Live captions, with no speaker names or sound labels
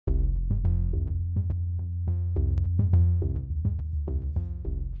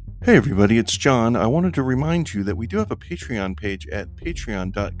Hey everybody, it's John. I wanted to remind you that we do have a Patreon page at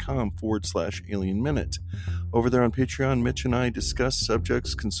patreon.com/Alien Minute. Over there on Patreon, Mitch and I discuss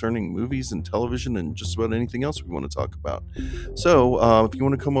subjects concerning movies and television and just about anything else we want to talk about. So if you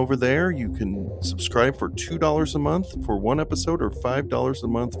want to come over there, you can subscribe for $2 a month for one episode or $5 a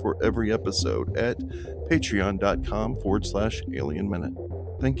month for every episode at patreon.com/Alien Minute.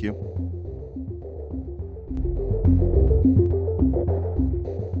 Thank you.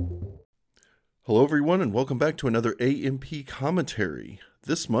 Hello everyone and welcome back to another AMP commentary.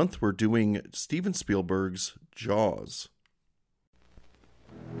 This month we're doing Steven Spielberg's Jaws.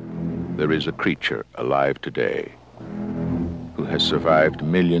 There is a creature alive today who has survived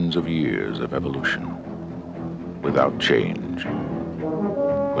millions of years of evolution without change,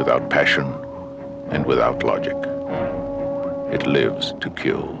 without passion, and without logic. It lives to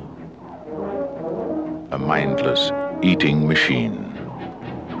kill. A mindless eating machine.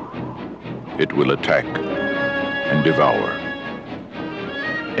 It will attack and devour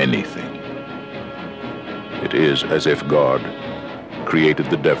anything. It is as if God created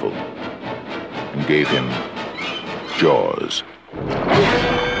the devil and gave him jaws.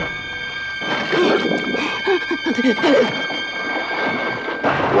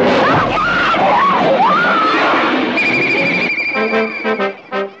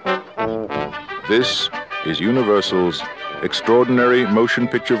 This is Universal's extraordinary motion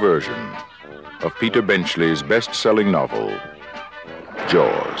picture version of Peter Benchley's best-selling novel,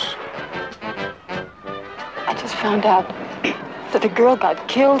 Jaws. I just found out that a girl got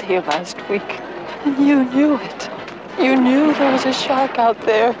killed here last week, and you knew it. You knew there was a shark out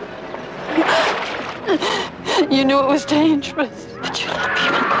there. You knew it was dangerous, but you let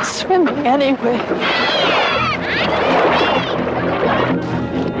people go swimming anyway.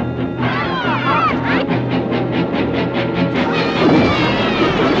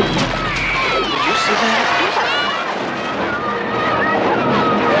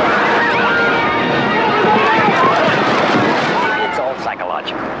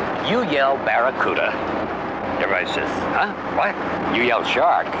 You yell barracuda. Everybody says, huh? What? You yell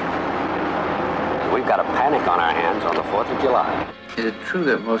shark. We've got a panic on our hands on the 4th of July. Is it true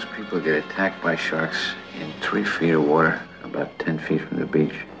that most people get attacked by sharks in 3 feet of water, about 10 feet from the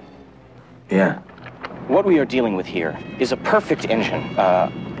beach? Yeah. What we are dealing with here is a perfect engine,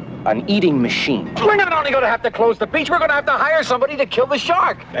 an eating machine. We're not only going to have to close the beach, we're going to have to hire somebody to kill the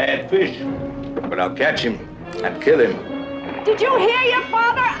shark. Bad fish, but I'll catch him and kill him. Did you hear your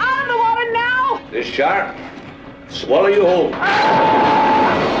father? Out of the water now! This shark, swallow you whole.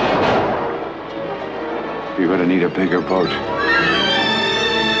 You're gonna need a bigger boat.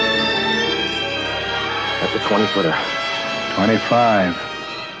 That's a 20-footer. 25.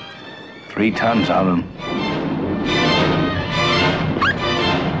 3 tons of them.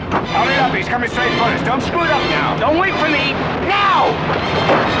 Hurry up, he's coming straight for us. Don't screw it up now. Don't wait for me. Now!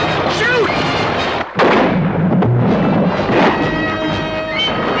 Shoot!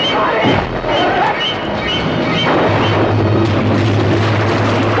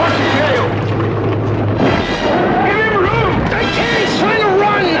 Watch his tail. Give him room. I can't. He's trying to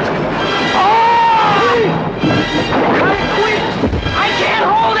run. Oh! Quick! I can't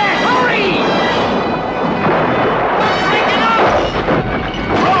hold it. Hurry! Break it up!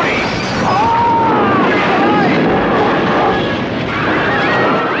 Brody!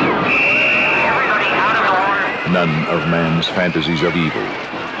 Everybody out of the water. None of man's fantasies of evil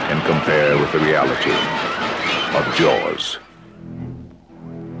can compare with the reality of Jaws.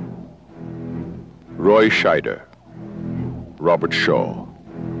 Roy Scheider, Robert Shaw,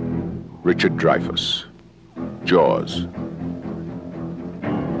 Richard Dreyfuss, Jaws.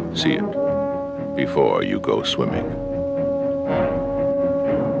 See it before you go swimming.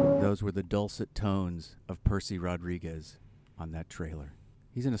 Those were the dulcet tones of Percy Rodriguez on that trailer.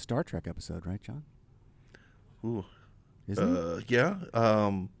 He's in a Star Trek episode, right, John? Ooh. Isn't he? Yeah.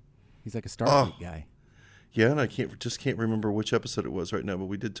 He's like a Starfleet guy. Yeah, and I can't remember which episode it was right now, but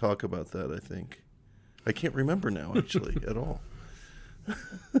we did talk about that, I think. I can't remember now, actually, at all.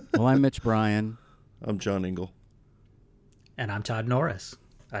 Well, I'm Mitch Bryan. I'm John Engel. And I'm Todd Norris.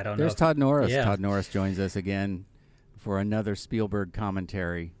 I don't know. There's Todd Norris. Yeah. Todd Norris joins us again for another Spielberg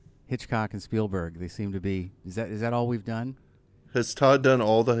commentary. Hitchcock and Spielberg, they seem to be... Is that all we've done? Has Todd done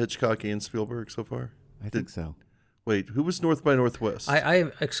all the Hitchcock and Spielberg so far? I think so. Wait, who was North by Northwest?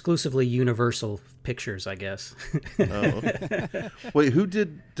 I exclusively Universal Pictures, I guess. Oh. Wait,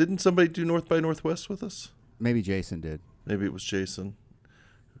 didn't somebody do North by Northwest with us? Maybe Jason did. Maybe it was Jason.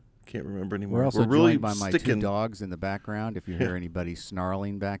 Can't remember anymore. We're also really joined by my 2 dogs in the background. If you hear anybody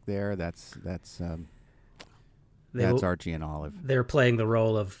snarling back there, that's That's Archie and Olive. They're playing the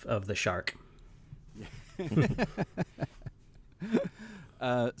role of the shark.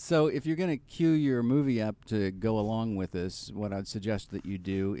 So if you're going to cue your movie up to go along with this, what I'd suggest that you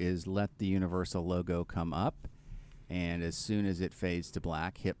do is let the Universal logo come up, and as soon as it fades to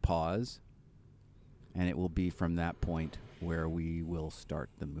black, hit pause, and it will be from that point where we will start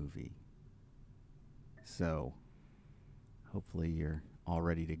the movie. So hopefully you're all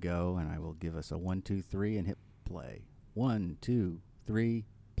ready to go, and I will give us a 1, 2, 3 and hit play. 1, 2, 3,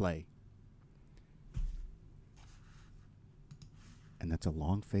 play. And that's a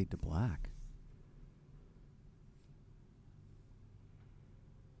long fade to black.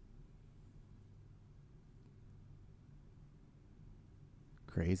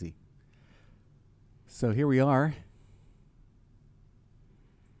 Crazy. So here we are.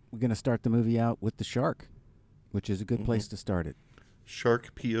 We're going to start the movie out with the shark, which is a good place to start it.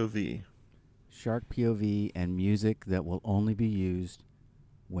 Shark POV. Shark POV and music that will only be used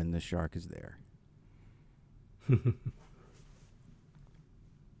when the shark is there.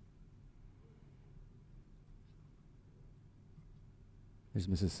 There's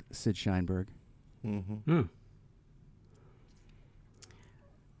Mrs. Sid Sheinberg.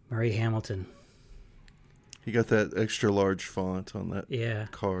 Murray Hamilton. He got that extra large font on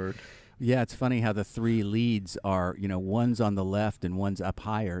that card. Yeah, it's funny how the three leads are, one's on the left and one's up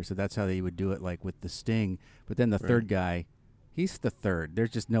higher. So that's how they would do it, like with the Sting. But then the third guy, he's the third.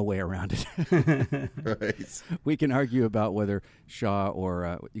 There's just no way around it. Right. We can argue about whether Shaw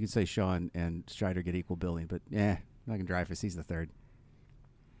or, you can say Shaw and Scheider get equal billing. But, Megan Dreyfuss, he's the third.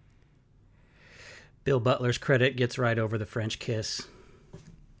 Bill Butler's credit gets right over the French kiss.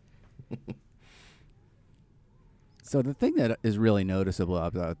 So the thing that is really noticeable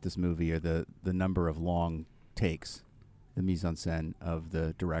about this movie are the number of long takes, the mise en scène of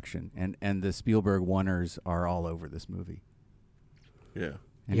the direction. And the Spielberg oneers are all over this movie. Yeah.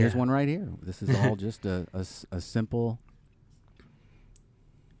 And here's one right here. This is all just a simple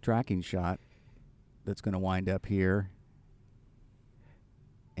tracking shot that's going to wind up here.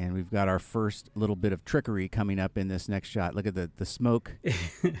 And we've got our first little bit of trickery coming up in this next shot. Look at the smoke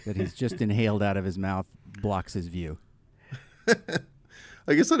that he's just inhaled out of his mouth blocks his view.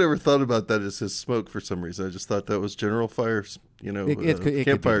 I guess I never thought about that as his smoke for some reason. I just thought that was general fire,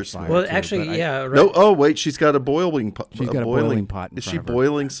 campfire smoke. Well, actually, right. No, oh, wait, she's got a boiling pot. She's got a boiling pot in Is front she of her.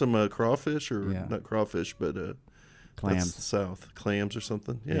 boiling some crawfish or not crawfish, but clams. That's the South. Clams or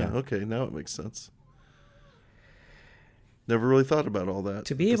something? Yeah, okay, now it makes sense. Never really thought about all that.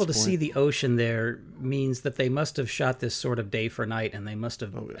 To be able to see the ocean there means that they must have shot this sort of day for night, and they must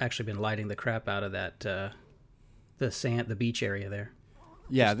have actually been lighting the crap out of that the beach area there.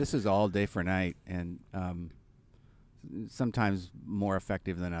 Yeah, this is all day for night, and sometimes more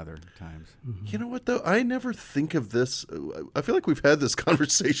effective than other times. You know what, though? I never think of this. I feel like we've had this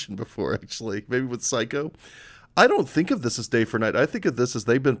conversation before, actually, maybe with Psycho. I don't think of this as day for night. I think of this as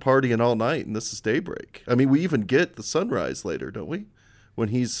they've been partying all night, and this is daybreak. I mean, we even get the sunrise later, don't we? When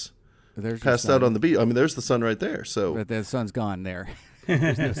he's passed out on the beach. I mean, there's the sun right there. So, but the sun's gone there.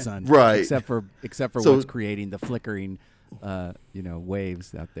 There's no sun, right? Except for what's creating the flickering,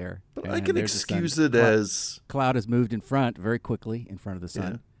 waves out there. But I can excuse it as cloud has moved in front very quickly in front of the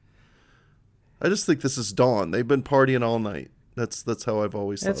sun. Yeah. I just think this is dawn. They've been partying all night. That's how I've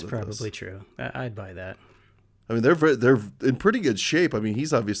always thought of this. That's probably true. I'd buy that. I mean, they're in pretty good shape. I mean,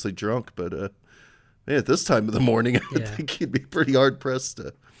 he's obviously drunk, but at this time of the morning, I think he'd be pretty hard pressed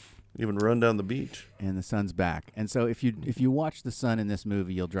to even run down the beach. And the sun's back. And so if you watch the sun in this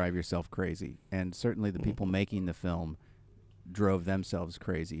movie, you'll drive yourself crazy. And certainly the people making the film drove themselves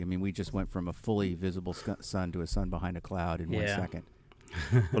crazy. I mean, we just went from a fully visible sun to a sun behind a cloud in 1 second.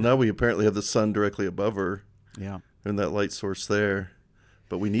 Well, now we apparently have the sun directly above her. Yeah. And that light source there.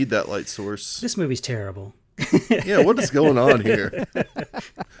 But we need that light source. This movie's terrible. Yeah, what is going on here?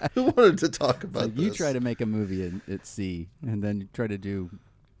 Who wanted to talk about this? You try to make a movie at sea, and then you try to do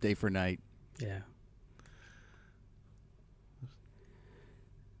day for night. Yeah.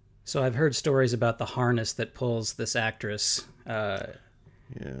 So I've heard stories about the harness that pulls this actress. That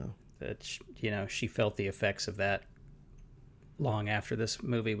she felt the effects of that long after this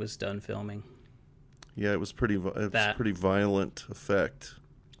movie was done filming. Yeah, it was pretty violent effect.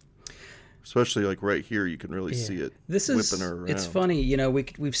 Especially like right here, you can really see it whipping her around. It's funny,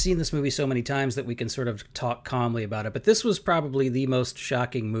 we've seen this movie so many times that we can sort of talk calmly about it, but this was probably the most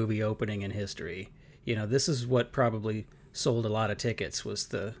shocking movie opening in history. This is what probably sold a lot of tickets, was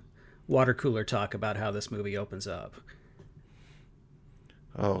the water cooler talk about how this movie opens up.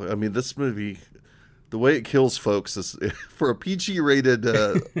 Oh, I mean, this movie, The way it kills folks is, for a PG-rated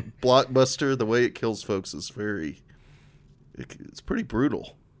blockbuster, the way it kills folks is it's pretty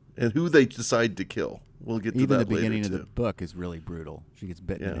brutal. And who they decide to kill. We'll get to Even that the beginning later, of the book is really brutal. She gets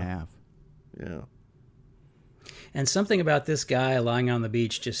bitten in half. Yeah. And something about this guy lying on the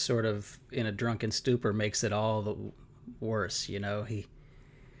beach just sort of in a drunken stupor makes it all the worse, you know? He's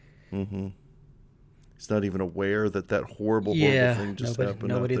not even aware that horrible thing just happened.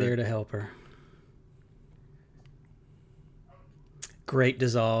 Nobody there to help her. Great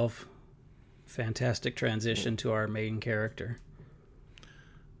dissolve. Fantastic transition to our main character.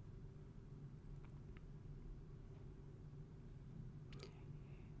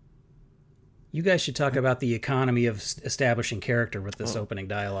 You guys should talk about the economy of establishing character with this opening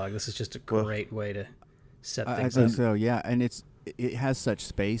dialogue. This is just a great way to set things up. I think so, yeah. And it has such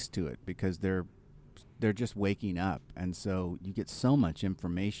space to it because they're just waking up. And so you get so much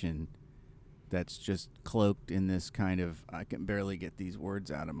information that's just cloaked in this kind of, I can barely get these words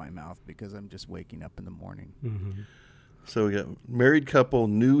out of my mouth because I'm just waking up in the morning. Mm-hmm. So we got married couple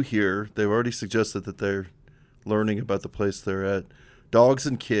new here. They've already suggested that they're learning about the place they're at. Dogs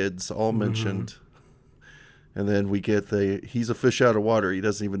and kids all mentioned. And then we get he's a fish out of water. He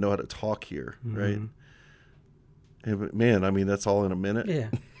doesn't even know how to talk here, right? And, man, I mean, that's all in a minute. Yeah.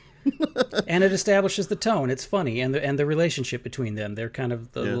 And it establishes the tone. It's funny. And the relationship between them. They're kind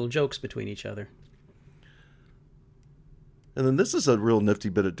of the little jokes between each other. And then this is a real nifty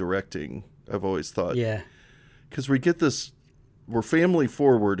bit of directing, I've always thought. Yeah. Because we get this, we're family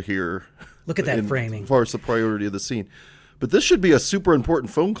forward here. Look at that framing. As far as the priority of the scene. But this should be a super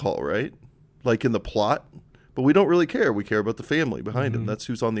important phone call, right? Like in the plot. But we don't really care. We care about the family behind him. That's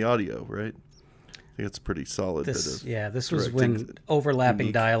who's on the audio, right? I think it's pretty solid. This was when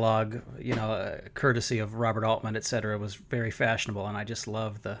overlapping dialogue, courtesy of Robert Altman, etc., was very fashionable. And I just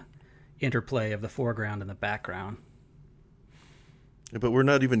love the interplay of the foreground and the background. But we're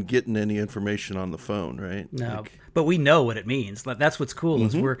not even getting any information on the phone, right? No, but we know what it means. That's what's cool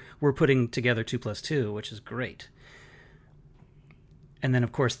is we're putting together 2 + 2, which is great. And then,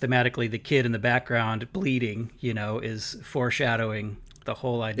 of course, thematically, the kid in the background bleeding, is foreshadowing the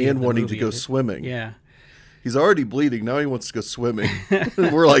whole idea. And of the wanting movie. to go swimming. Yeah. He's already bleeding. Now he wants to go swimming.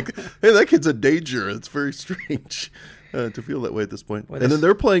 And we're like, hey, that kid's a danger. It's very strange to feel that way at this point. And then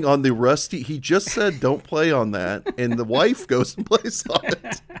they're playing on the rusty. He just said, don't play on that. And the wife goes and plays on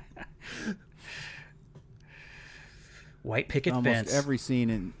it. White picket Almost fence. Every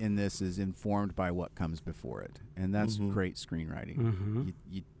scene in this is informed by what comes before it, and that's great screenwriting.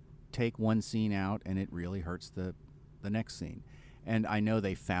 You take one scene out, and it really hurts the next scene. And I know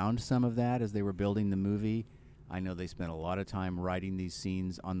they found some of that as they were building the movie. I know they spent a lot of time writing these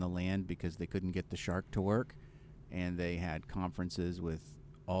scenes on the land because they couldn't get the shark to work, and they had conferences with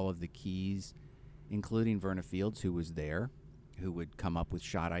all of the keys, including Verna Fields, who was there, who would come up with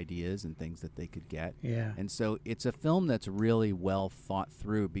shot ideas and things that they could get. Yeah. And so it's a film that's really well thought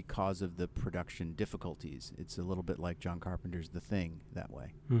through because of the production difficulties. It's a little bit like John Carpenter's The Thing that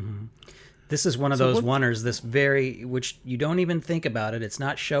way. Mm-hmm. This is one of those oneers, which you don't even think about it. It's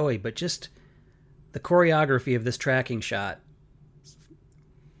not showy, but just the choreography of this tracking shot.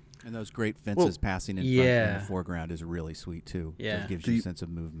 And those great fences passing in front in the foreground is really sweet too. Yeah. It gives you a sense of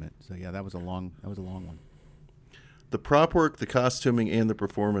movement. So yeah, that was a long one. The prop work, the costuming, and the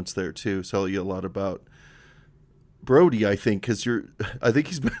performance there too tell you a lot about Brody, I think, because I think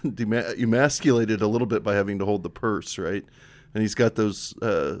he's been emasculated a little bit by having to hold the purse, right? And he's got those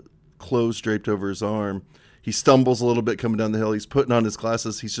clothes draped over his arm. He stumbles a little bit coming down the hill. He's putting on his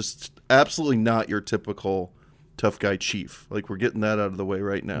glasses. He's just absolutely not your typical tough guy chief. Like, we're getting that out of the way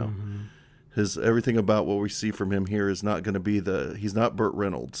right now. Everything about what we see from him here is not going to be he's not Burt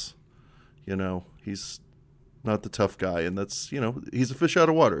Reynolds. He's not the tough guy, and that's, he's a fish out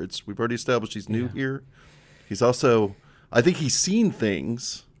of water. We've already established he's new here. He's also, I think he's seen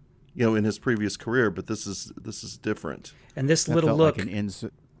things, in his previous career, but this is different. And this little look,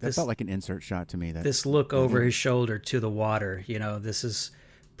 that felt like an insert shot to me. This look over his shoulder to the water, this is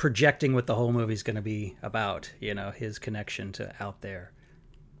projecting what the whole movie's going to be about, his connection to out there.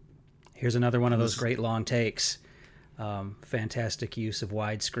 Here's another one of those great long takes. Fantastic use of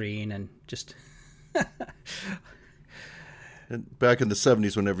widescreen and just... And back in the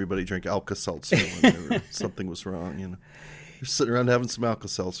 70s when everybody drank Alka-Seltzer when something was wrong, You're sitting around having some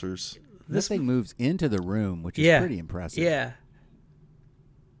Alka-Seltzers. This thing moves into the room, which is pretty impressive. Yeah.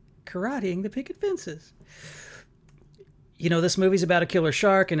 Karateing the picket fences. This movie's about a killer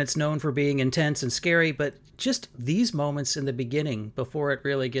shark, and it's known for being intense and scary, but just these moments in the beginning before it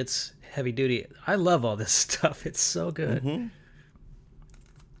really gets heavy duty, I love all this stuff. It's so good.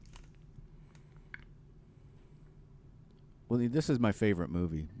 Well, this is my favorite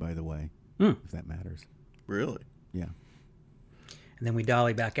movie, by the way, if that matters. Really? Yeah. And then we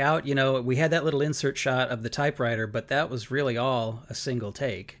dolly back out. You know, we had that little insert shot of the typewriter, but that was really all a single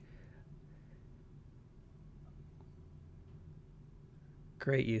take.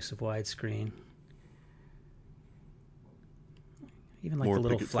 Great use of widescreen. Even like More the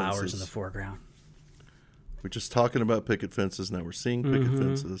little picket flowers fences. in the foreground. We're just talking about picket fences. Now we're seeing picket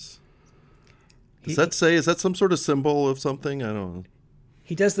fences. Does He- that say, is that some sort of symbol of something? I don't know.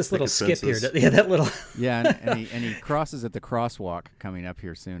 He does this little Picket skip fences. here. Yeah, that little. Yeah, and he crosses at the crosswalk coming up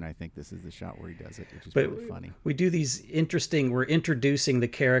here soon. I think this is the shot where he does it, which is really funny. We do these interesting. We're introducing the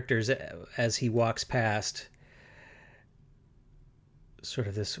characters as he walks past. Sort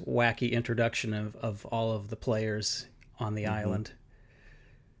of this wacky introduction of all of the players on the island.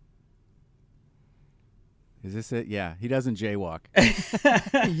 Is this it? Yeah, he doesn't jaywalk.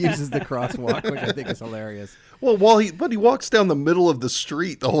 He uses the crosswalk, which I think is hilarious. Well, but he walks down the middle of the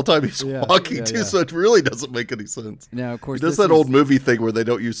street the whole time he's walking too, so it really doesn't make any sense. Now, of course, he does this that is- old movie thing where they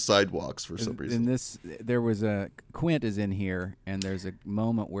don't use sidewalks for some reason. In this, there was Quint is in here, and there's a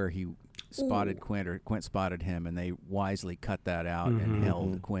moment where he spotted Quint, or Quint spotted him, and they wisely cut that out and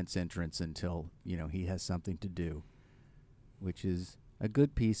held Quint's entrance until he has something to do, which is a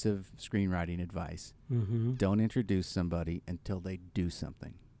good piece of screenwriting advice. Don't introduce somebody until they do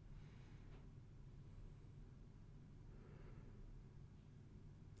something.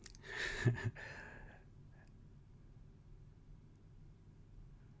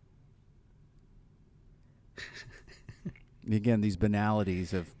 Again, these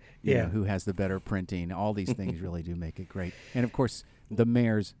banalities of you know, who has the better printing, all these things really do make it great. And of course, the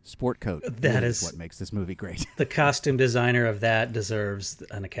mayor's sport coat That is is what makes this movie great. The costume designer of that deserves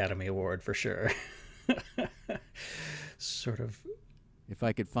an Academy Award for sure. Sort of. If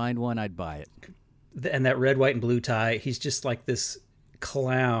I could find one, I'd buy it. And that red, white, and blue tie, he's just like this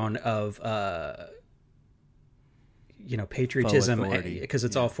clown of, patriotism, because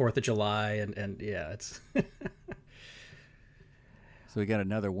it's all 4th of July, and it's... So we got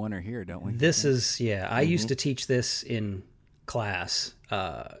another winner here, don't we? This is, I used to teach this in class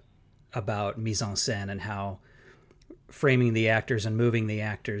about mise en scène and how framing the actors and moving the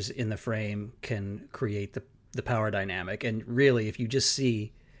actors in the frame can create the power dynamic. And really, if you just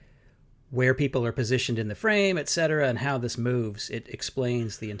see where people are positioned in the frame, etc., and how this moves, it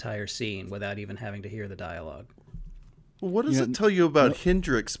explains the entire scene without even having to hear the dialogue. Well, what does it tell you about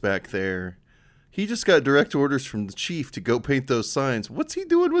Hendrix back there? He just got direct orders from the chief to go paint those signs. What's he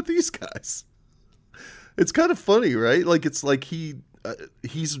doing with these guys? It's kind of funny, right? Like, it's like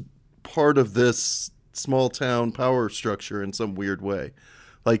he's part of this small town power structure in some weird way.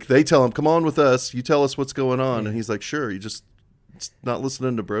 Like, they tell him, come on with us. You tell us what's going on. And he's like, sure. You just not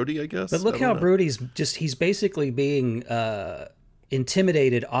listening to Brody, I guess. But look how Brody's he's basically being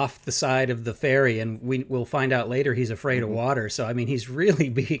intimidated off the side of the ferry, and we'll find out later he's afraid of water. So, I mean, he's really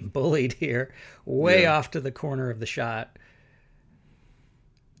being bullied here, way off to the corner of the shot.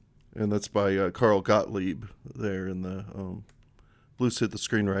 And that's by Carl Gottlieb there in the Blue Suit, the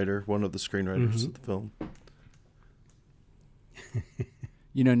screenwriter, one of the screenwriters of the film.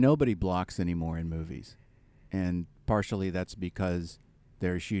 Nobody blocks anymore in movies. And partially that's because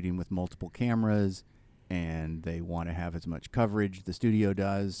they're shooting with multiple cameras and they want to have as much coverage the studio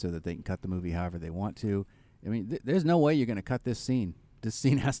does so that they can cut the movie however they want to. I mean, there's no way you're going to cut this scene. This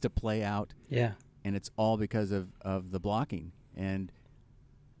scene has to play out. Yeah. And it's all because of the blocking. And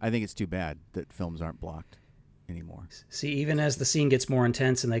I think it's too bad that films aren't blocked anymore. See, even as the scene gets more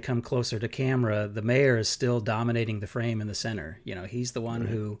intense and they come closer to camera, the mayor is still dominating the frame in the center. He's the one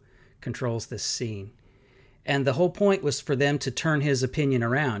who controls this scene. And the whole point was for them to turn his opinion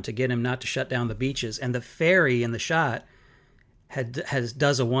around, to get him not to shut down the beaches. And the ferry in the shot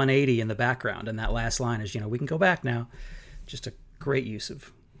does a 180 in the background. And that last line is, we can go back now. Just a great use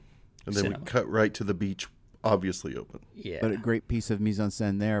of And then cinema. we cut right to the beach, obviously open. Yeah. But a great piece of mise en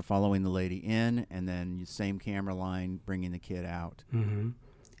scène there, following the lady in, and then the same camera line, bringing the kid out. Mm-hmm.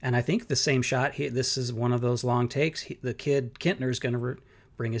 And I think the same shot, this is one of those long takes. The kid, Kintner's going to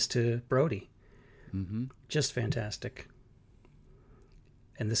bring us to Brody. Mm-hmm. Just fantastic.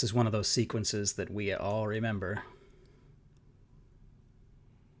 And this is one of those sequences that we all remember.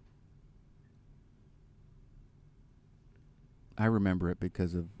 I remember it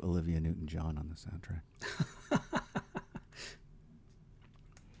because of Olivia Newton-John on the soundtrack.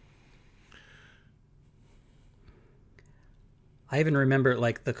 I even remember,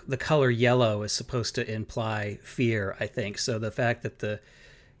 like, the color yellow is supposed to imply fear, I think. So the fact that the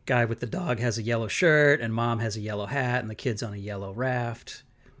guy with the dog has a yellow shirt and mom has a yellow hat and the kid's on a yellow raft.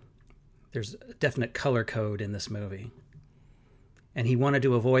 There's a definite color code in this movie. And he wanted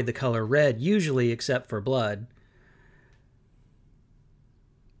to avoid the color red, usually except for blood.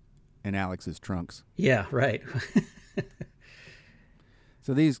 And Alex's trunks. Yeah, right.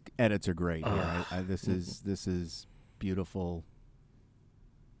 So these edits are great. This is beautiful,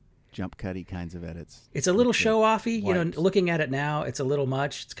 jump cutty kinds of edits. It's a little show-offy. You know, wipes. looking at it now, it's a little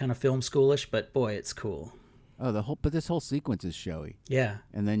much. It's kind of film schoolish, but boy, it's cool. Oh, but this whole sequence is showy. Yeah.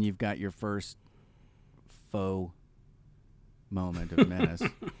 And then you've got your first faux moment of menace.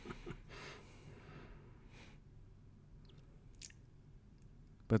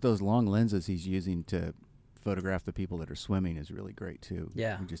 But those long lenses he's using to photograph the people that are swimming is really great too.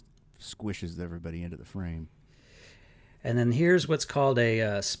 Yeah. He just squishes everybody into the frame. And then here's what's called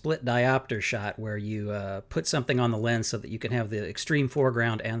a split diopter shot, where you put something on the lens so that you can have the extreme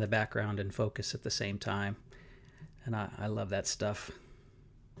foreground and the background in focus at the same time. And I love that stuff.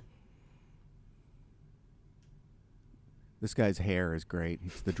 This guy's hair is great.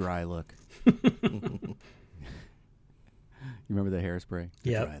 It's the dry look. You remember the hairspray?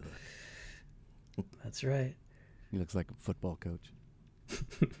 The Yep. dry look. That's right. He looks like a football coach.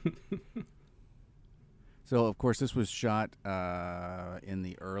 So, of course, this was shot in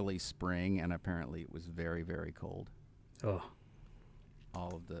the early spring, and apparently it was very, very cold. Oh.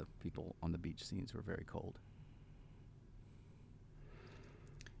 All of the people on the beach scenes were very cold.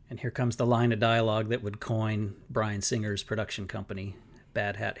 And here comes the line of dialogue that would coin Bryan Singer's production company,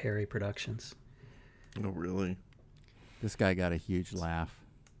 Bad Hat Harry Productions. Oh, really? This guy got a huge laugh.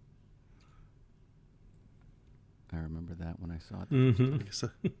 I remember that when I saw it. Mm-hmm. I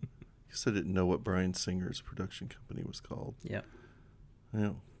guess I didn't know what Bryan Singer's production company was called. Yep.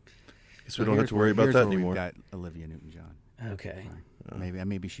 Yeah. Guess we don't have to worry about that anymore. We've got Olivia Newton-John. Okay.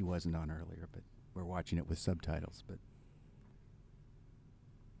 Maybe she wasn't on earlier, but we're watching it with subtitles. But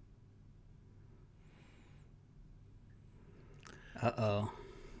Uh-oh.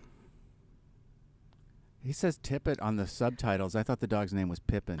 he says Tippett on the subtitles. I thought the dog's name was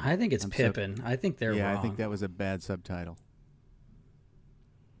Pippin. I think it's Pippin. I think they're wrong. I think that was a bad subtitle.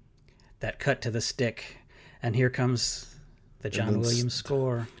 That cut to the stick. And here comes the John Williams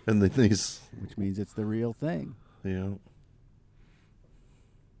score. And then these... Which means it's the real thing. Yeah.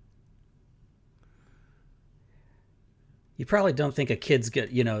 You probably don't think a kid's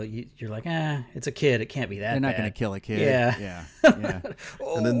good, you're like, it's a kid. It can't be that They're not bad. going to kill a kid. Yeah. Yeah.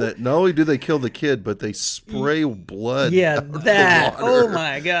 And then not only do they kill the kid, but they spray blood. Yeah, out of that. the water. Oh,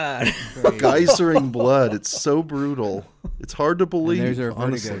 my God. Geysering blood. It's so brutal. It's hard to believe. And there's our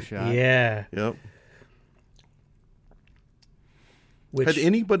honestly. vertigo shot. Yeah. Yep. Which, Had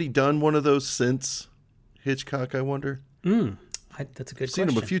anybody done one of those since Hitchcock, I wonder? That's a good I've seen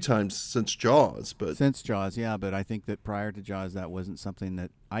question. them a few times since Jaws, but Since Jaws, yeah, but I think that prior to Jaws, that wasn't something that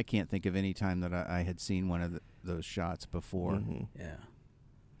I can't think of any time that I had seen one of those shots before. Mm-hmm. Yeah.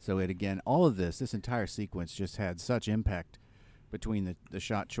 So it again, all of this entire sequence just had such impact between the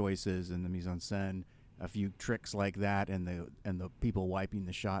shot choices and the mise en scène. A few tricks like that, and the people wiping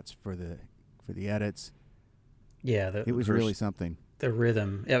the shots for the edits. Yeah. It was really something. The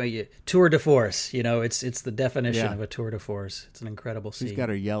rhythm. I mean, tour de force. It's the definition Yeah. of a tour de force. It's an incredible scene. She's got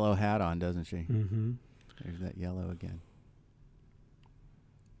her yellow hat on, doesn't she? Mm-hmm. There's that yellow again.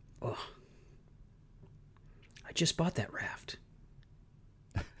 Oh. I just bought that raft.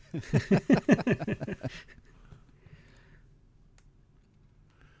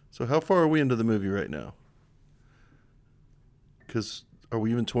 So how far are we into the movie right now? Because are we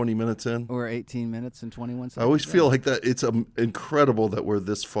even 20 minutes in? We're 18 minutes and 21 seconds. I always feel like that it's incredible that we're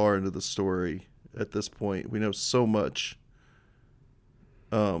this far into the story at this point. We know so much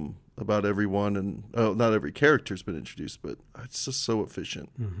about everyone, and not every character's been introduced, but it's just so efficient.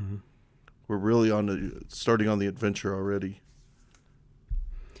 Mm-hmm. We're really starting on the adventure already.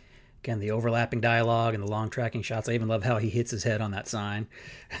 Again, the overlapping dialogue and the long tracking shots. I even love how he hits his head on that sign.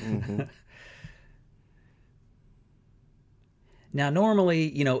 Mm-hmm. Now,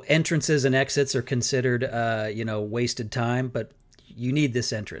 normally, entrances and exits are considered, wasted time, but you need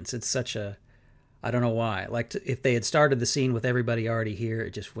this entrance. It's such I don't know why. Like, if they had started the scene with everybody already here,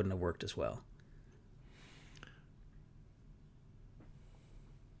 it just wouldn't have worked as well.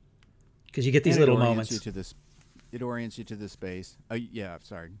 Because you get these little moments. It orients you to the space. Oh, yeah,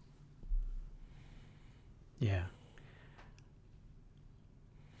 sorry. Yeah.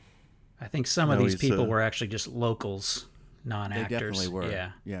 I think some of these people were actually just locals. Non-actors. They definitely were.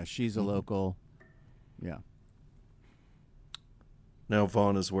 Yeah. Yeah, she's a local. Yeah. Now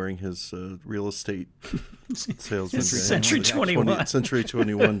Vaughn is wearing his real estate salesman Century 21. Century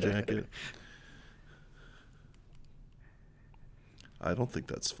 21 jacket. I don't think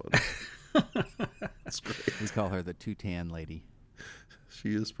that's funny. That's great. We call her the Two-Tan Lady.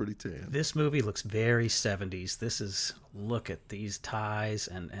 She is pretty tan. This movie looks very 70s. Look at these ties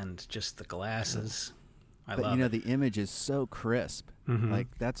and just the glasses. I but love you know, it. the image is so crisp. Mhm. Like,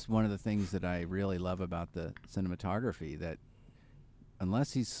 that's one of the things that I really love about the cinematography, that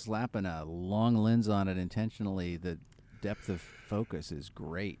unless he's slapping a long lens on it intentionally, the depth of focus is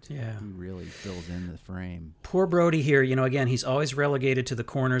great. Yeah. He really fills in the frame. Poor Brody here, you know, again, he's always relegated to the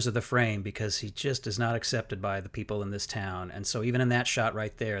corners of the frame because he just is not accepted by the people in this town. And so even in that shot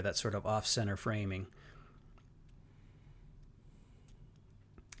right there, that sort of off-center framing,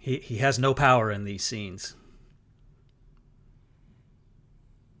 he has no power in these scenes.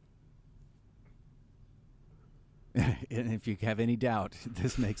 And if you have any doubt,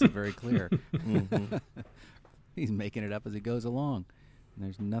 this makes it very clear. Mm-hmm. He's making it up as he goes along. And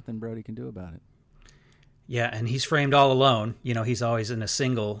there's nothing Brody can do about it. Yeah, and he's framed all alone. You know, he's always in a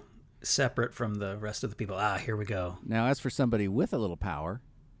single, separate from the rest of the people. Ah, here we go. Now, as for somebody with a little power,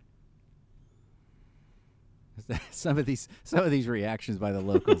 some of these reactions by the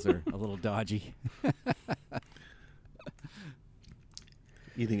locals are a little dodgy.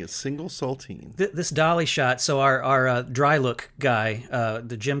 Eating a single saltine. This dolly shot, so our dry look guy,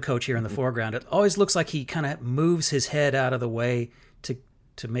 the gym coach here in the foreground, it always looks like he kind of moves his head out of the way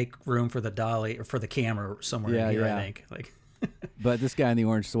to make room for the dolly or for the camera somewhere in here, I think. Like, but this guy in the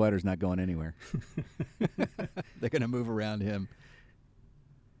orange sweater's not going anywhere. They're going to move around him.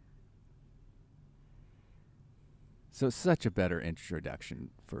 So such a better introduction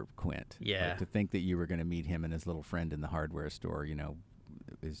for Quint. Yeah. Like, to think that you were going to meet him and his little friend in the hardware store, you know,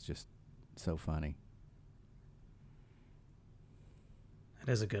 is just so funny.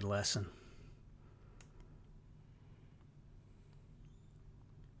 that is a good lesson.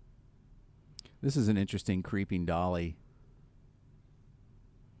 This is an interesting creeping dolly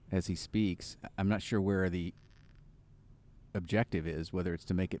as he speaks. I'm not sure where the objective is, whether it's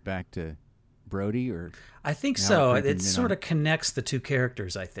to make it back to Brody or... I think now so. creeping It in sort on- of connects the two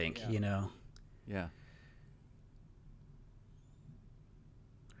characters, I think, Yeah. you know. Yeah.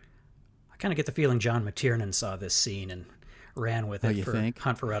 I kind of get the feeling John McTiernan saw this scene and ran with Oh, it you for think?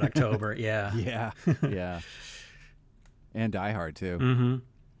 Hunt for Red October. Yeah. Yeah. Yeah. And Die Hard, too. Mm-hmm.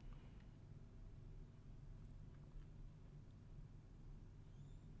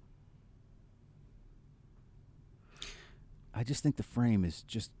 I just think the frame is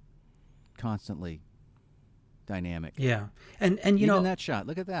just constantly dynamic. Yeah. And you Even know, that shot,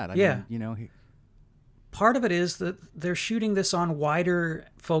 look at that. I Yeah. mean, you know, part of it is that they're shooting this on wider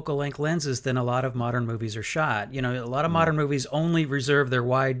focal length lenses than a lot of modern movies are shot. You know, a lot of modern movies only reserve their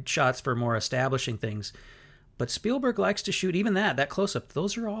wide shots for more establishing things. But Spielberg likes to shoot even that close-up.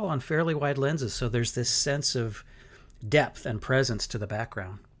 Those are all on fairly wide lenses, so there's this sense of depth and presence to the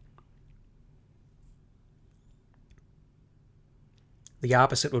background. The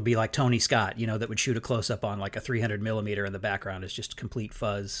opposite would be like Tony Scott, you know, that would shoot a close-up on like a 300 millimeter and the background is just complete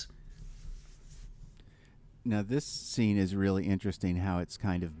fuzz. now this scene is really interesting how it's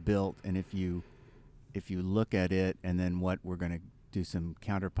kind of built, and if you look at it and then what we're going to do some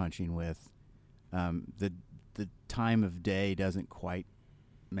counterpunching with, the time of day doesn't quite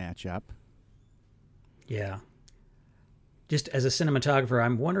match up. Yeah. Just as a cinematographer,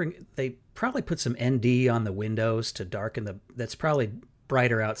 I'm wondering, they probably put some ND on the windows to darken that's probably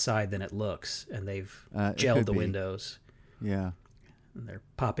brighter outside than it looks, and they've It gelled could the be. windows. Yeah. And they're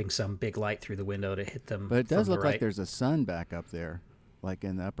popping some big light through the window to hit them. But it does from the look like right. there's a sun back up there, like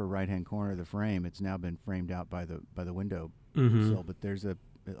in the upper right-hand corner of the frame. It's now been framed out by the window Mhm. sill, but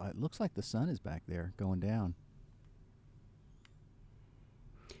it looks like the sun is back there going down.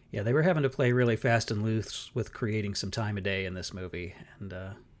 Yeah, they were having to play really fast and loose with creating some time of day in this movie, and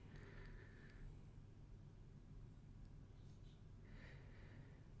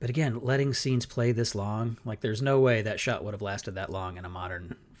but again, letting scenes play this long, like there's no way that shot would have lasted that long in a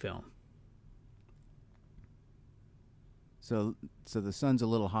modern film. So the sun's a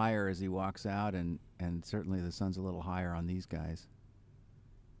little higher as he walks out, and certainly the sun's a little higher on these guys.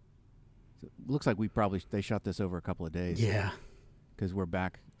 So it looks like they shot this over a couple of days. Yeah. Because we're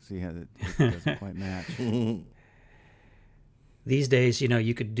back. See how it doesn't quite match. These days, you know,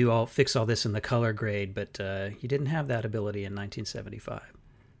 you could fix all this in the color grade, but you didn't have that ability in 1975.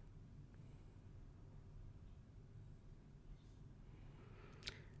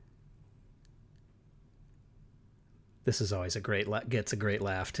 This is always gets a great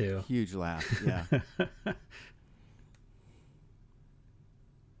laugh too. Huge laugh, yeah.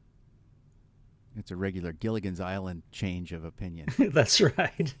 It's a regular Gilligan's Island change of opinion. That's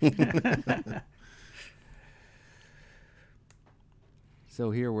right.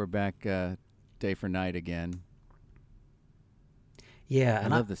 So here we're back day for night again. Yeah, I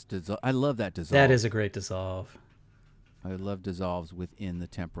and love this. I love that dissolve. that is a great dissolve. I love dissolves within the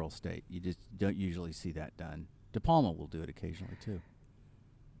temporal state. You just don't usually see that done. De Palma will do it occasionally too,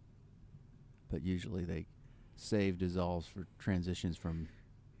 but usually they save dissolves for transitions from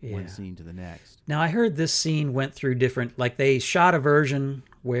one scene to the next. Now I heard this scene went through different. Like they shot a version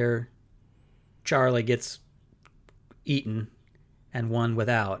where Charlie gets eaten and one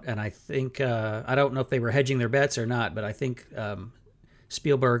without. And I think, I don't know if they were hedging their bets or not, but I think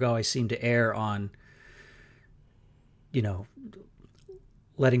Spielberg always seemed to err on,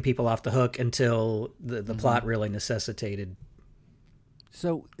 letting people off the hook until the plot really necessitated.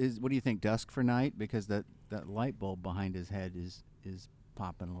 So what do you think, dusk for night? Because that light bulb behind his head is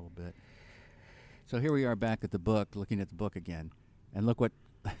popping a little bit. So here we are back at the book, looking at the book again. And look what...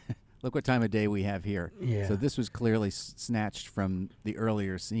 Look what time of day we have here. Yeah. So this was clearly snatched from the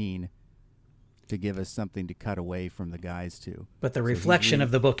earlier scene to give us something to cut away from the guys to. But the reflection of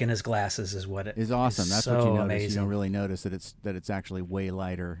the book in his glasses is what it is awesome. That's so what you notice. amazing. You don't really notice that it's actually way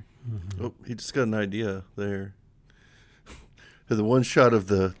lighter. Mm-hmm. Oh, he just got an idea there. The one shot of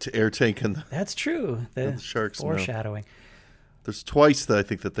the air tank and that's true. The shark's foreshadowing. Mouth. There's twice that I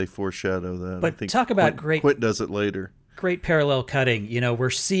think that they foreshadow that. But I think talk about great. Quint does it later. Great parallel cutting. We're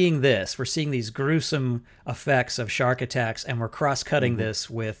seeing this. We're seeing these gruesome effects of shark attacks, and we're cross-cutting this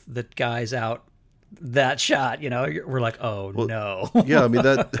with the guys out that shot. We're like, oh, well, no. Yeah, I mean,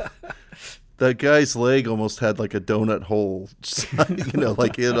 that guy's leg almost had like a donut hole,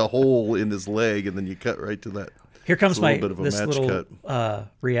 like he had a hole in his leg, and then you cut right to that. Here comes this little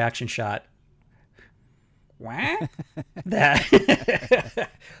reaction shot. That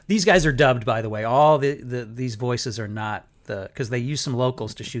these guys are dubbed, by the way. All these voices are not because they use some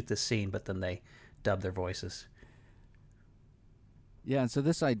locals to shoot this scene, but then they dub their voices. Yeah, and so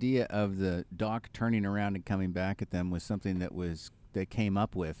this idea of the Doc turning around and coming back at them was something that they came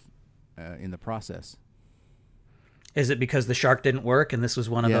up with in the process. Is it because the shark didn't work, and this was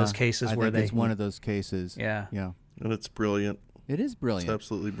one of those cases where it's one of those cases. Yeah, and it's brilliant. It is brilliant. It's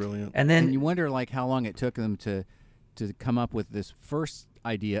absolutely brilliant. And you wonder how long it took them to come up with this first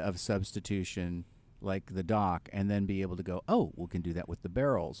idea of substitution, like the Doc, and then be able to go, oh, we can do that with the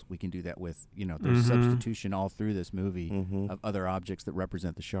barrels. We can do that with, there's substitution all through this movie of other objects that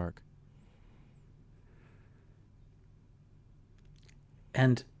represent the shark.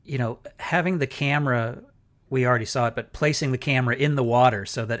 And, having the camera, we already saw it, but placing the camera in the water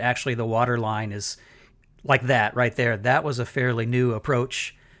so that actually the water line is like that right there, that was a fairly new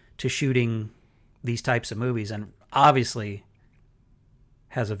approach to shooting these types of movies, and obviously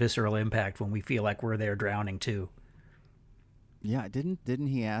has a visceral impact when we feel like we're there drowning too. Yeah, didn't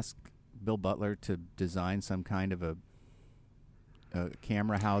he ask Bill Butler to design some kind of a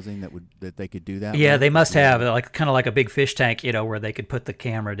camera housing that they could do that? Yeah, with? They must have kind of like a big fish tank, where they could put the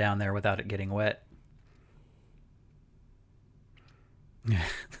camera down there without it getting wet.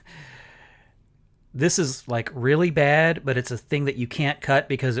 This is really bad, but it's a thing that you can't cut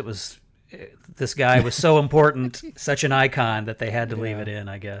because this guy was so important, such an icon that they had to leave it in,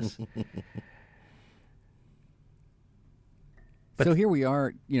 I guess. But so here we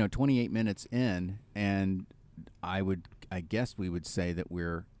are, 28 minutes in, and I guess we would say that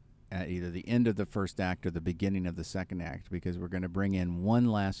we're at either the end of the first act or the beginning of the second act, because we're going to bring in one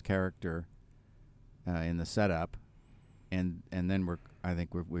last character in the setup, and then I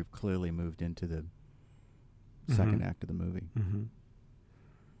think we've clearly moved into the second act of the movie.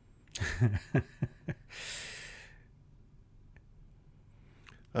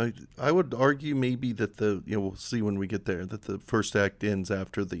 I would argue maybe that we'll see when we get there, that the first act ends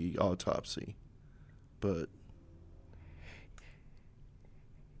after the autopsy, but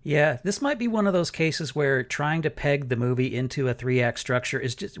yeah, this might be one of those cases where trying to peg the movie into a 3-act structure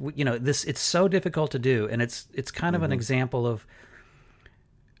is just it's so difficult to do, and it's kind of an example of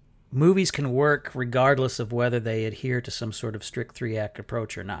movies can work regardless of whether they adhere to some sort of strict 3-act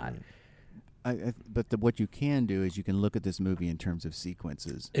approach or not. But what you can do is you can look at this movie in terms of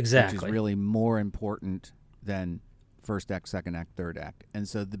sequences. Exactly. Which is really more important than first act, second act, third act. And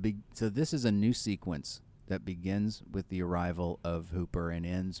so so this is a new sequence that begins with the arrival of Hooper and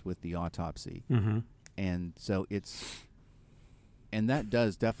ends with the autopsy. And so and that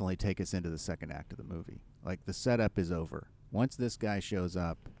does definitely take us into the second act of the movie. Like, the setup is over. Once this guy shows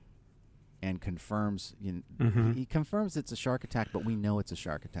up and confirms, he confirms it's a shark attack, but we know it's a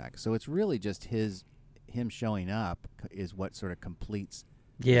shark attack. So it's really just him showing up is what sort of completes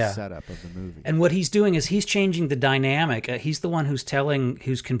the setup of the movie. And what he's doing is he's changing the dynamic. He's the one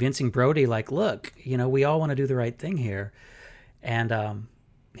who's convincing Brody, look, we all want to do the right thing here. And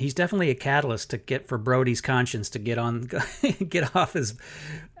he's definitely a catalyst for Brody's conscience to get off his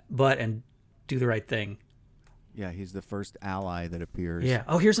butt and do the right thing. Yeah, he's the first ally that appears. Yeah.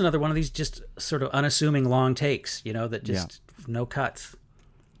 Oh, here's another one of these just sort of unassuming long takes, that just no cuts.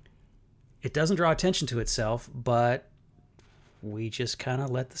 It doesn't draw attention to itself, but we just kind of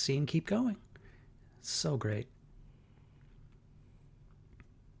let the scene keep going. It's so great.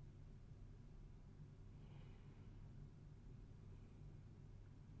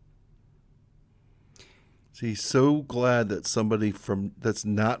 See, so glad that somebody that's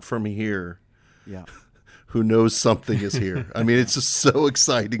not from here, yeah, who knows something is here. I mean, it's just so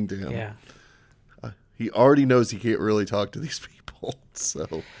exciting to him. Yeah. He already knows he can't really talk to these people.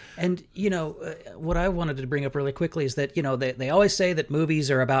 So, and what I wanted to bring up really quickly is that they always say that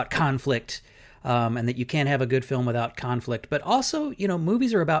movies are about conflict, and that you can't have a good film without conflict. But also,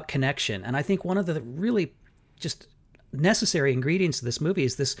 movies are about connection, and I think one of the really just necessary ingredients of this movie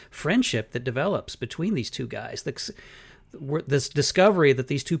is this friendship that develops between these two guys. This discovery that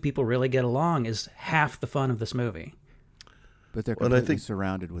these two people really get along is half the fun of this movie. But they're completely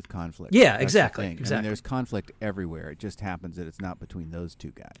surrounded with conflict. Yeah, That's exactly. The thing. I mean, there's conflict everywhere. It just happens that it's not between those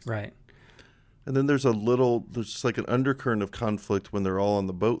two guys. Right. And then there's just like an undercurrent of conflict when they're all on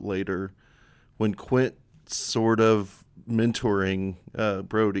the boat later, when Quint sort of mentoring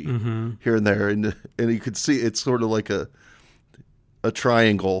Brody here and there, and you could see it's sort of like a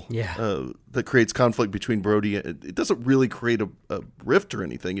triangle that creates conflict between Brody. It doesn't really create a rift or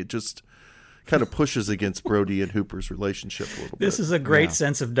anything. It just kind of pushes against Brody and Hooper's relationship a little bit. This is a great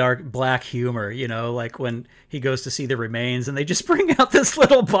sense of black humor, like when he goes to see the remains and they just bring out this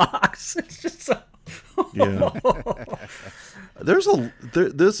little box. It's just so...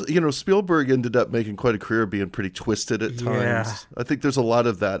 Spielberg ended up making quite a career being pretty twisted at times. Yeah. I think there's a lot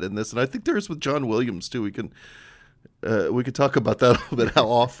of that in this, and I think there is with John Williams too. We could talk about that a little bit, how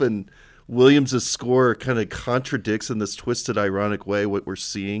often Williams's score kind of contradicts in this twisted, ironic way what we're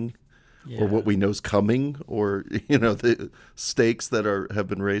seeing. Or what we know is coming, or the stakes that have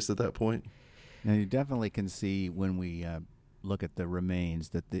been raised at that point. Now you definitely can see when we look at the remains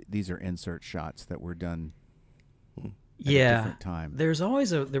that these are insert shots that were done. At a different time. There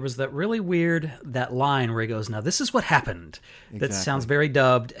was that really weird line where he goes, "Now this is what happened." Exactly. That sounds very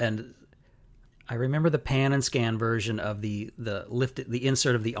dubbed, and I remember the pan and scan version of the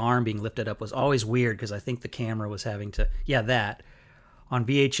insert of the arm being lifted up was always weird because I think the camera was having to that. On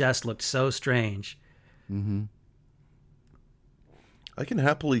VHS looked so strange. Mm-hmm. I can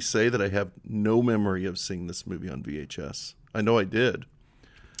happily say that I have no memory of seeing this movie on VHS. I know I did.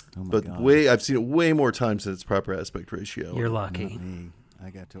 Oh my but God. I've seen it way more times than its proper aspect ratio. You're lucky.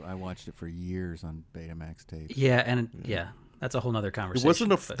 I watched it for years on Betamax tape. Yeah, and that's a whole nother conversation.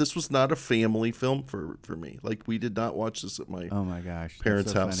 This was not a family film for me. Like, we did not watch this at my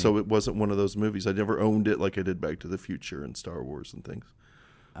parents' house, so it wasn't one of those movies. I never owned it like I did Back to the Future and Star Wars and things.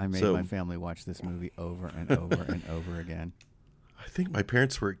 I made my family watch this movie over and over and over again. I think my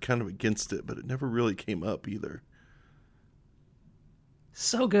parents were kind of against it, but it never really came up either.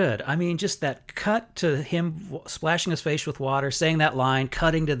 So good. I mean, just that cut to him splashing his face with water, saying that line,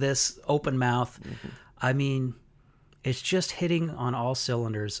 cutting to this open mouth. Mm-hmm. I mean, it's just hitting on all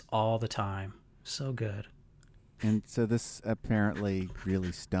cylinders all the time. So good. And so this apparently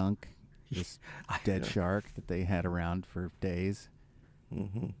really stunk, this dead shark that they had around for days.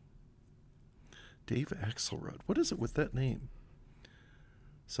 Mm-hmm. Dave Axelrod. What is it with that name?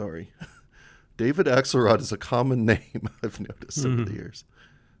 Sorry. David Axelrod is a common name I've noticed over the years.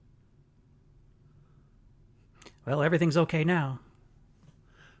 Well, everything's okay now.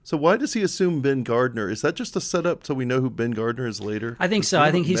 So why does he assume Ben Gardner? Is that just a setup so we know who Ben Gardner is later? I think so. I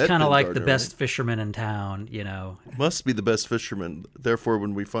think he's kind of like the best fisherman in town, Must be the best fisherman. Therefore,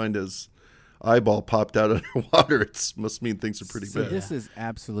 when we find his eyeball popped out underwater, it must mean things are pretty bad. This is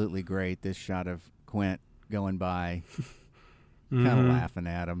absolutely great, this shot of Quint going by, kind of laughing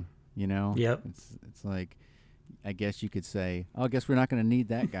at him, Yep. It's like, I guess you could say, I guess we're not going to need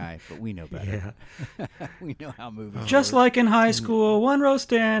that guy, but we know better. Yeah. We know how movies just work. Like in high school, one row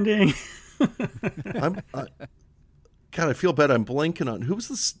standing. God, I feel bad. I'm blanking on who's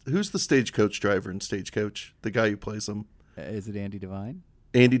the stagecoach driver in Stagecoach, the guy who plays him. Is it Andy Devine?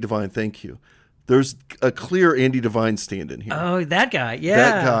 Andy Devine, thank you. There's a clear Andy Devine stand in here. Oh, that guy, yeah.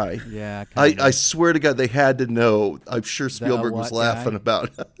 That guy. Yeah. I swear to God, they had to know. I'm sure Spielberg was laughing about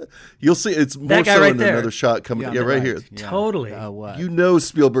it. You'll see, it's more so in another shot coming. Yeah, right here. Yeah. Totally.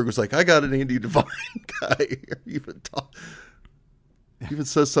 Spielberg was like, I got an Andy Devine guy here. Even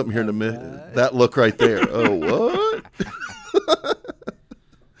says something here in a minute. That look right there. Oh,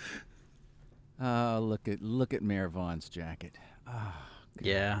 what? Look at Mayor Vaughn's jacket. Oh,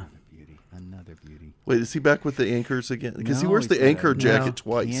 Yeah. Another beauty. Wait, is he back with the anchors again? Because he No, wears he's the anchor got a jacket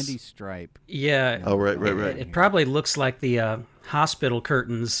twice. Candy stripe. Yeah. Oh, right. It probably looks like the hospital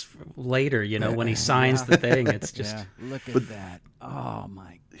curtains later, when he signs the thing. It's just... Yeah. Look at that. Oh,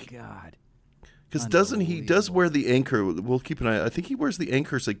 my God. Because he does wear the anchor. We'll keep an eye. I think he wears the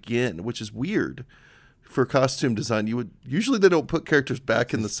anchors again, which is weird for costume design. Usually they don't put characters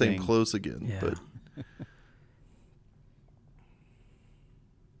back in the same clothes again. Yeah. But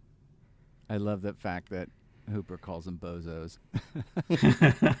I love the fact that Hooper calls them bozos.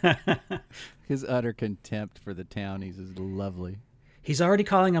 His utter contempt for the townies is lovely. He's already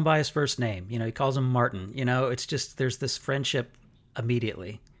calling him by his first name. He calls him Martin. It's just there's this friendship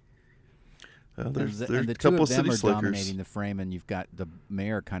immediately. There's the a two couple of them city are slickers. dominating the frame, and you've got the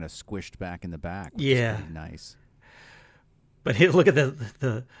mayor kind of squished back in the back. Which Yeah. is pretty nice. But look at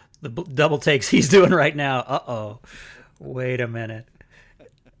the double takes he's doing right now. Uh-oh. Wait a minute.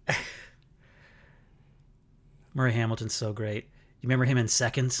 Murray Hamilton's so great. You remember him in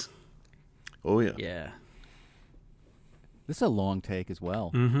Seconds? Oh, yeah. Yeah. This is a long take as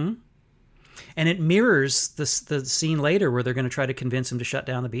well. Mm-hmm. And it mirrors the scene later where they're going to try to convince him to shut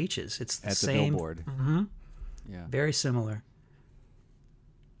down the beaches. It's the At same. the billboard. Mm-hmm. Yeah. Very similar.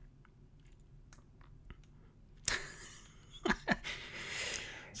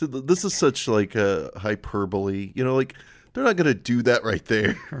 So this is such like a hyperbole. They're not going to do that right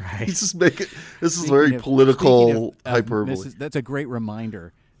there. Right. He's just making. This is very political hyperbole. That's a great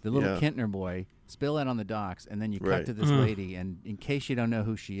reminder. The little Yeah. Kintner boy spill out on the docks, and then you cut Right. to this lady, and in case you don't know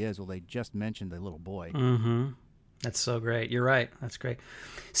who she is, well, they just mentioned the little boy. Mm-hmm. That's so great. You're right. That's great.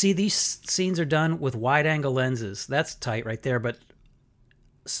 See, these scenes are done with wide-angle lenses. That's tight right there, but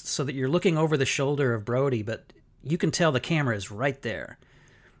so that you're looking over the shoulder of Brody, but you can tell the camera is right there.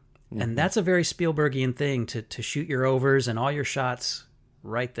 Mm-hmm. And that's a very Spielbergian thing, to shoot your overs and all your shots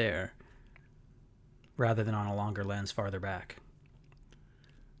right there rather than on a longer lens farther back.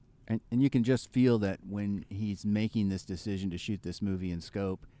 And you can just feel that when he's making this decision to shoot this movie in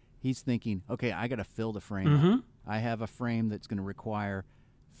scope, he's thinking, okay, I got to fill the frame up. Mm-hmm. I have a frame that's going to require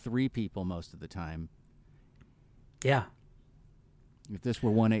 3 people most of the time. Yeah. If this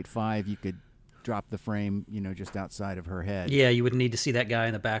were 185, you could drop the frame, just outside of her head. Yeah, you wouldn't need to see that guy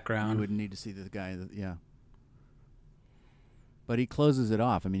in the You background. wouldn't need to see the guy. Yeah. But he closes it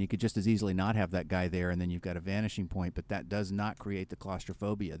off. I mean, you could just as easily not have that guy there, and then you've got a vanishing point, but that does not create the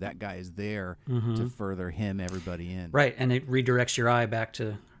claustrophobia. That guy is there to further him everybody in. Right, and it redirects your eye back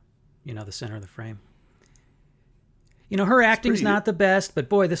to, the center of the frame. Her acting's not the best, but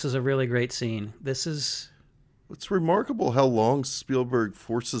boy, this is a really great scene. This is... It's remarkable how long Spielberg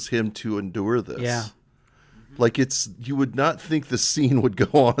forces him to endure this. Yeah. Like you would not think the scene would go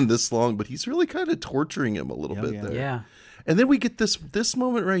on this long, but he's really kind of torturing him a little bit yeah. there. Yeah. And then we get this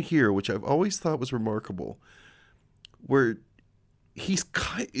moment right here, which I've always thought was remarkable, where he's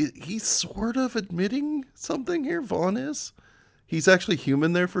sort of admitting something here. Vaughn is. He's actually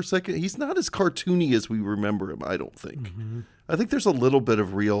human there for a second. He's not as cartoony as we remember him, I don't think. Mm-hmm. I think there's a little bit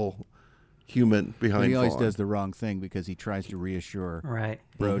of real human behind He always Vaughn. does the wrong thing because he tries to reassure Right.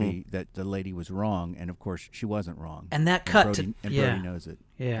 Brody that the lady was wrong, and of course she wasn't wrong. And that cut Brody, to... Yeah. Brody knows it.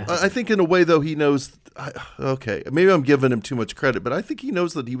 Yeah. I think in a way, though, he knows. Okay, maybe I'm giving him too much credit, but I think he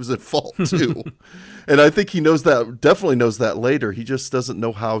knows that he was at fault too, and I think he definitely knows that later. He just doesn't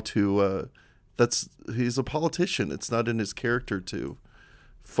know how to. He's a politician. It's not in his character to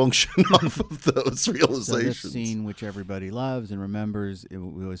function off of those realizations. So this scene, which everybody loves and remembers, it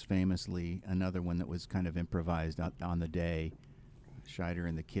was famously another one that was kind of improvised on the day. Scheider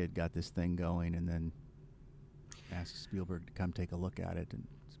and the kid got this thing going, and then asked Spielberg to come take a look at it, and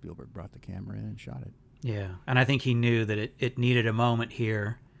Spielberg brought the camera in and shot it. Yeah, and I think he knew that it needed a moment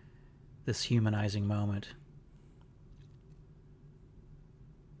here, this humanizing moment.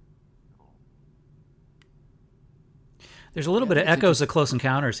 There's a little bit of echoes of Close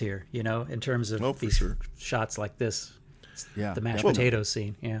Encounters here, in terms of these shots like this. Yeah, the mashed potatoes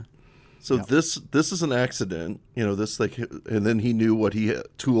scene. Yeah. So this is an accident, this and then he knew what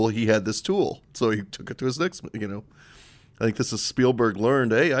tool he had. This tool, so he took it to his next. I think this is Spielberg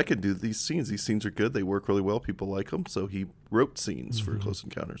learned. Hey, I can do these scenes. These scenes are good. They work really well. People like them. So he wrote scenes for Close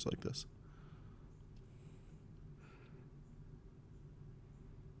Encounters like this.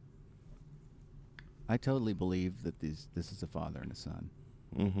 I totally believe that this is a father and a son.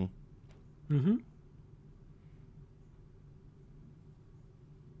 Mm-hmm. Mm-hmm.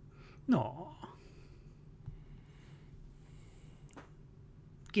 No.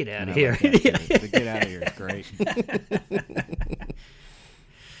 Get out of here. Like the get out of here is great.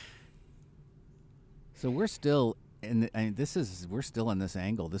 So we're still and we're still in this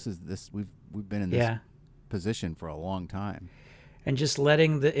angle. We've been in this position for a long time. And just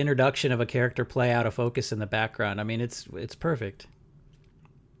letting the introduction of a character play out of focus in the background. I mean, it's perfect.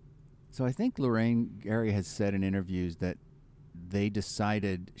 So I think Lorraine Gary has said in interviews that they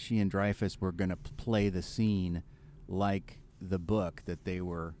decided she and Dreyfuss were going to play the scene like the book, that they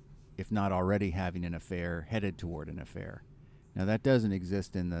were, if not already having an affair, headed toward an affair. Now, that doesn't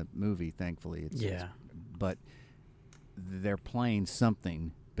exist in the movie, thankfully. But they're playing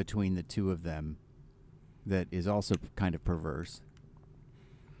something between the two of them that is also kind of perverse.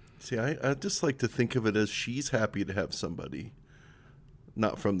 See, I just like to think of it as she's happy to have somebody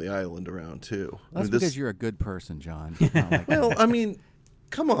not from the island around, too. That's because you're a good person, John. Well, I mean,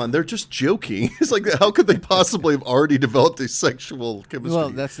 come on. They're just joking. It's like, how could they possibly have already developed a sexual chemistry? Well,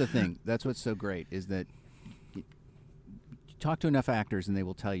 that's the thing. That's what's so great, is that you talk to enough actors and they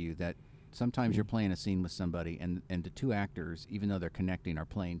will tell you that sometimes you're playing a scene with somebody and the two actors, even though they're connecting, are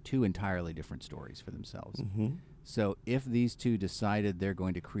playing two entirely different stories for themselves. Mm-hmm. So if these two decided they're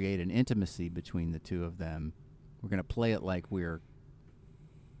going to create an intimacy between the two of them, we're going to play it like we're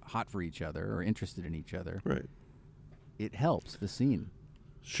hot for each other or interested in each other. Right. It helps the scene.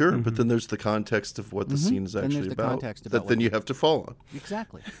 Sure, but then there's the context of what the scene is actually about that then you have to fall on.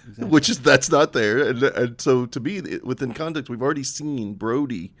 Exactly. That's not there. And so to me, within context, we've already seen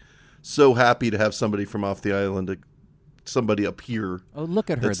Brody so happy to have somebody from off the island, somebody up here. Oh, look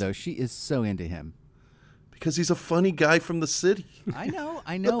at her, though. She is so into him. Because he's a funny guy from the city. I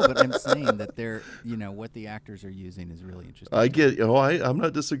know, but I'm saying that they're, what the actors are using is really interesting. I get, I'm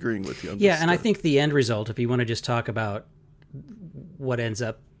not disagreeing with you. I think the end result, if you want to just talk about what ends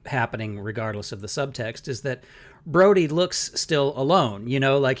up happening regardless of the subtext, is that Brody looks still alone,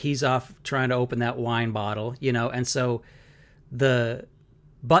 like he's off trying to open that wine bottle, and so the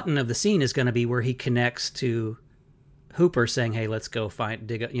button of the scene is going to be where he connects to Hooper saying, hey, let's go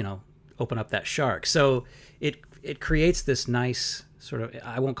open up that shark. So it creates this nice sort of,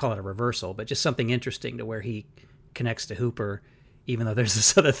 I won't call it a reversal, but just something interesting to where he connects to Hooper, even though there's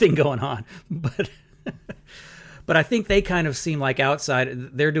this other thing going on. But I think they kind of seem like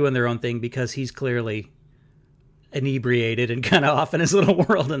outside, they're doing their own thing because he's clearly inebriated and kind of off in his little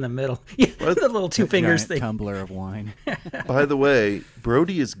world in the middle. The little two fingers thing. Tumbler of wine. By the way,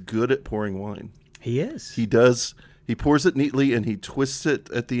 Brody is good at pouring wine. He is. He does. He pours it neatly and he twists it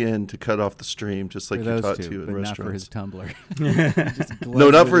at the end to cut off the stream, just like you taught to in restaurants. Not for his tumbler. No,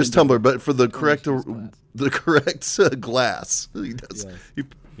 not for his tumbler, but for the correct glass. He does. Yes,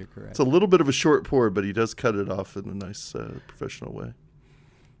 you're correct. It's a little bit of a short pour, but he does cut it off in a nice, professional way.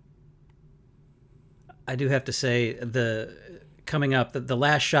 I do have to say, coming up, the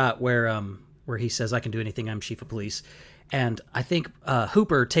last shot where he says, "I can do anything. I'm chief of police," and I think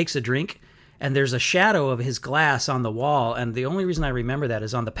Hooper takes a drink. And there's a shadow of his glass on the wall. And the only reason I remember that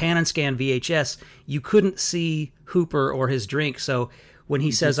is on the Pan and Scan VHS, you couldn't see Hooper or his drink. So when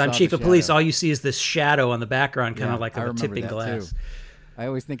he says, I'm chief of police, all you see is this shadow on the background, kind of like a tipping glass. Too. I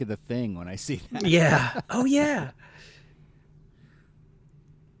always think of The Thing when I see that. Yeah. Oh, yeah.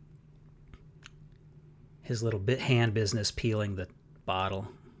 His little hand business peeling the bottle.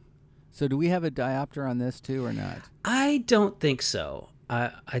 So do we have a diopter on this too or not? I don't think so.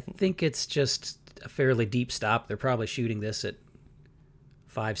 I think it's just a fairly deep stop. They're probably shooting this at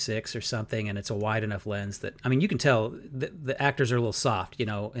 5.6 or something, and it's a wide enough lens that, I mean, you can tell the actors are a little soft, in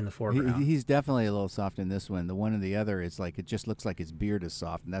the foreground. He's definitely a little soft in this one. The one and the other is like, it just looks like his beard is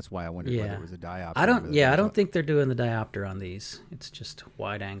soft, and that's why I wondered whether it was a diopter. I don't think they're doing the diopter on these. It's just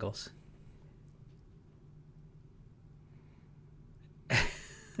wide angles.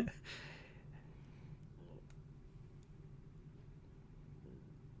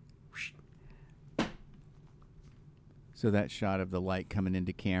 So that shot of the light coming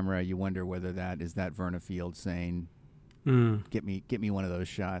into camera, you wonder whether that is Verna Field saying, "Get me one of those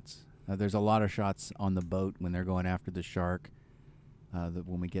shots." There's a lot of shots on the boat when they're going after the shark. That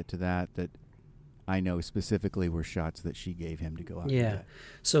when we get to that I know specifically were shots that she gave him to go out. Yeah.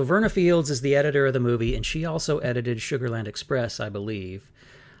 So Verna Fields is the editor of the movie, and she also edited Sugarland Express, I believe,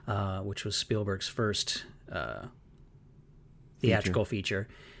 which was Spielberg's first theatrical feature.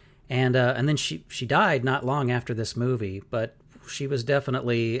 And then she died not long after this movie, but she was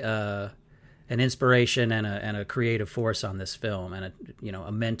definitely an inspiration and a creative force on this film, and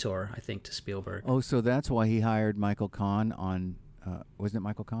a mentor, I think, to Spielberg. Oh, so that's why he hired Michael Kahn on wasn't it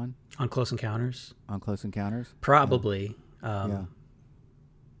Michael Kahn on Close Encounters? On Close Encounters, probably. Yeah.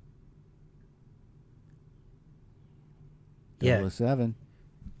 007.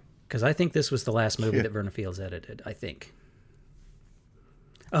 Because I think this was the last movie that Verna Fields edited. I think.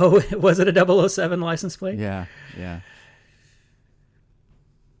 Oh, was it a 007 license plate? Yeah, yeah.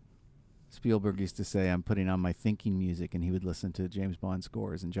 Spielberg used to say, "I'm putting on my thinking music," and he would listen to James Bond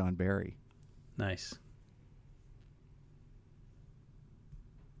scores and John Barry. Nice.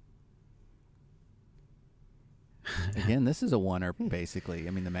 Again, this is a oneer, basically.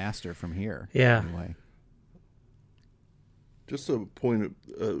 I mean, the master from here. Yeah. Anyway. Just a point,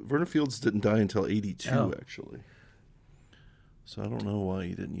 Verna Fields didn't die until 82, actually. So I don't know why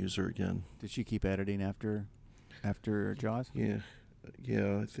he didn't use her again. Did she keep editing after Jaws? Yeah,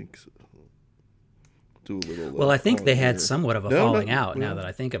 I think so. Do a little. Well, I think they had somewhat of a falling out. Now that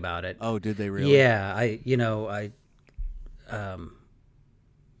I think about it. Oh, did they really? Yeah,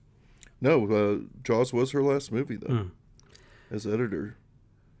 No, Jaws was her last movie though, as editor.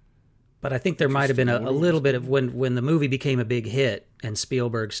 But I think there might have been a little bit of when the movie became a big hit and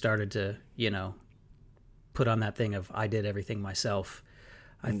Spielberg started to, put on that thing of I did everything myself.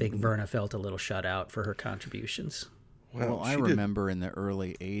 I think Verna felt a little shut out for her contributions. Well, I remember in the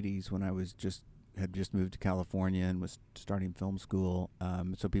early 80s when I had just moved to California and was starting film school,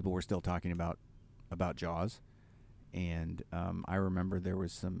 so people were still talking about Jaws. And I remember there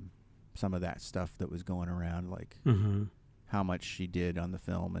was some of that stuff that was going around, like how much she did on the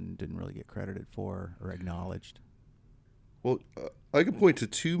film and didn't really get credited for or acknowledged. Well, I can point to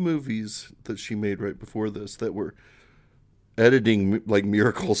two movies that she made right before this that were editing like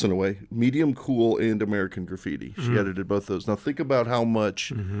miracles in a way. Medium Cool and American Graffiti. She edited both those. Now think about how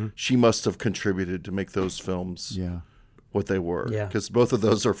much she must have contributed to make those films what they were. Because both of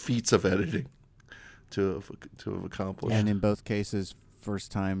those are feats of editing to have accomplished. And in both cases,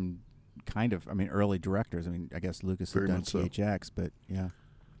 first time early directors. I guess Lucas had done THX, but yeah.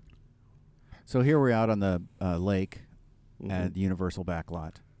 So here we're out on the lake at the Universal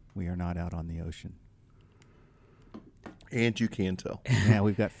backlot. We are not out on the ocean. And you can tell. Yeah,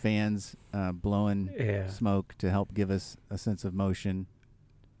 we've got fans blowing smoke to help give us a sense of motion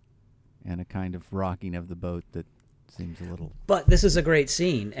and a kind of rocking of the boat that seems a little... But this is a great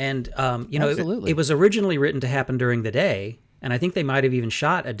scene. And, it was originally written to happen during the day. And I think they might have even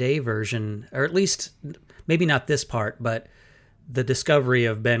shot a day version, or at least maybe not this part, but the discovery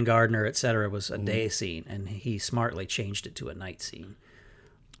of Ben Gardner, et cetera, was a day scene. And he smartly changed it to a night scene.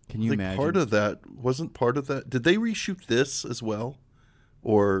 Can you imagine? Part of that. Did they reshoot this as well,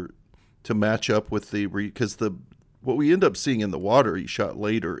 or to match up with because what we end up seeing in the water he shot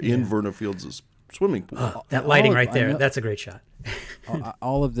later in Verna Fields' swimming pool. Oh, that lighting right there, that's a great shot.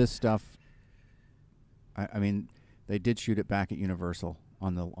 all of this stuff. I mean, they did shoot it back at Universal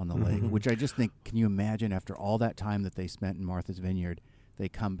on the lake, which I just think. Can you imagine after all that time that they spent in Martha's Vineyard, they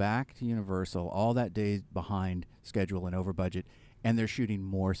come back to Universal, all that day behind schedule and over budget. And they're shooting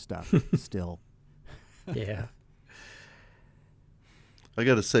more stuff still. Yeah. I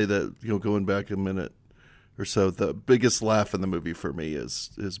got to say that, going back a minute or so, the biggest laugh in the movie for me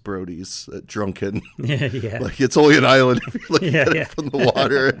is Brody's drunken. Yeah. Like, it's only an island if you look at it from the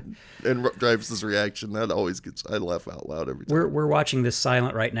water and Drives' reaction. That always I laugh out loud every time. We're watching this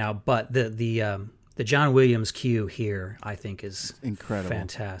silent right now, but the John Williams cue here, I think, is incredible.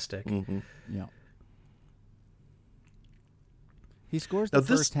 Fantastic. Yeah. He scores the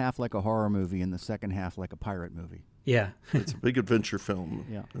first half like a horror movie and the second half like a pirate movie. Yeah. It's a big adventure film.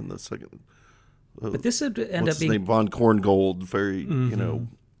 Yeah. In the second. But this would end up being... Name? Von Korngold, very,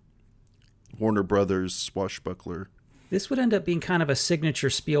 Warner Brothers swashbuckler. This would end up being kind of a signature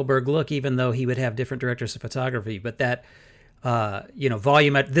Spielberg look, even though he would have different directors of photography. But that,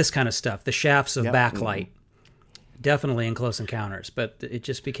 volume at this kind of stuff, the shafts of backlight, definitely in Close Encounters. But it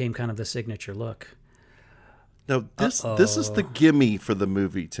just became kind of the signature look. Now, this is the gimme for the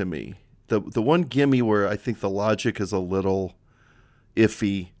movie to me. The one gimme where I think the logic is a little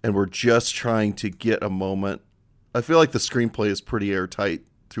iffy and we're just trying to get a moment. I feel like the screenplay is pretty airtight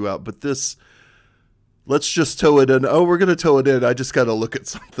throughout, but this, let's just tow it in. Oh, we're going to tow it in. I just got to look at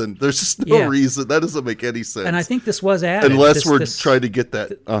something. There's just no reason. That doesn't make any sense. And I think this was added. Unless we're trying to get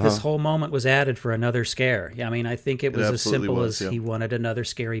that. This whole moment was added for another scare. Yeah, I mean, I think it was as simple as he wanted another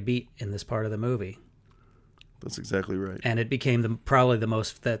scary beat in this part of the movie. That's exactly right. And it became probably the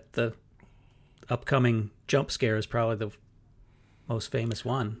most, that the upcoming jump scare is probably the most famous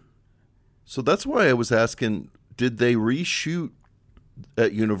one. So that's why I was asking, did they reshoot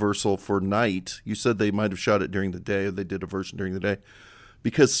at Universal for night? You said they might have shot it during the day, or they did a version during the day.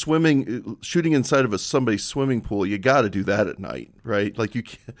 Because shooting inside of somebody's swimming pool, you got to do that at night, right? Like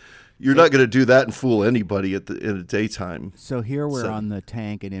you're not going to do that and fool anybody in the daytime. So here we're on the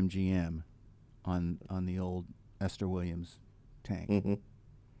tank at MGM. On the old Esther Williams tank.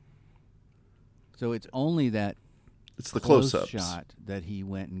 So it's only that It's the close close-ups. shot that he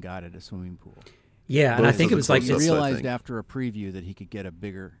went and got at a swimming pool. Yeah, and I Both think of it the was like He close-ups, I realized think. after a preview that he could get a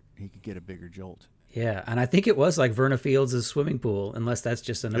bigger jolt. yeah, and I think it was like Verna Fields' swimming pool, unless that's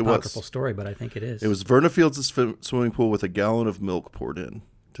just an It was. apocryphal story, but I think it is. It was Verna Fields' swimming pool with a gallon of milk poured in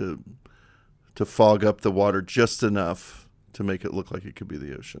to fog up the water just enough to make it look like it could be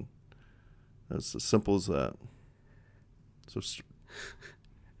the ocean. That's as simple as that. So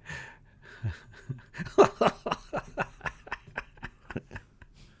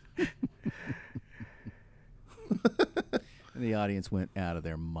The audience went out of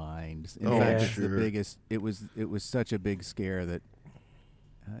their minds. In Oh, fact, it's sure. the biggest. It was such a big scare that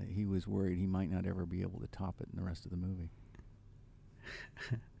he was worried he might not ever be able to top it in the rest of the movie.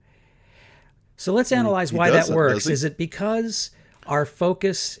 So let's analyze he why that doesn't, works. does he? Is it because our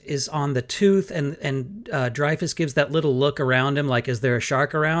focus is on the tooth and Dreyfus gives that little look around him like, is there a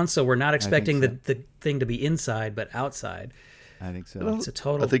shark around? So we're not expecting so. the thing to be inside, but outside. I think so. It's a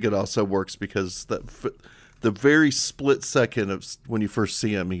total... I think it also works because the very split second of when you first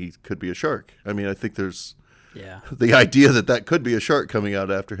see him, he could be a shark. I mean, I think there's the idea that could be a shark coming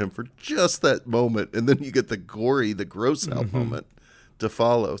out after him for just that moment, and then you get the gory, the gross out moment to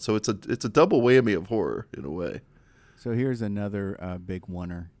follow. So it's a double whammy of horror in a way. So here's another big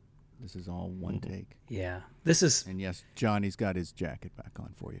oneer. This is all one take. Yeah. This is... And yes, Johnny's got his jacket back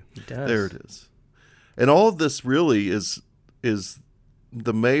on for you. He does. There it is. And all of this really is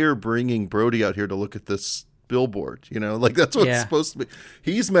the mayor bringing Brody out here to look at this billboard, like that's what it's supposed to be.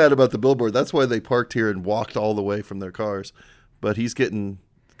 He's mad about the billboard. That's why they parked here and walked all the way from their cars. But he's getting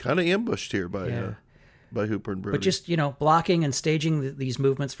kind of ambushed here by Hooper and Brody. But just, blocking and staging these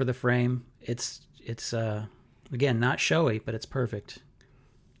movements for the frame, it's again, not showy, but it's perfect.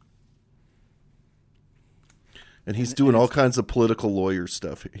 And he's doing all kinds of political lawyer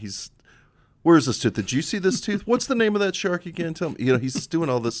stuff. Where's this tooth? Did you see this tooth? What's the name of that shark again? Tell me. He's doing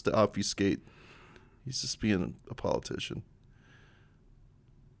all this to obfuscate. He's just being a politician.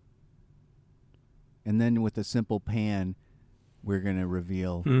 And then with a simple pan, we're going to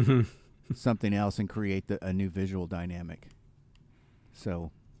reveal something else and create a new visual dynamic.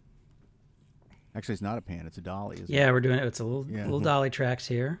 So, actually, it's not a pan; it's a dolly. Isn't it? We're doing it. It's a little dolly tracks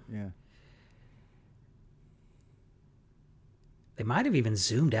here. Yeah. They might have even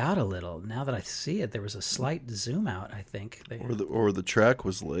zoomed out a little. Now that I see it, there was a slight zoom out, I think. Or the track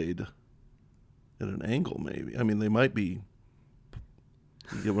was laid at an angle, maybe. I mean, they might be.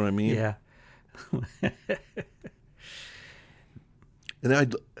 You get what I mean? Yeah.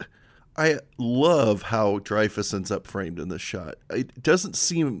 And I love how Dreyfus ends up framed in this shot. It doesn't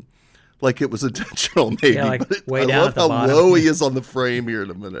seem like it was intentional, maybe. Yeah, like but way I down love at the how bottom. low he is on the frame here in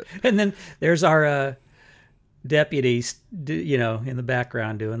a minute. And then there's our deputy, in the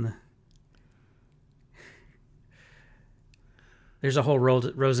background doing the... There's a whole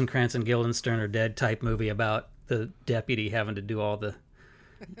Rosencrantz and Guildenstern are dead type movie about the deputy having to do all the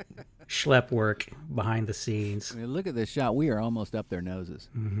schlep work behind the scenes. I mean, look at this shot. We are almost up their noses.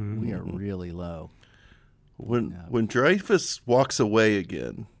 We are really low. When Dreyfus walks away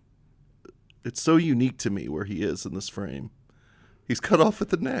again, it's so unique to me where he is in this frame. He's cut off at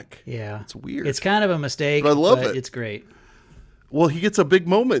the neck. Yeah. It's weird. It's kind of a mistake, but I love it. It's great. Well, he gets a big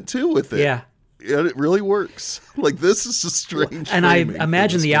moment, too, with it. Yeah. And it really works. Like, this is just strange. And I framing for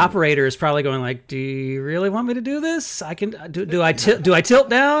imagine this the movie. operator is probably going like, "Do you really want me to do this? I can do I tilt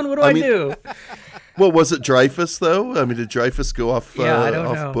down? What do I do?" Well, was it Dreyfus though? I mean, did Dreyfus go off I don't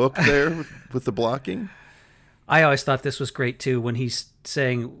off know. book there with the blocking? I always thought this was great too when he's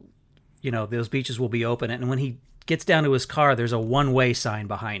saying, those beaches will be open, and when he gets down to his car, there's a one-way sign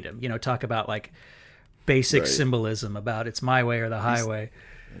behind him. Talk about like basic symbolism about it's my way or the highway.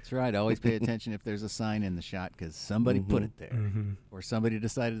 That's right. Always pay attention if there's a sign in the shot because somebody put it there, or somebody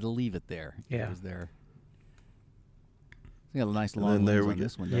decided to leave it there. Yeah. It was there. We got a nice And long then there lens we on go.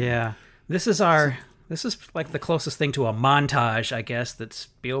 this one. don't we? Yeah. This is like the closest thing to a montage, I guess, that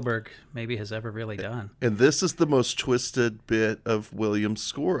Spielberg maybe has ever really done. And this is the most twisted bit of Williams'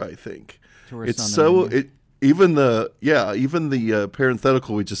 score, I think. Tourists It's on the so Menu. even the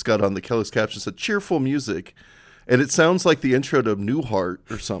parenthetical we just got on the Kelly's caption said cheerful music. And it sounds like the intro to Newhart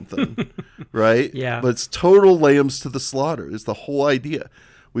or something, right? Yeah. But it's total lambs to the slaughter is the whole idea.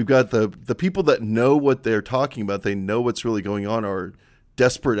 We've got the people that know what they're talking about. They know what's really going on are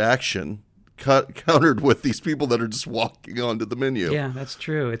desperate action countered with these people that are just walking onto the menu. Yeah, that's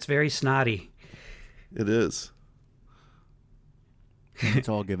true. It's very snotty. It is. It's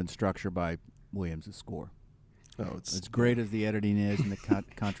all given structure by Williams' score. Oh, it's As great as the editing is and the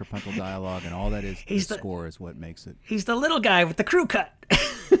contrapuntal dialogue and all that is, He's the the- score is what makes it. He's the little guy with the crew cut.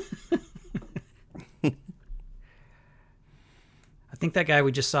 think that guy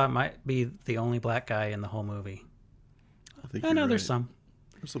we just saw might be the only black guy in the whole movie. I know there's some.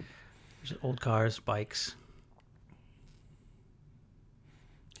 There's old cars, bikes.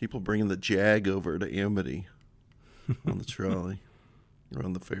 People bringing the Jag over to Amity on the trolley. Or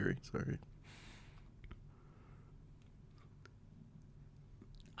on the ferry, sorry.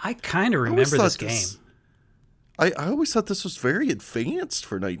 I kind of remember this game. I always thought this was very advanced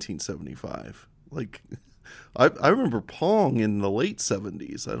for 1975. Like, I remember Pong in the late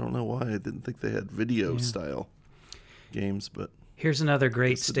 70s. I don't know why I didn't think they had video style games, but here's another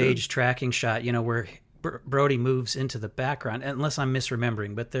great stage tracking shot, where Brody moves into the background, unless I'm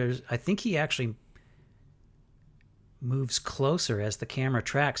misremembering, but I think he actually moves closer as the camera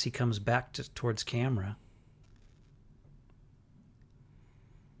tracks. He comes back towards camera.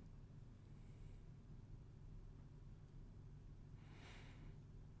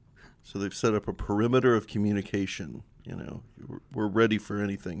 So they've set up a perimeter of communication. We're ready for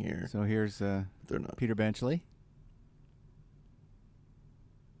anything here. So here's They're not. Peter Benchley,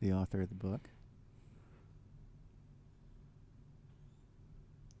 the author of the book.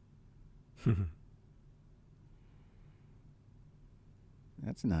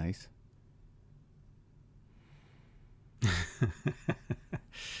 That's nice.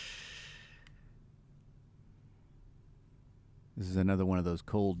 This is another one of those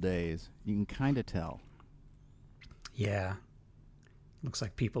cold days. You can kind of tell. Yeah. Looks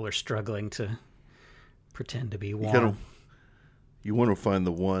like people are struggling to pretend to be warm. You want to find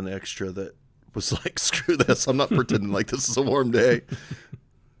the one extra that was like, screw this. I'm not pretending like this is a warm day.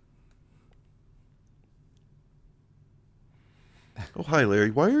 Oh, hi, Larry.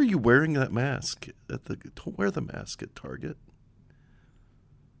 Why are you wearing that mask? Don't wear the mask at Target.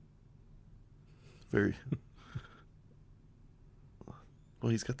 Very... Well,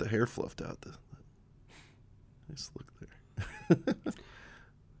 he's got the hair fluffed out. Nice look there.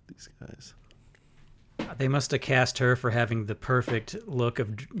 These guys. They must have cast her for having the perfect look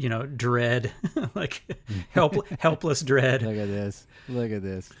of, dread, like helpless dread. Look at this. Look at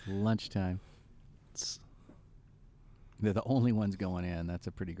this. Lunchtime. They're the only ones going in. That's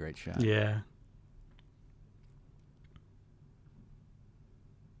a pretty great shot. Yeah.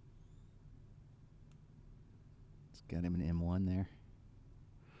 It's got him an M1 there.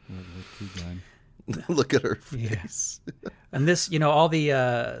 Look at her face. Yeah. And this, all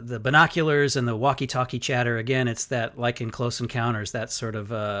the binoculars and the walkie-talkie chatter, again, it's that, like in Close Encounters, that sort of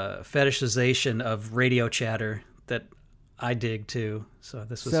fetishization of radio chatter that I dig too. So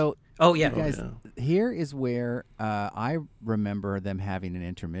this was... Oh, yeah. Guys, here is where I remember them having an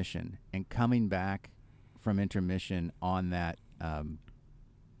intermission and coming back from intermission on that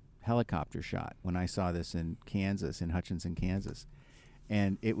helicopter shot when I saw this in Kansas, in Hutchinson, Kansas.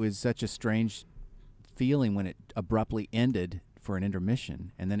 And it was such a strange feeling when it abruptly ended for an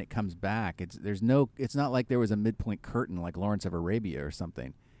intermission, and then it comes back. It's not like there was a midpoint curtain like Lawrence of Arabia or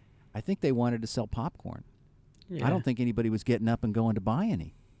something. I think they wanted to sell popcorn. Yeah. I don't think anybody was getting up and going to buy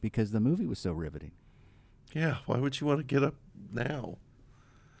any because the movie was so riveting. Yeah, why would you want to get up now?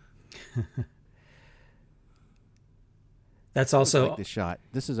 That's also like the shot.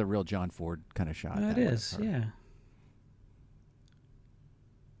 This is a real John Ford kind of shot. It is, yeah.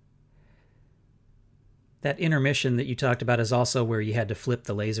 That intermission that you talked about is also where you had to flip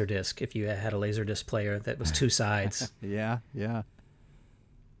the Laserdisc if you had a Laserdisc player that was two sides. Yeah.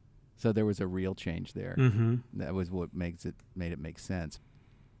 So there was a reel change there. Mm-hmm. That was what made it make sense.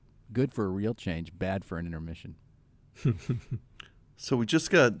 Good for a reel change, bad for an intermission. So we just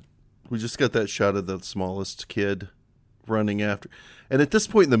got that shot of the smallest kid running after. And at this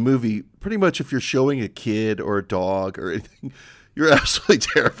point in the movie, pretty much if you're showing a kid or a dog or anything, you're absolutely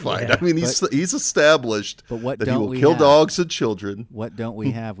terrified. Yeah, I mean, he's established that he will kill dogs and children. What don't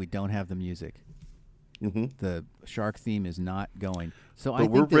we have? We don't have the music. Mm-hmm. The shark theme is not going. But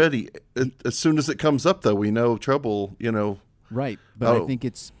we're ready. As soon as it comes up, though, we know trouble, Right, but I think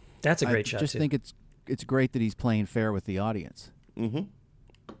that's a great shot, I just think it's great that he's playing fair with the audience. Mm-hmm.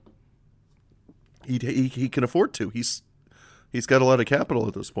 He can afford to. He's got a lot of capital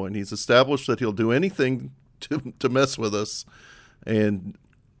at this point. He's established that he'll do anything to mess with us. And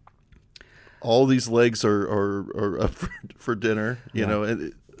all these legs are up for dinner, know,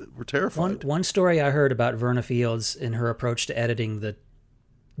 and we're terrified. One story I heard about Verna Fields in her approach to editing the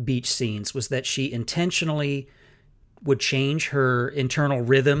beach scenes was that she intentionally would change her internal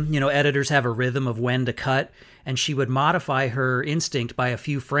rhythm. Editors have a rhythm of when to cut, and she would modify her instinct by a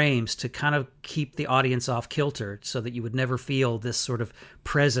few frames to kind of keep the audience off kilter so that you would never feel this sort of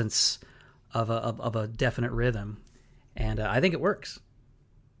presence of a definite rhythm. And I think it works.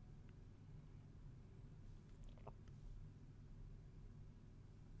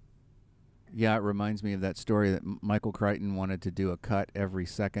 Yeah, it reminds me of that story that Michael Crichton wanted to do a cut every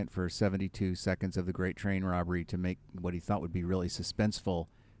second for 72 seconds of the Great Train Robbery to make what he thought would be really suspenseful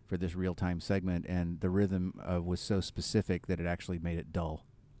for this real-time segment, and the rhythm was so specific that it actually made it dull.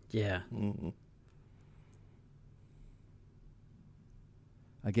 Yeah. Mm-hmm.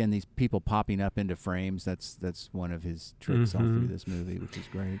 Again, these people popping up into frames, that's one of his tricks all through this movie, which is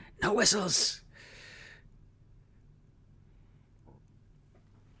great. No whistles.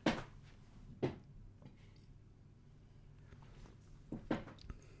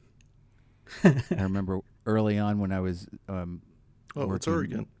 I remember early on when I was it's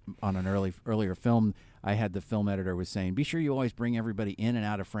Oregon. On an earlier film, I had the film editor was saying, "Be sure you always bring everybody in and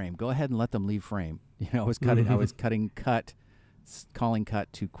out of frame. Go ahead and let them leave frame." I was calling cut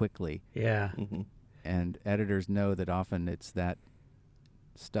too quickly. Yeah. Mm-hmm. And editors know that often it's that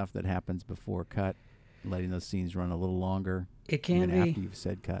stuff that happens before cut, letting those scenes run a little longer. It can even be after you've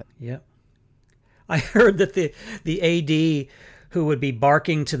said cut. Yep. I heard that the AD who would be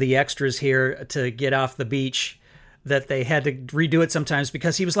barking to the extras here to get off the beach, that they had to redo it sometimes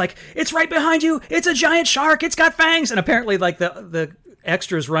because he was like, "It's right behind you. It's a giant shark. It's got fangs." And apparently like the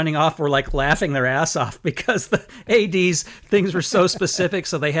extras running off were like laughing their ass off because the AD's things were so specific.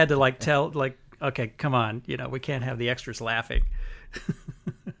 So they had to like tell, like, okay, come on, we can't have the extras laughing.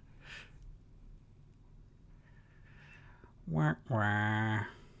 Wah, wah.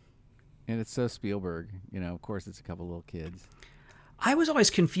 And it's so Spielberg, of course it's a couple little kids. I was always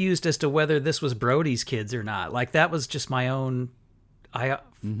confused as to whether this was Brody's kids or not. Like, that was just my own... I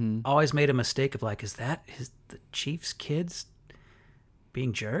always made a mistake of, like, is that the Chief's kids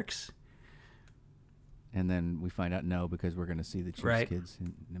being jerks? And then we find out no, because we're going to see the Chief's kids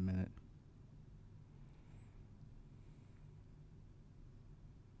in a minute.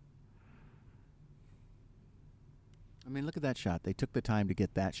 I mean, look at that shot. They took the time to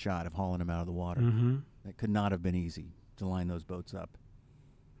get that shot of hauling him out of the water. Mm-hmm. That could not have been easy to line those boats up.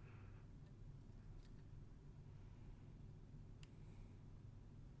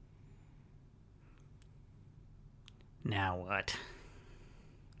 Now what?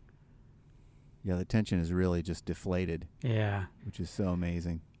 Yeah, the tension is really just deflated. Yeah. Which is so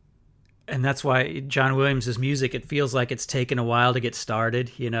amazing. And that's why John Williams' music, it feels like it's taken a while to get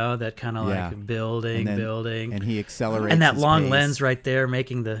started, that kind of like building. And he accelerates. And that his long pace. lens right there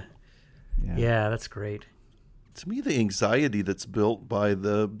making the... Yeah, that's great. To me, the anxiety that's built by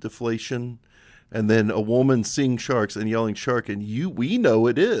the deflation and then a woman seeing sharks and yelling shark, and we know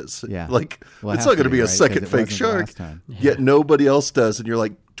it is. Yeah. Like, well, it's not going to be a second fake shark, yet nobody else does. And you're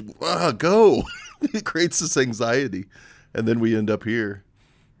like, go. It creates this anxiety. And then we end up here,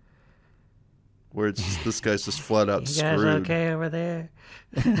 where it's just, this guy's just flat out screwed. You guys okay over there?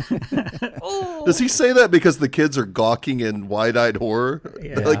 Does he say that because the kids are gawking in wide-eyed horror?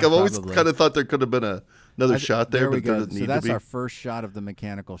 Yeah, like, I've always kind of thought there could have been another shot there, but there doesn't need to be. So that's our first shot of the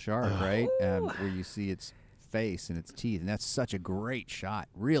mechanical shark, right? Where you see its face and its teeth, and that's such a great shot.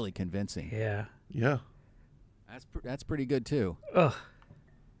 Really convincing. Yeah. Yeah. That's pretty good too. Ugh.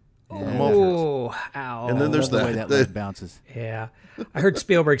 Oh, ow. And then there's the way that leg bounces. Yeah. I heard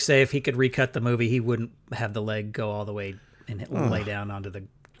Spielberg say if he could recut the movie, he wouldn't have the leg go all the way and lay down onto the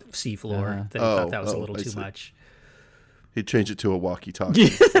seafloor. That he thought that was a little too much. He'd change it to a walkie-talkie. Yeah,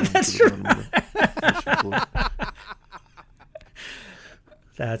 that's right.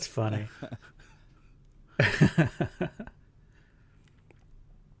 That's funny.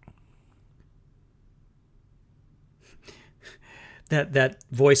 That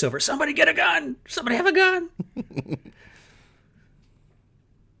voiceover, somebody get a gun! Somebody have a gun!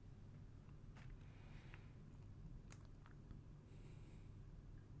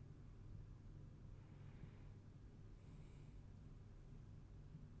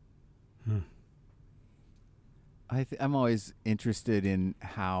 I'm always interested in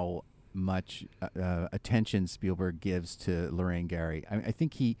how much attention Spielberg gives to Lorraine Gary. I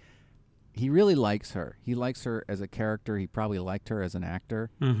think he really likes her. He likes her as a character. He probably liked her as an actor.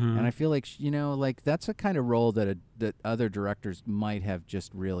 Mm-hmm. And I feel like, like that's a kind of role that other directors might have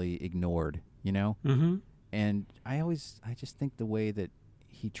just really ignored, Mm-hmm. And I just think the way that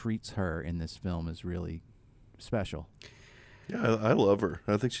he treats her in this film is really special. Yeah, I love her.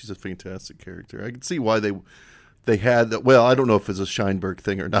 I think she's a fantastic character. I can see why they had that. Well, I don't know if it's a Scheinberg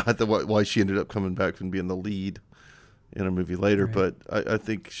thing or not, why she ended up coming back and being the lead in a movie later, right. But I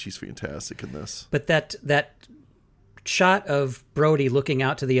think she's fantastic in this. But that shot of Brody looking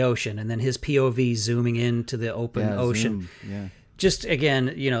out to the ocean and then his POV zooming into the open ocean. Yeah. Just, again,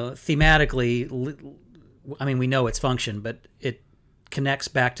 thematically, I mean, we know its function, but it connects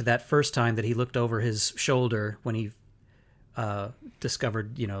back to that first time that he looked over his shoulder when he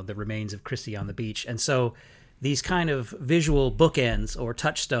discovered, the remains of Christie on the beach. And so these kind of visual bookends or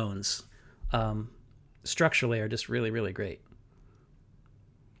touchstones structurally are just really, really great.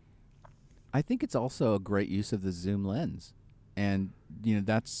 I think it's also a great use of the zoom lens. And,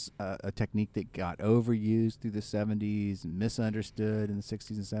 that's a technique that got overused through the 70s, misunderstood in the 60s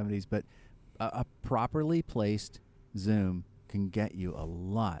and 70s. But a properly placed zoom can get you a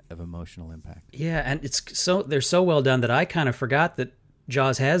lot of emotional impact. Yeah, and they're so well done that I kind of forgot that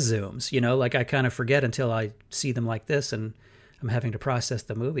Jaws has zooms. Like I kind of forget until I see them like this and I'm having to process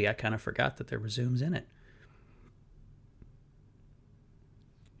the movie. I kind of forgot that there were zooms in it.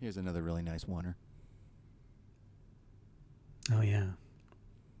 Here's another really nice oneer. Oh, yeah.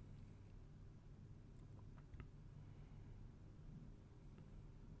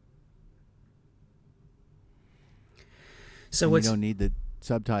 So you don't need the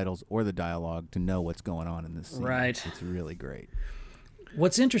subtitles or the dialogue to know what's going on in this scene. Right. It's really great.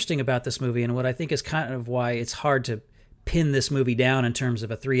 What's interesting about this movie, and what I think is kind of why it's hard to pin this movie down in terms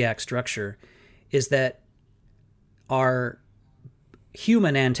of a 3-act structure, is that our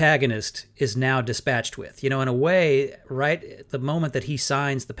human antagonist is now dispatched with. In a way, right at the moment that he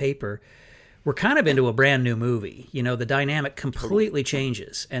signs the paper, we're kind of into a brand new movie. The dynamic completely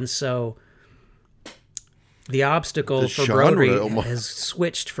changes. And so the obstacle for Brody has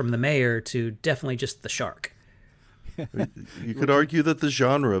switched from the mayor to definitely just the shark. You could argue that the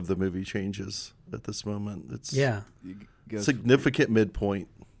genre of the movie changes at this moment. It's significant midpoint.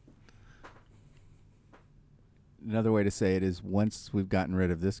 Another way to say it is, once we've gotten rid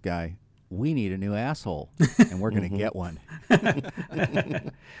of this guy, we need a new asshole, and we're going to get one.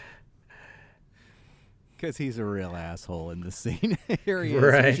 Because he's a real asshole in the scene. Here he is.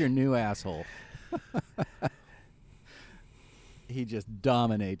 Right. He's your new asshole. He just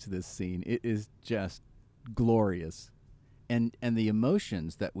dominates this scene. It is just glorious. And the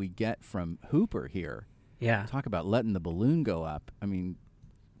emotions that we get from Hooper here. Yeah. Talk about letting the balloon go up. I mean,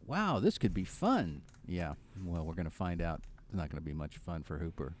 wow, this could be fun. Yeah. Well, we're going to find out it's not going to be much fun for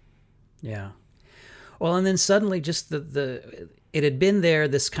Hooper. Yeah. Well, and then suddenly just it had been there,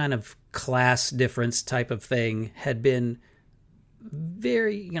 this kind of class difference type of thing had been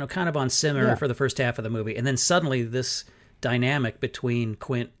very, kind of on simmer for the first half of the movie. And then suddenly this dynamic between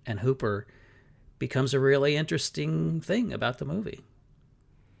Quint and Hooper becomes a really interesting thing about the movie.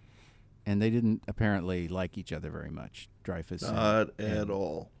 And they didn't apparently like each other very much, Dreyfuss. Not at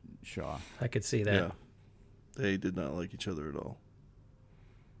all. Shaw. I could see that. Yeah. They did not like each other at all.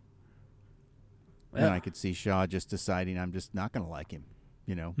 And I could see Shaw just deciding, I'm just not going to like him,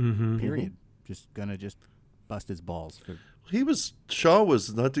 period. Just going to just bust his balls. Shaw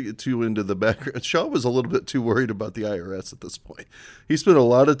was, not to get too into the background, Shaw was a little bit too worried about the IRS at this point. He spent a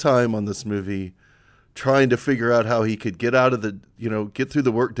lot of time on this movie trying to figure out how he could get out of get through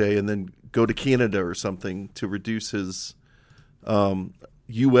the workday and then go to Canada or something to reduce his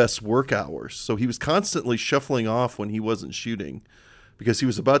U.S. work hours. So he was constantly shuffling off when he wasn't shooting because he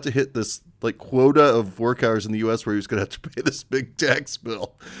was about to hit this quota of work hours in the U.S. where he was going to have to pay this big tax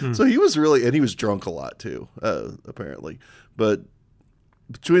bill. So he was and he was drunk a lot too, apparently. But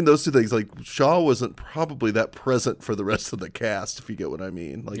between those two things, Shaw wasn't probably that present for the rest of the cast, if you get what I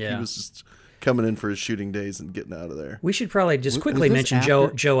mean. He was just coming in for his shooting days and getting out of there. We should probably just quickly mention Joe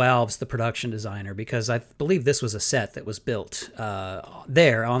Alves, the production designer, because I believe this was a set that was built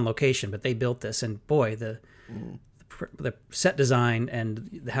there on location, but they built this, and boy, the set design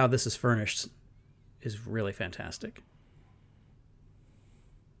and how this is furnished is really fantastic.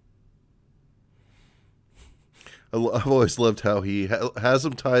 I've always loved how he has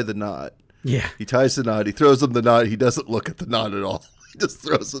him tie the knot. Yeah. He ties the knot. He throws him the knot. He doesn't look at the knot at all. He just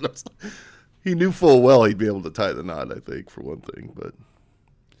throws it up. He knew full well he'd be able to tie the knot, I think, for one thing. But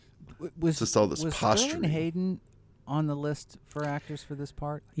was just all this posturing. Was Hayden on the list for actors for this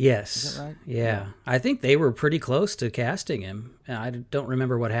part? Yes. Is that right? Yeah. I think they were pretty close to casting him. I don't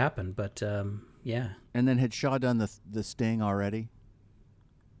remember what happened, but yeah. And then had Shaw done the Sting already?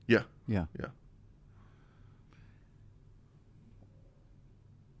 Yeah. Yeah. Yeah.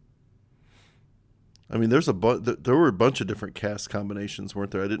 I mean, there were a bunch of different cast combinations,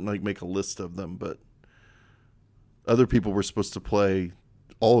 weren't there? I didn't make a list of them, but other people were supposed to play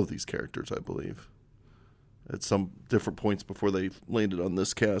all of these characters, I believe, at some different points before they landed on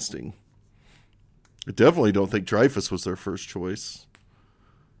this casting. I definitely don't think Dreyfuss was their first choice.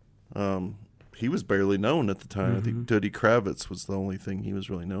 He was barely known at the time. Mm-hmm. I think Duddy Kravitz was the only thing he was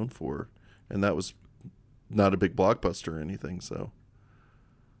really known for, and that was not a big blockbuster or anything, so...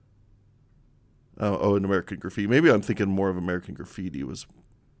 and American Graffiti. Maybe I'm thinking more of American Graffiti was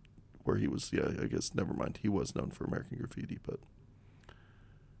where he was. Yeah, I guess never mind. He was known for American Graffiti, but.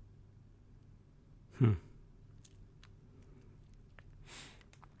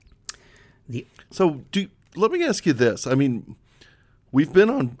 So let me ask you this. I mean, we've been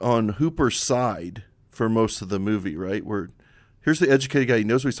on Hooper's side for most of the movie, right? Here's the educated guy. He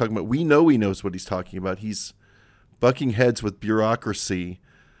knows what he's talking about. We know he knows what he's talking about. He's bucking heads with bureaucracy.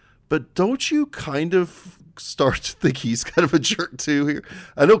 But don't you kind of start to think he's kind of a jerk too here?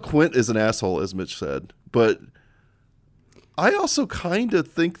 I know Quint is an asshole, as Mitch said, but I also kind of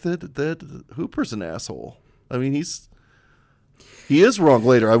think that Hooper's an asshole. I mean, he is wrong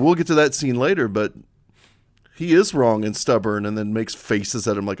later. I will get to that scene later, but he is wrong and stubborn and then makes faces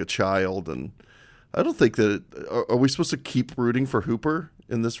at him like a child. And I don't think that are we supposed to keep rooting for Hooper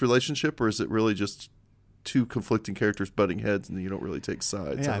in this relationship, or is it really just two conflicting characters butting heads and you don't really take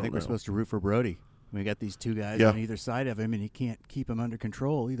sides? Yeah, I think we're supposed to root for Brody. We got these two guys on either side of him, and he can't keep him under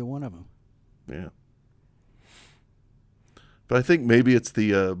control, either one of them. Yeah. But I think maybe it's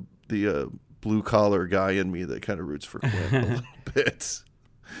the blue collar guy in me that kind of roots for Quint a little bit.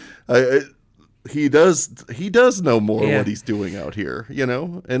 He does know more what he's doing out here, you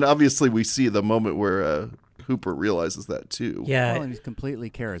know? And obviously we see the moment where Hooper realizes that too. Yeah. Well, and he's completely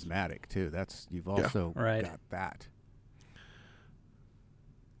charismatic too. You've also got that.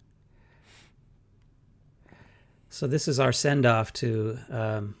 So this is our send-off to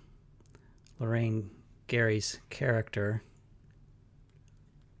Lorraine Gary's character.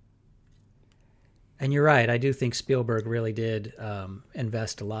 And you're right. I do think Spielberg really did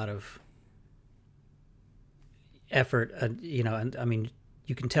invest a lot of effort, and I mean,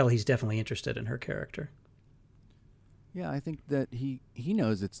 you can tell he's definitely interested in her character. Yeah, I think that he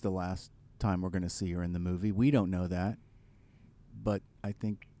knows it's the last time we're going to see her in the movie. We don't know that, but I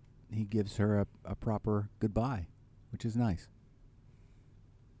think he gives her a proper goodbye, which is nice.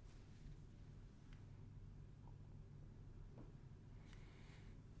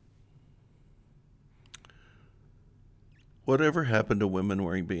 Whatever happened to women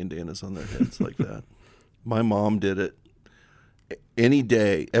wearing bandanas on their heads like that? My mom did it any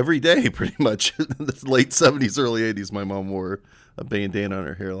day, every day, pretty much. In the late 70s, early 80s, my mom wore a bandana on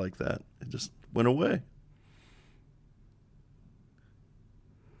her hair like that. It just went away.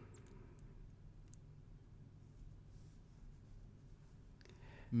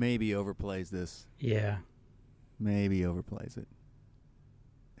 Maybe overplays this. Yeah. Maybe overplays it.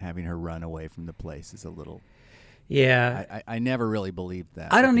 Having her run away from the place is a little... Yeah. I never really believed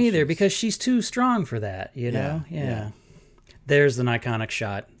that. I don't either, because she's too strong for that, you know? Yeah. There's an iconic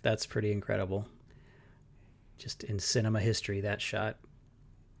shot. That's pretty incredible. Just in cinema history, that shot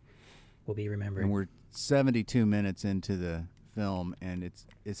will be remembered. And we're 72 minutes into the film, and it's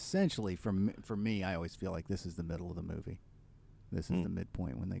essentially, for me, I always feel like this is the middle of the movie. This is the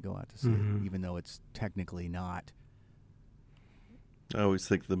midpoint when they go out to see it, even though it's technically not. I always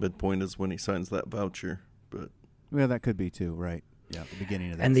think the midpoint is when he signs that voucher, but... Well, that could be too, right? Yeah, the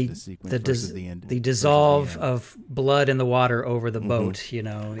beginning of that and the sequence versus the end. The dissolve of blood in the water over the boat, you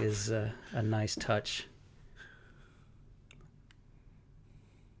know, is a nice touch.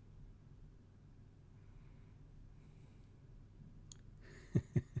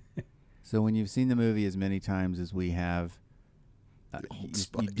 So when you've seen the movie as many times as we have,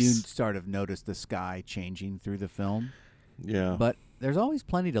 you do start to notice the sky changing through the film. Yeah. But there's always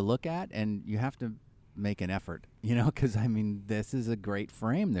plenty to look at, and you have to make an effort, you know, because, I mean, this is a great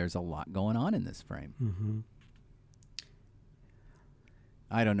frame. There's a lot going on in this frame. Mm-hmm.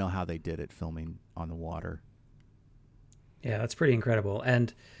 I don't know how they did it filming on the water. Yeah, that's pretty incredible.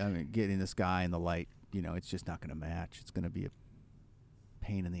 And I mean, getting the sky and the light, you know, it's just not going to match. It's going to be a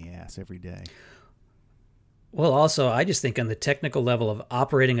pain in the ass every day. Well, also, I just think on the technical level of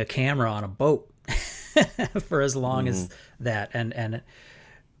operating a camera on a boat for as long as that and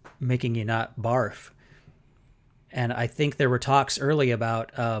making you not barf. And I think there were talks early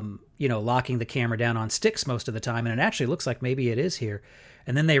about, locking the camera down on sticks most of the time. And it actually looks like maybe it is here.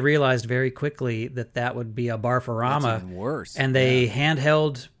 And then they realized very quickly that would be a barforama. That's even worse. And they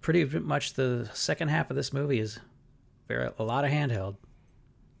handheld pretty much the second half of this movie is a lot of handheld.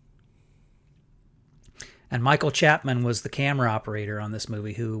 And Michael Chapman was the camera operator on this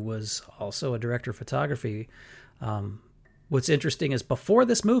movie, who was also a director of photography. What's interesting is before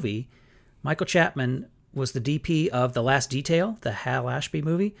this movie, Michael Chapman was the DP of The Last Detail, the Hal Ashby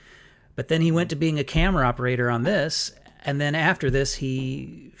movie. But then he went to being a camera operator on this. And then after this,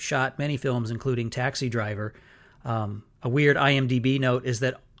 he shot many films, including Taxi Driver. A weird IMDb note is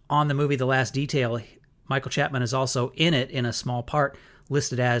that on the movie The Last Detail, Michael Chapman is also in it in a small part,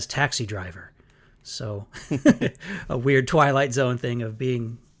 listed as Taxi Driver. So a weird Twilight Zone thing of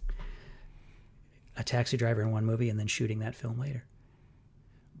being a taxi driver in one movie and then shooting that film later.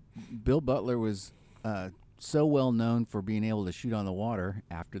 Bill Butler was so well known for being able to shoot on the water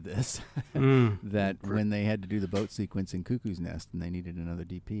after this that when they had to do the boat sequence in Cuckoo's Nest and they needed another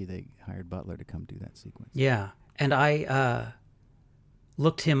DP, they hired Butler to come do that sequence. Yeah, and I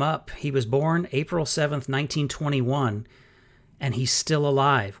looked him up. He was born April 7th, 1921, and he's still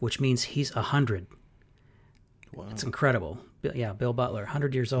alive, which means he's 100. Wow. It's incredible. Yeah, Bill Butler,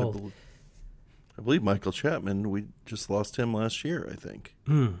 100 years old. I believe Michael Chapman, we just lost him last year, I think.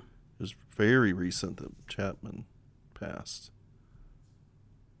 Mm. It was very recent that Chapman passed.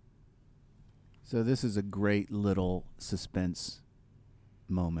 So this is a great little suspense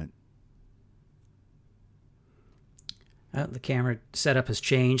moment. The camera setup has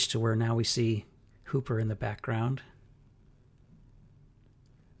changed to where now we see Hooper in the background.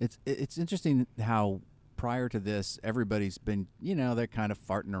 It's interesting how prior to this, everybody's been, they're kind of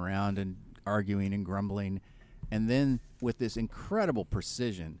farting around and arguing and grumbling. And then with this incredible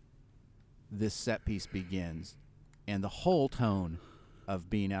precision, this set piece begins. And the whole tone of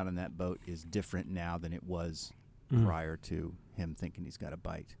being out on that boat is different now than it was prior to him thinking he's got a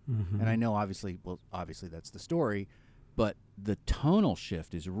bite. Mm-hmm. And I know obviously that's the story, but the tonal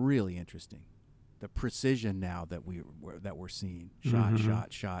shift is really interesting. The precision now that we're seeing. Shot,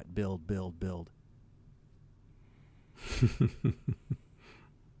 shot, shot, build, build, build.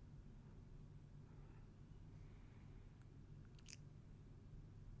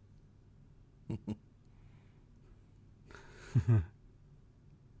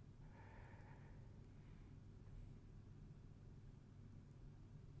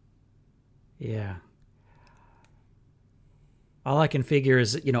 Yeah. All I can figure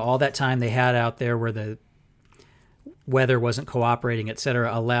is, all that time they had out there where the weather wasn't cooperating, et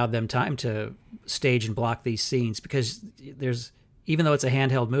cetera, allowed them time to stage and block these scenes, because even though it's a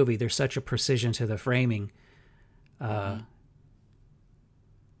handheld movie, there's such a precision to the framing. But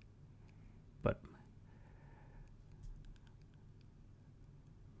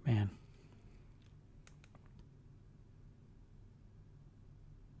man.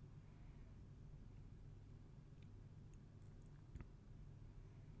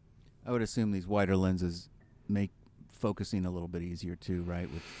 I would assume these wider lenses make focusing a little bit easier too, right,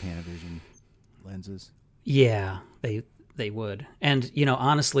 with Panavision lenses? Yeah, they would. And,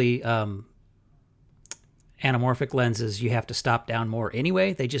 honestly, anamorphic lenses, you have to stop down more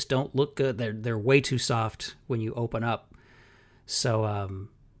anyway. They just don't look good. They're way too soft when you open up. So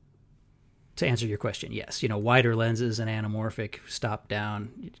to answer your question, yes, wider lenses and anamorphic stop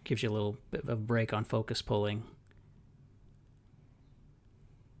down. It gives you a little bit of a break on focus pulling.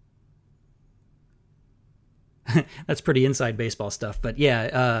 That's pretty inside baseball stuff. But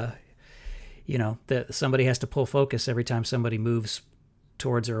yeah, somebody has to pull focus every time somebody moves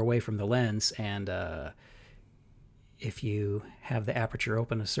towards or away from the lens. And if you have the aperture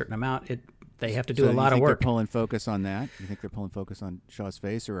open a certain amount, they have to do a lot of work. They're pulling focus on that? You think they're pulling focus on Shaw's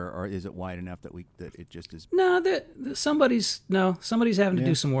face, or is it wide enough that it just is? No, somebody's having to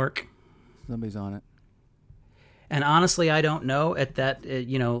do some work. Somebody's on it. And honestly, I don't know at that,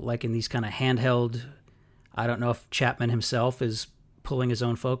 like in these kind of handheld, I don't know if Chapman himself is pulling his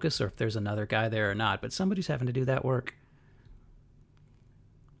own focus or if there's another guy there or not, but somebody's having to do that work.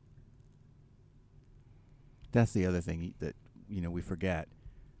 That's the other thing that, we forget.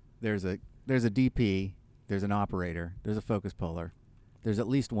 There's a DP, there's an operator, there's a focus puller, there's at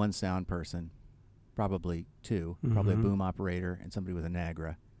least one sound person, probably two, probably a boom operator and somebody with a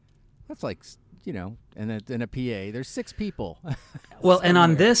Nagra. That's like, and a PA. There's 6 people. Well, and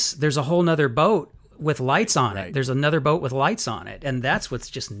on this, there's a whole nother boat with lights on it. There's another boat with lights on it, and that's what's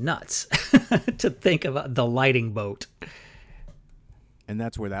just nuts to think about, the lighting boat. And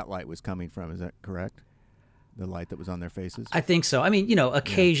that's where that light was coming from. Is that correct? The light that was on their faces? I think so. I mean,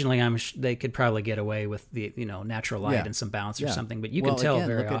 occasionally they could probably get away with the, natural light and some bounce or something, but you can tell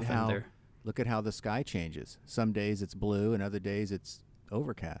very often. Look at how the sky changes. Some days it's blue and other days it's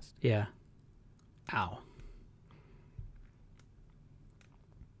overcast. Yeah. Ow.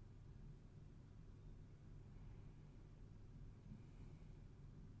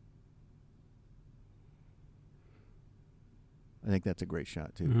 I think that's a great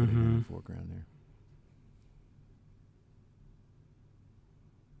shot, too, putting it in the foreground there.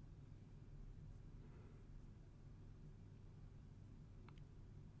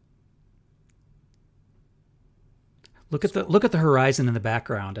 Look at the horizon in the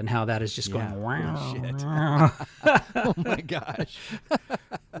background and how that is just going. Wow! Oh, shit. Oh my gosh!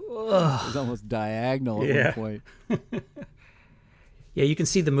 It was almost diagonal at one point. Yeah, you can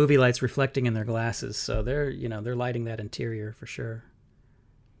see the movie lights reflecting in their glasses, so they're lighting that interior for sure.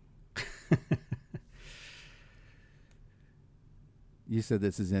 You said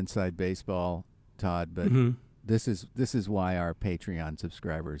this is inside baseball, Todd, but this is why our Patreon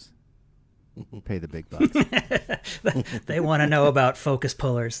subscribers pay the big bucks. They want to know about focus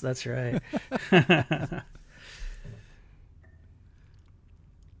pullers. That's right.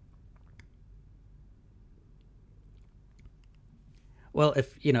 Well,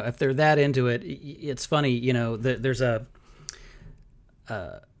 if they're that into it, it's funny. There's a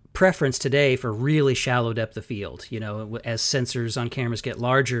preference today for really shallow depth of field. As sensors on cameras get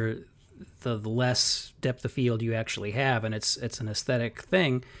larger, the less depth of field you actually have, and it's an aesthetic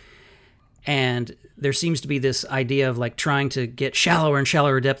thing. And there seems to be this idea of like trying to get shallower and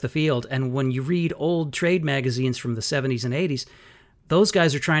shallower depth of field. And when you read old trade magazines from the 70s and 80s, those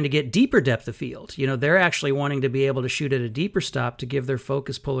guys are trying to get deeper depth of field. They're actually wanting to be able to shoot at a deeper stop to give their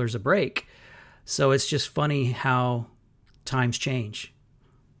focus pullers a break. So it's just funny how times change.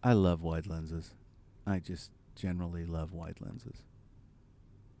 I love wide lenses. I just generally love wide lenses.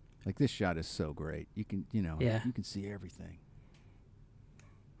 Like this shot is so great. You can, you can see everything.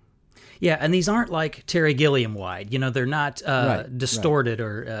 Yeah, and these aren't like Terry Gilliam wide. They're not distorted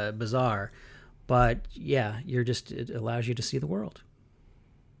or bizarre. But yeah, it allows you to see the world.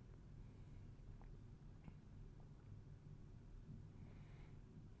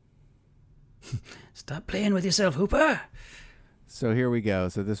 Stop playing with yourself, Hooper. So here we go.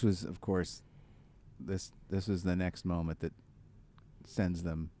 So this was, of course, this was the next moment that sends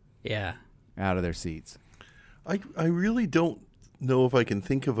them out of their seats. I really don't know if I can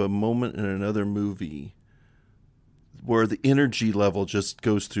think of a moment in another movie where the energy level just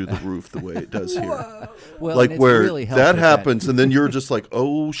goes through the roof the way it does here. Well, like where really that happens and then you're just like,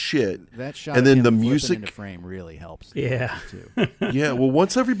 oh shit. That shot and then of the him music into frame really helps. Yeah. Too. Yeah, well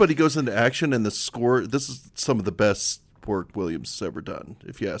once everybody goes into action and the score, this is some of the best work Williams has ever done,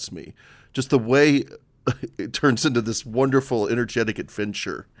 if you ask me. Just the way it turns into this wonderful, energetic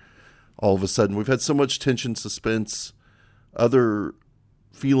adventure all of a sudden. We've had so much tension, suspense, other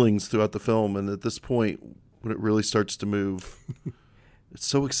feelings throughout the film, and at this point when it really starts to move, it's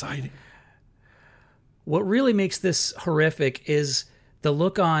so exciting. What really makes this horrific is the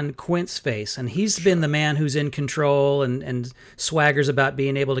look on Quint's face, and he's been the man who's in control and swaggers about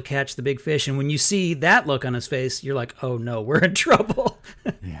being able to catch the big fish, and when you see that look on his face, you're like, oh no, we're in trouble.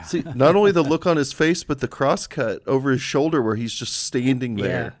 Yeah. See, not only the look on his face, but the crosscut over his shoulder where he's just standing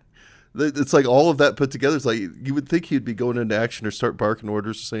there. It's like all of that put together. It's like you would think he'd be going into action or start barking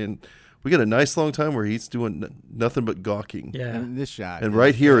orders saying, we got a nice long time where he's doing nothing but gawking. Yeah. And this shot. And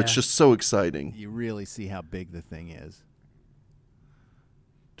right here, it's just so exciting. You really see how big the thing is.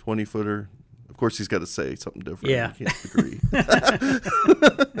 20-footer. Of course, he's got to say something different. Yeah. You can't agree.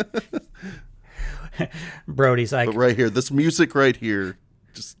 Brody's like... But right here, this music right here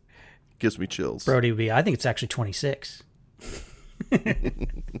just gives me chills. Brody would be, I think it's actually 26.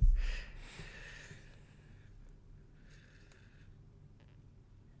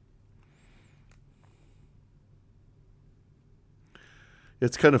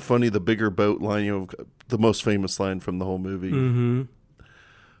 It's kind of funny, the bigger boat line, the most famous line from the whole movie. Mm-hmm.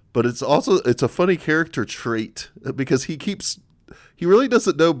 But it's a funny character trait because he really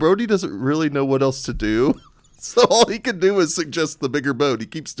doesn't know, Brody doesn't really know what else to do. So all he can do is suggest the bigger boat. He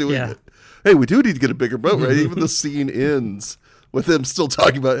keeps doing it. Hey, we do need to get a bigger boat, right? Even the scene ends with them still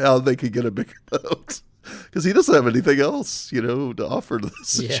talking about how they could get a bigger boat. Because he doesn't have anything else, to offer to the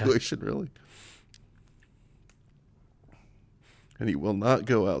situation, really. And he will not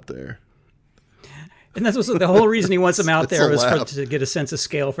go out there. And that's the whole reason he wants him out there was to get a sense of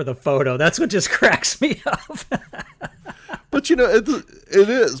scale for the photo. That's what just cracks me up. But it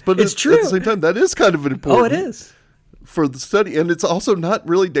is. But it's true. At the same time, that is kind of an important. Oh, it is. For the study. And it's also not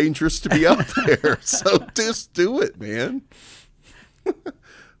really dangerous to be out there. So just do it, man.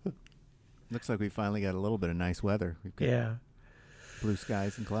 Looks like we finally got a little bit of nice weather. We've got blue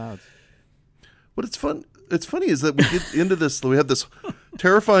skies and clouds. But it's fun. It's funny is that we get into this. We have this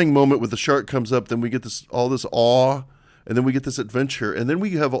terrifying moment where the shark comes up. Then we get all this awe, and then we get this adventure, and then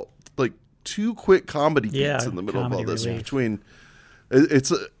we have like two quick comedy beats in the middle of all this. Relief. Between,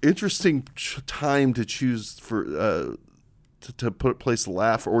 it's an interesting time to choose for to place a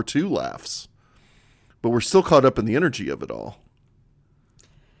laugh or two laughs, but we're still caught up in the energy of it all.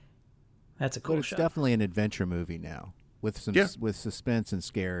 That's a cool It's shot. definitely an adventure movie now. With some with suspense and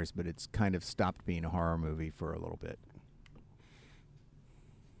scares, but it's kind of stopped being a horror movie for a little bit.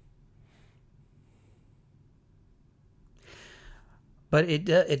 But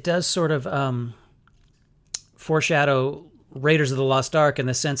it does sort of foreshadow Raiders of the Lost Ark in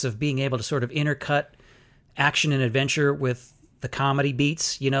the sense of being able to sort of intercut action and adventure with the comedy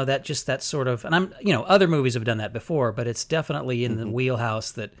beats, that sort of, and other movies have done that before, but it's definitely in the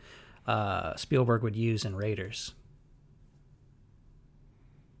wheelhouse that Spielberg would use in Raiders.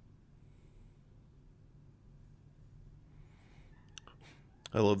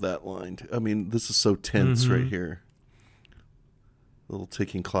 I love that line. I mean, this is so tense right here. Little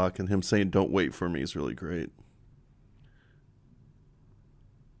ticking clock, and him saying, "Don't wait for me," is really great.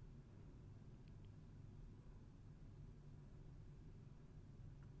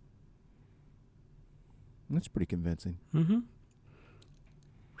 That's pretty convincing. Mm-hmm.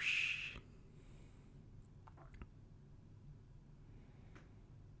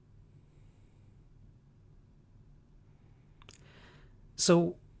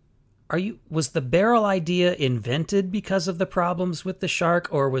 So, was the barrel idea invented because of the problems with the shark,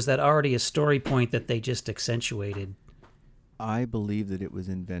 or was that already a story point that they just accentuated? I believe that it was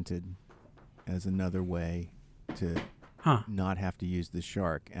invented as another way to not have to use the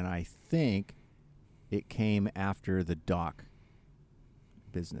shark, and I think it came after the dock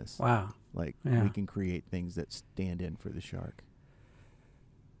business. Wow. We can create things that stand in for the shark.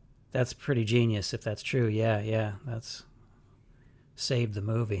 That's pretty genius if that's true. Yeah. That's saved the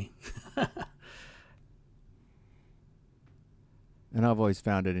movie. And I've always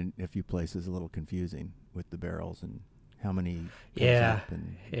found it in a few places a little confusing with the barrels and how many comes up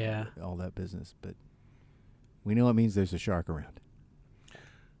and all that business. But we know it means there's a shark around.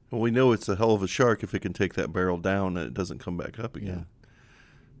 Well, we know it's a hell of a shark if it can take that barrel down and it doesn't come back up again.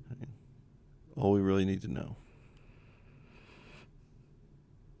 I mean, all we really need to know.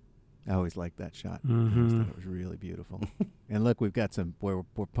 I always liked that shot. Mm-hmm. I thought it was really beautiful. And look, we've got we're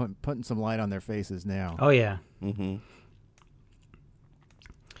putting some light on their faces now. Oh, yeah. Mm-hmm.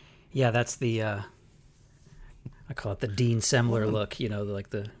 Yeah, that's the, I call it the Dean Semler look,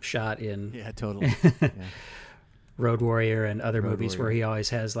 like the shot in Yeah, totally. Yeah. Road Warrior and other movies Warrior. where he always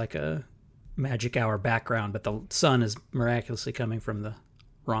has like a magic hour background, but the sun is miraculously coming from the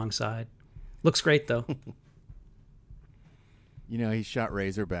wrong side. Looks great, though. He shot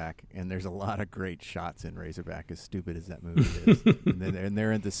Razorback, and there's a lot of great shots in Razorback, as stupid as that movie is. and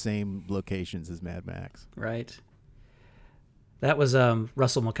they're in the same locations as Mad Max. Right. That was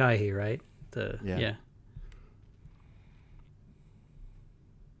Russell Mulcahy, right? Yeah.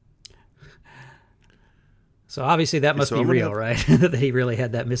 So obviously that must be real, right? That he really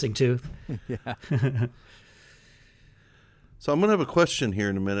had that missing tooth. Yeah. So I'm going to have a question here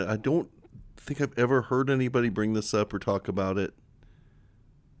in a minute. I don't think I've ever heard anybody bring this up or talk about it,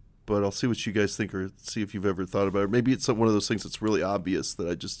 but I'll see what you guys think or see if you've ever thought about it. Maybe it's one of those things that's really obvious that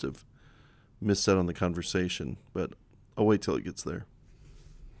I just have missed out on the conversation, but I'll wait till it gets there.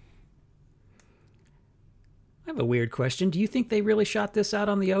 I have a weird question. Do you think they really shot this out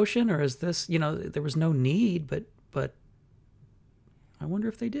on the ocean, or is this, there was no need, but I wonder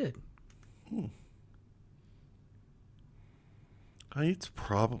if they did. It's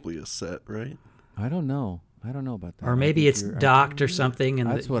probably a set, right? I don't know about that. Or maybe it's docked or something. And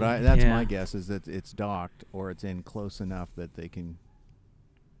that's that's my guess, is that it's docked or it's in close enough that they can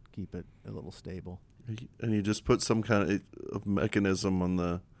keep it a little stable. And you just put some kind of mechanism on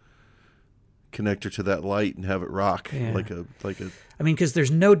the connector to that light and have it rock like a. I mean, because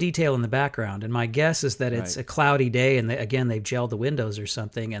there's no detail in the background, and my guess is that it's a cloudy day, and they've gelled the windows or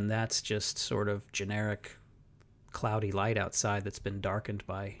something, and that's just sort of generic cloudy light outside that's been darkened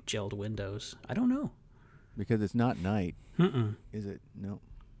by gelled windows. I don't know. Because it's not night, is it? No.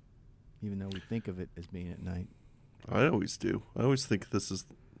 Even though we think of it as being at night. I always do. I always think this is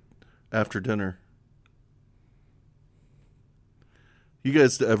after dinner. You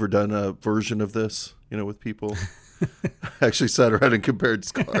guys ever done a version of this, with people? Actually sat around and compared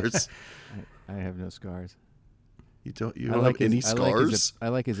scars. I have no scars. You don't have any scars? I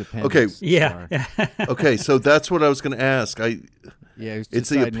like his appendix. Okay. Yeah. Okay, so that's what I was going to ask. It's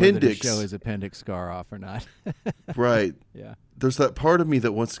the appendix. To show his appendix scar off or not. Right. Yeah. There's that part of me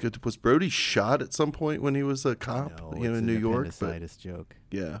that wants to get to. Was Brody shot at some point when he was a cop? No, in New York. Appendicitis joke.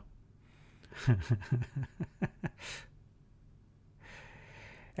 Yeah.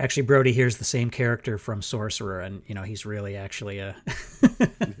 Actually, Brody here's the same character from Sorcerer, and he's really actually a.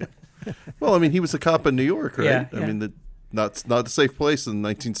 Well, I mean, he was a cop in New York, right? Yeah, I mean, not a safe place in the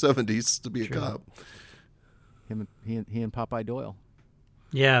 1970s to be a cop. He and Popeye Doyle.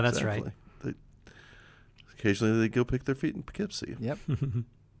 Yeah, that's right. Occasionally, they go pick their feet in Poughkeepsie. Yep.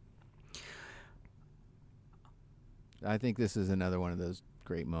 I think this is another one of those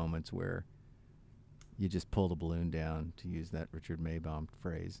great moments where you just pull the balloon down, to use that Richard Maybaum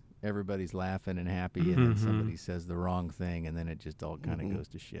phrase. Everybody's laughing and happy, and then somebody says the wrong thing, and then it just all kind of goes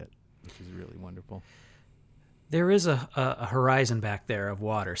to shit, which is really wonderful. There is a horizon back there of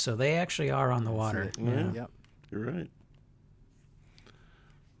water, so they actually are on the water. Yeah. Yep. You're right.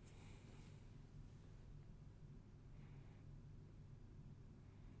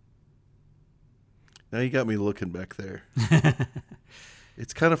 Now you got me looking back there.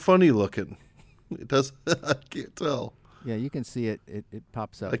 It's kind of funny looking. It does. I can't tell. Yeah, you can see it. It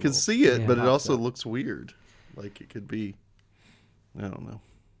pops up. I can little- see it, Yeah. but it Pops also up. looks weird. Like it could be. I don't know.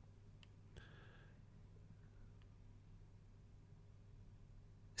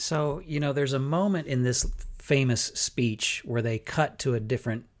 So, there's a moment in this famous speech where they cut to a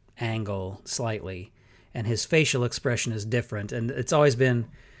different angle slightly, and his facial expression is different. And it's always been,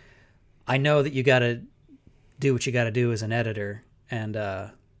 I know that you got to do what you got to do as an editor, and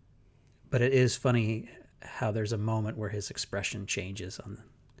but it is funny how there's a moment where his expression changes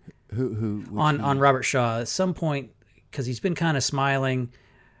Who on Robert Shaw at some point, because he's been kind of smiling.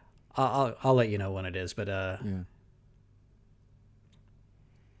 I'll let you know when it is, but Yeah.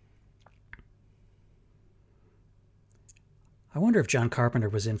 I wonder if John Carpenter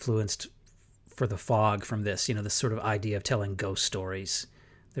was influenced for The Fog from this, this sort of idea of telling ghost stories.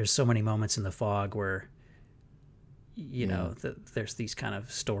 There's so many moments in The Fog where, there's these kind of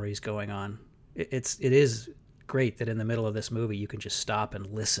stories going on. It is great that in the middle of this movie you can just stop and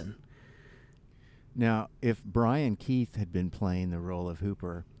listen. Now, if Brian Keith had been playing the role of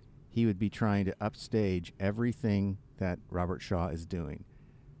Hooper, he would be trying to upstage everything that Robert Shaw is doing.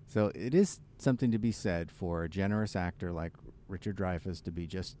 So it is something to be said for a generous actor like Richard Dreyfuss to be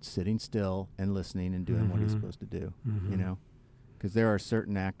just sitting still and listening and doing what he's supposed to do, Because there are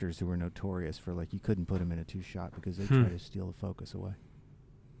certain actors who are notorious for, like, you couldn't put him in a two-shot because they try to steal the focus away.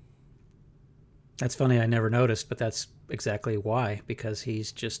 That's funny, I never noticed, but that's exactly why, because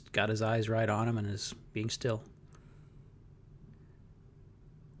he's just got his eyes right on him and is being still.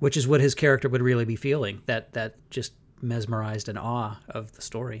 Which is what his character would really be feeling, that just mesmerized and awe of the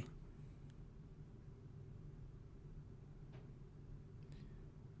story.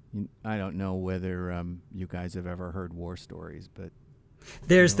 I don't know whether you guys have ever heard war stories, but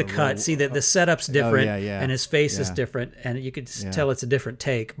There's the cut. See, the setup's different, yeah. and his face is Yeah. different, and you could Yeah. tell it's a different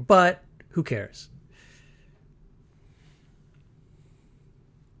take, but who cares?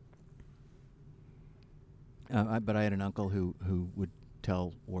 but I had an uncle who would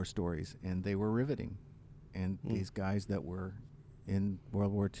tell war stories, and they were riveting. And these guys that were in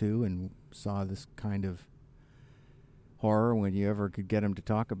World War II and saw this kind of horror, when you ever could get them to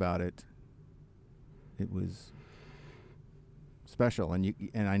talk about it, it was special. And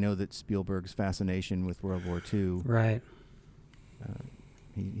I know that Spielberg's fascination with World War II, Right.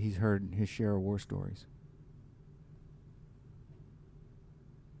 he's heard his share of war stories.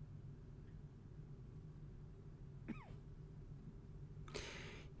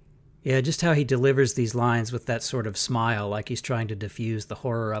 Yeah, just how he delivers these lines with that sort of smile, like he's trying to diffuse the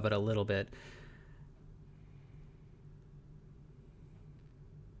horror of it a little bit.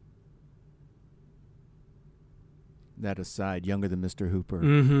 That aside, Younger Than Mr. Hooper,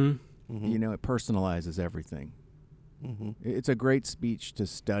 Mm-hmm. you know, it personalizes everything. It's a great speech to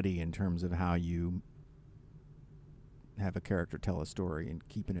study in terms of how you have a character tell a story and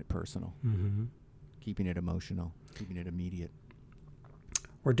keeping it personal, keeping it emotional, keeping it immediate.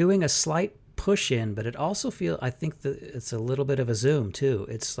 We're doing a slight push in, but it also I think that it's a little bit of a zoom too.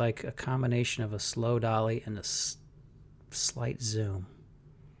 It's like a combination of a slow dolly and a slight zoom.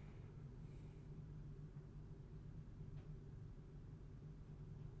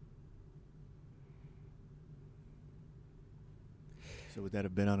 So would that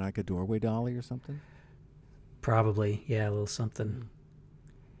have been on like a doorway dolly or something? Probably, yeah, a little something.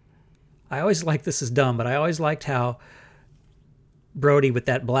 I always liked, this is dumb, but I always liked how Brody with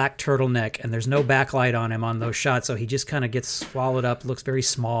that black turtleneck, and there's no backlight on him on those shots, so he just kind of gets swallowed up, looks very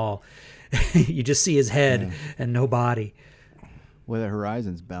small. You just see his head and no body. Well, the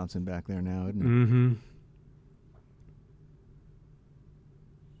horizon's bouncing back there now, isn't it? Mm-hmm.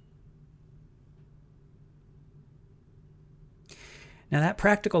 Now, that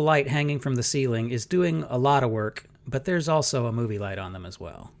practical light hanging from the ceiling is doing a lot of work, but there's also a movie light on them as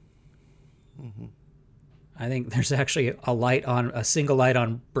well. I think there's actually a single light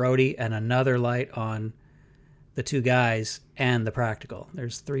on Brody and another light on the two guys and the practical.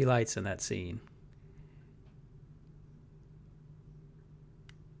 There's 3 lights in that scene.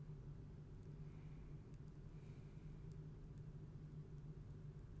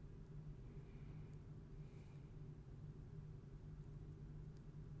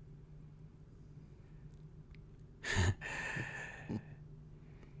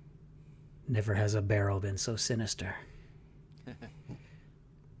 Never has a barrel been so sinister.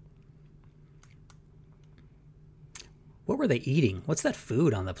 were they eating? What's that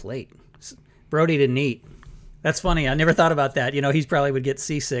food on the plate? Brody didn't eat. That's funny. I never thought about that. You know, he probably would get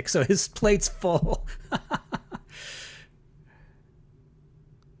seasick, so his plate's full.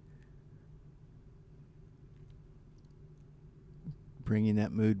 Bringing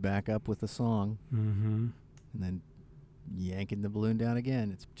that mood back up with a song. Mm-hmm. And then yanking the balloon down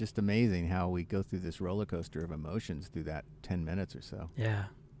again. It's just amazing how we go through this roller coaster of emotions through that 10 minutes or so. Yeah.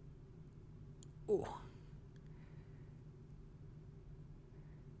 Ooh.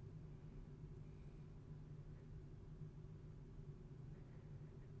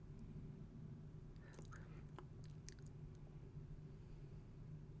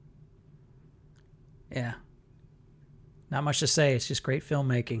 Yeah. Not much to say. It's just great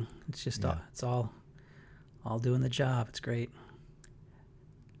filmmaking. It's just it's all doing the job. It's great.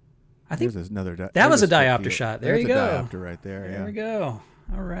 I think there's another that was a diopter shot. There you go. There's a diopter right there. There we go.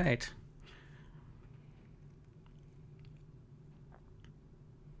 All right.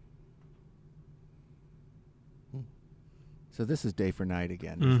 So this is Day for Night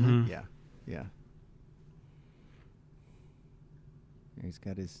again, isn't it? Yeah. He's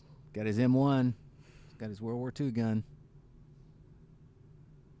got his M1. He's got his World War II gun.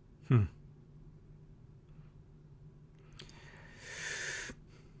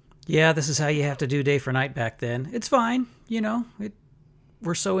 Yeah, this is how you have to do Day for Night back then. It's fine, you know.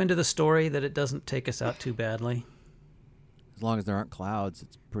 We're so into the story that it doesn't take us out too badly. As long as there aren't clouds,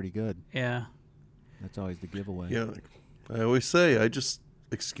 it's pretty good. Yeah. That's always the giveaway. Yeah, I always say, I just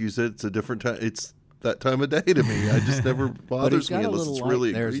excuse it. It's a different time. It's that time of day to me. I just never bothers me unless it's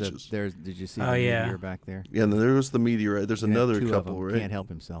really egregious. Did you see the meteor back there? Yeah, and there was the meteorite. There's another couple, right? Can't help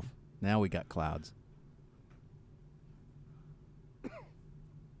himself. Now we got clouds.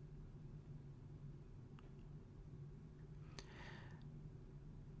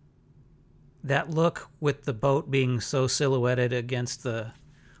 That look with the boat being so silhouetted against the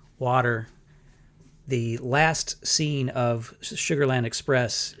water. The last scene of Sugarland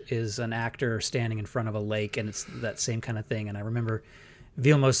Express is an actor standing in front of a lake, and it's that same kind of thing. And I remember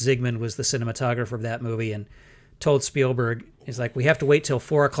Vilmos Zsigmond was the cinematographer of that movie and told Spielberg, he's like, we have to wait till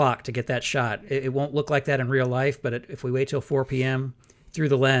 4 o'clock to get that shot. It won't look like that in real life, but if we wait till 4 p.m. through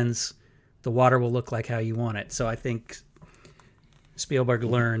the lens, the water will look like how you want it. So I think Spielberg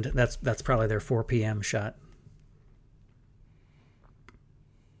learned that's probably their 4 p.m. shot.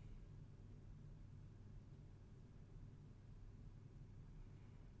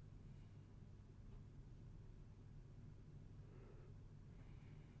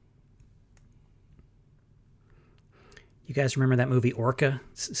 You guys remember that movie Orca?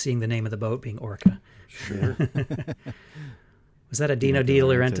 Seeing the name of the boat being Orca. Sure. Was that a Dino De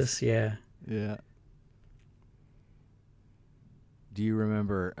Laurentiis? Yeah. Yeah. Do you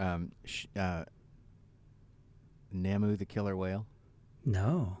remember Namu the Killer Whale?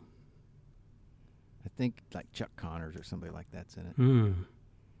 No. I think like Chuck Connors or somebody like that's in it. Hmm.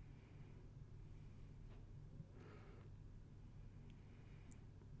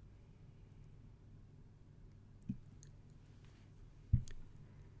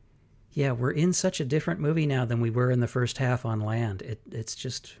 Yeah, we're in such a different movie now than we were in the first half on land. It's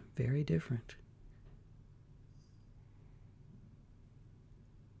just very different.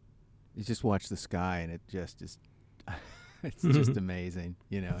 You just watch the sky and it just is it's just amazing.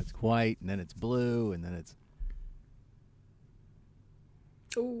 You know, it's white and then it's blue and then it's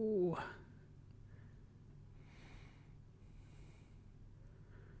Oh.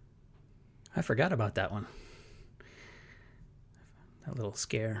 I forgot about that one. That little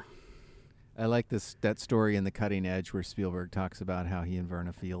scare. I like that story in The Cutting Edge where Spielberg talks about how he and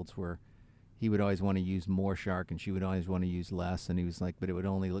Verna Fields were, he would always want to use more shark and she would always want to use less, and he was like, but it would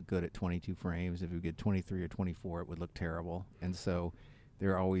only look good at 22 frames. If we get 23 or 24, it would look terrible. And so they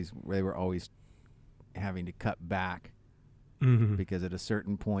were always having to cut back because at a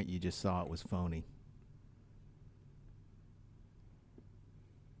certain point you just saw it was phony.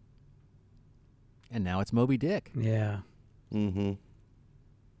 And now it's Moby Dick. Yeah. Mm-hmm.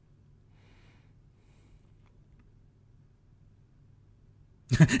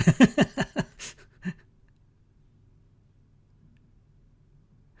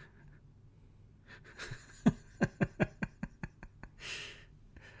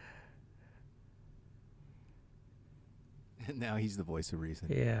 And now he's the voice of reason.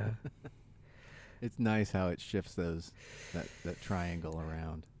 Yeah. It's nice how it shifts that triangle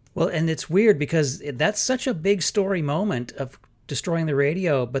around. Well, and it's weird because that's such a big story moment of destroying the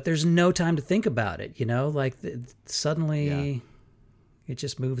radio, but there's no time to think about it, you know? Like suddenly it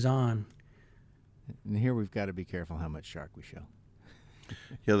just moves on. And here we've got to be careful how much shark we show.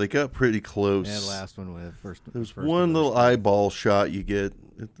 Yeah, they got pretty close. Yeah, the last one with first. There's first one little eyeball shot you get.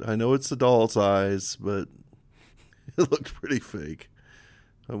 I know it's a doll's eyes, but it looked pretty fake.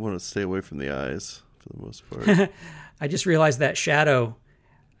 I want to stay away from the eyes for the most part. I just realized that shadow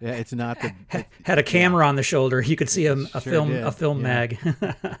Yeah, it's not the. had a camera on the shoulder. You could see a film mag.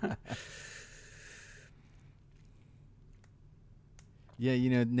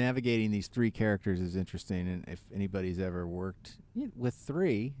 Yeah, navigating these three characters is interesting, and if anybody's ever worked with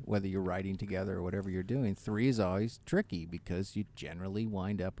three, whether you're writing together or whatever you're doing, three is always tricky because you generally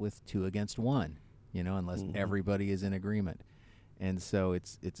wind up with 2 against 1, unless everybody is in agreement. And so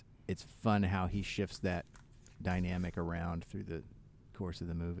it's fun how he shifts that dynamic around through the course of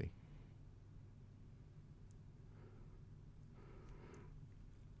the movie.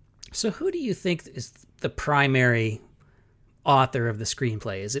 So who do you think is the primary author of the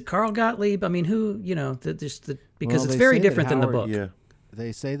screenplay? Is it Carl Gottlieb? I mean, who, because it's very different than the book. Yeah.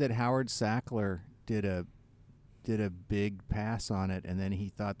 They say that Howard Sackler did a big pass on it, and then he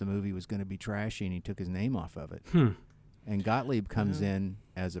thought the movie was going to be trashy, and he took his name off of it. And Gottlieb comes in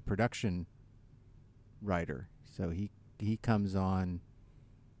as a production writer, so he comes on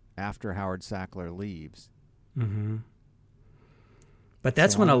after Howard Sackler leaves. Mm-hmm. But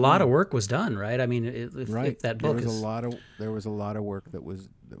that's when a lot of work was done, right? I mean, if that book there was a lot of work that was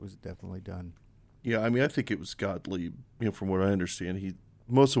definitely done. Yeah, I mean, I think it was Gottlieb. From what I understand,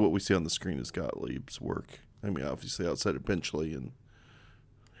 most of what we see on the screen is Gottlieb's work. I mean, obviously outside of Benchley and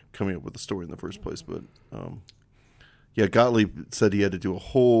coming up with the story in the first place, but Gottlieb said he had to do a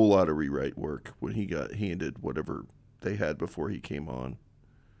whole lot of rewrite work when he got handed whatever they had before he came on.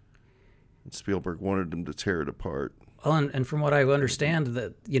 And Spielberg wanted him to tear it apart. Well, and from what I understand,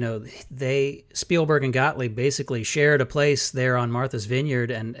 that Spielberg and Gottlieb basically shared a place there on Martha's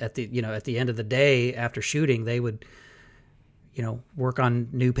Vineyard, and at the end of the day after shooting, they would work on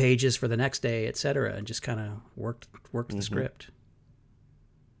new pages for the next day, etc., and just kind of worked the script.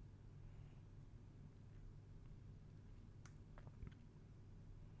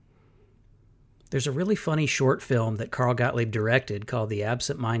 There's a really funny short film that Carl Gottlieb directed called The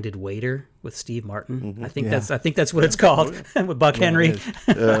Absent-Minded Waiter with Steve Martin. I think that's what it's called with Buck Henry.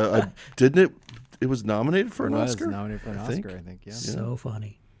 Didn't it? It was nominated for an Oscar. It was nominated for an Oscar, I think. Yeah. So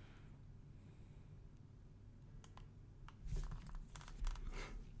funny.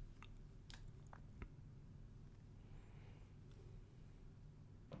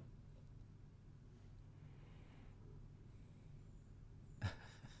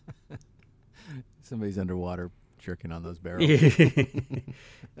 Somebody's underwater jerking on those barrels.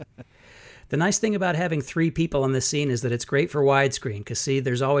 The nice thing about having 3 people in this scene is that it's great for widescreen, because, see,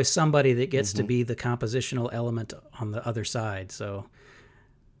 there's always somebody that gets to be the compositional element on the other side. So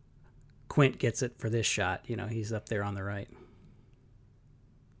Quint gets it for this shot. He's up there on the right.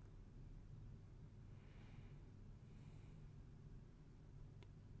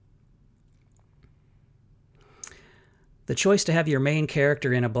 The choice to have your main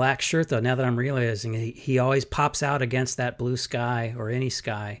character in a black shirt, though, now that I'm realizing, he always pops out against that blue sky or any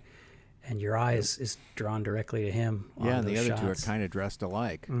sky, and your eye is drawn directly to him. Yeah, and the other shots. two are kind of dressed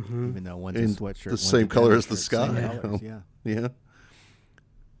alike, even though one's a sweatshirt, the same color as the sky. Yeah.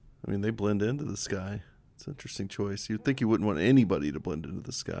 I mean, they blend into the sky. It's an interesting choice. You'd think you wouldn't want anybody to blend into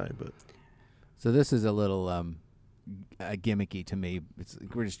the sky, but so this is a little gimmicky to me.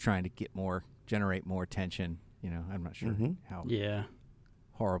 We're just trying to generate more tension. I'm not sure how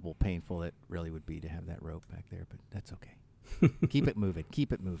horrible, painful it really would be to have that rope back there, but that's okay. Keep it moving.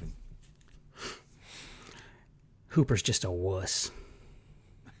 Keep it moving. Hooper's just a wuss.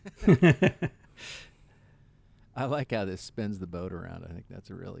 I like how this spins the boat around. I think that's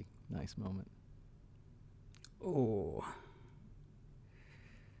a really nice moment. Oh.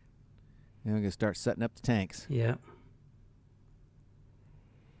 Now we're going to start setting up the tanks. Yeah.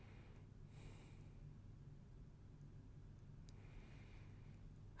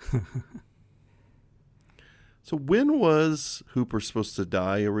 So when was Hooper supposed to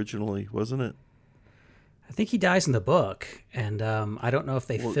die originally, wasn't it? I think he dies in the book, and I don't know if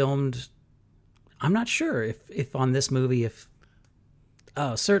they filmed... I'm not sure if on this movie,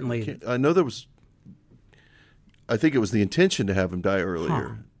 certainly... I know there was... I think it was the intention to have him die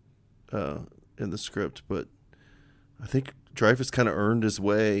earlier in the script, but I think Dreyfuss kind of earned his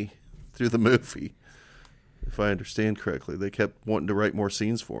way through the movie, if I understand correctly. They kept wanting to write more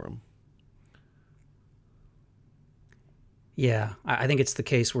scenes for him. Yeah, I think it's the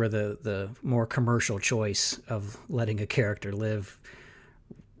case where the more commercial choice of letting a character live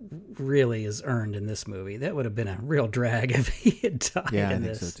really is earned in this movie. That would have been a real drag if he had died in this. Yeah, I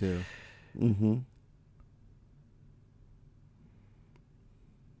think so too. Mm-hmm.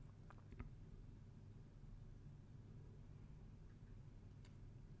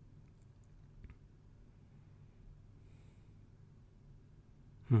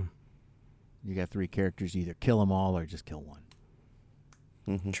 You got 3 characters, you either kill them all or just kill one.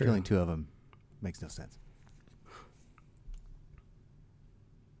 Mm-hmm. True. Killing 2 of them makes no sense.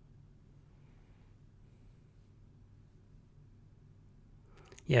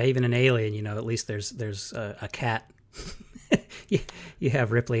 Yeah, even in Alien, you know, at least there's a cat. You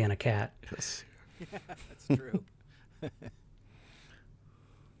have Ripley and a cat. Yes. Yeah, that's true.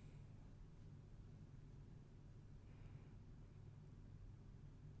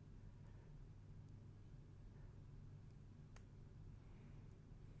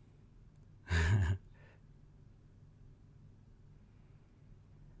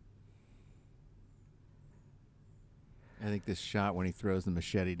 I think this shot when he throws the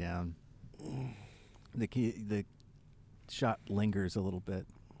machete down, the shot lingers a little bit.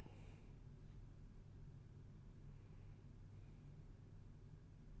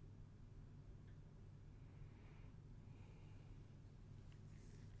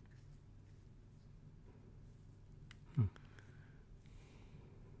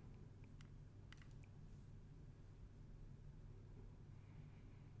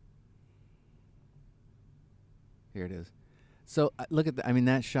 Here it is. So look at I mean,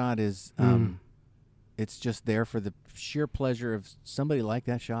 that shot is, it's just there for the sheer pleasure of somebody liked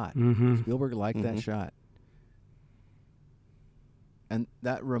that shot. Mm-hmm. Spielberg liked that shot. And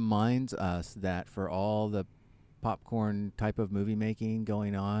that reminds us that for all the popcorn type of movie making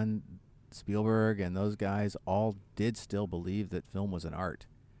going on, Spielberg and those guys all did still believe that film was an art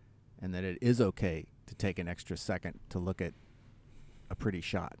and that it is okay to take an extra second to look at a pretty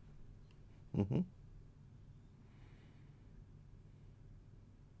shot. Mm-hmm.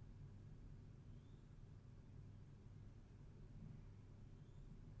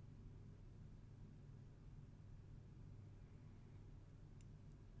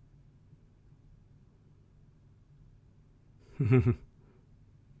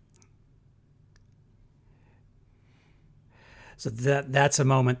 So that's a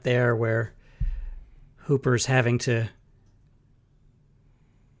moment there where Hooper's having to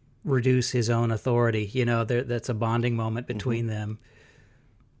reduce his own authority. You know, that's a bonding moment between them.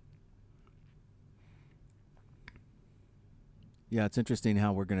 Yeah, it's interesting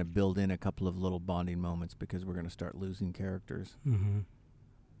how we're going to build in a couple of little bonding moments because we're going to start losing characters. Mm-hmm.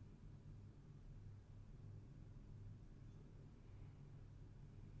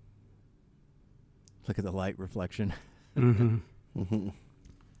 Look at the light reflection. Mm-hmm.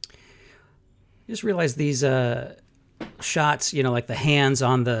 Just realize these shots, you know, like the hands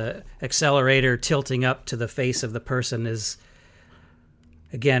on the accelerator tilting up to the face of the person is,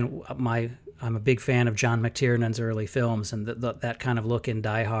 again, I'm a big fan of John McTiernan's early films, and that kind of look in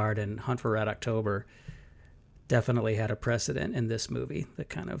Die Hard and Hunt for Red October definitely had a precedent in this movie. The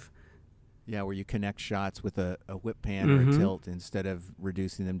kind of where you connect shots with a whip pan or a tilt instead of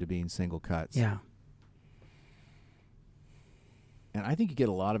reducing them to being single cuts. Yeah. And I think you get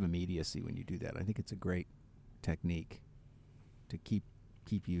a lot of immediacy when you do that. I think it's a great technique to keep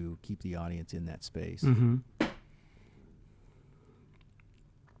the audience in that space. Mm-hmm.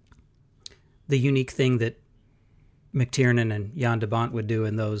 The unique thing that McTiernan and Jan de Bont would do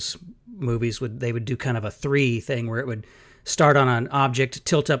in those movies they would do kind of a 3 thing where it would start on an object,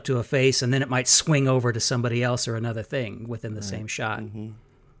 tilt up to a face, and then it might swing over to somebody else or another thing within the same shot. Mm-hmm.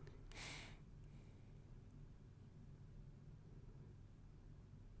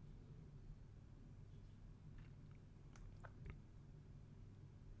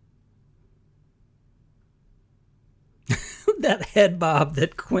 That head bob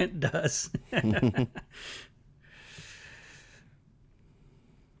that Quint does.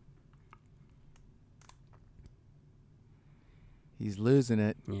 He's losing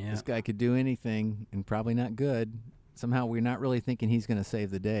it. Yeah. This guy could do anything and probably not good. Somehow we're not really thinking he's going to save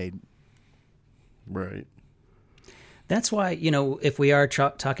the day. Right. That's why, you know, if we are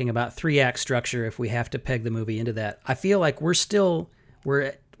talking about 3-act structure, if we have to peg the movie into that, I feel like we're still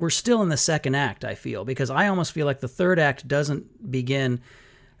in the second act, I feel, because I almost feel like the third act doesn't begin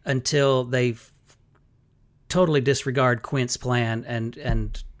until they totally disregard Quint's plan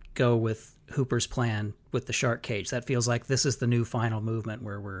and go with Hooper's plan with the shark cage. That feels like this is the new final movement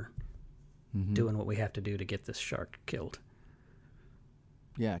where we're doing what we have to do to get this shark killed.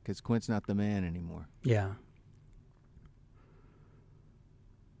 Yeah, because Quint's not the man anymore. Yeah.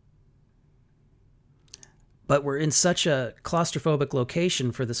 But we're in such a claustrophobic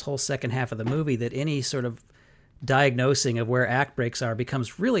location for this whole second half of the movie that any sort of diagnosing of where act breaks are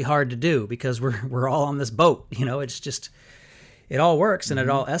becomes really hard to do because we're all on this boat. You know, it's just, it all works and it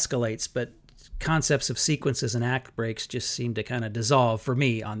all escalates, but concepts of sequences and act breaks just seem to kind of dissolve for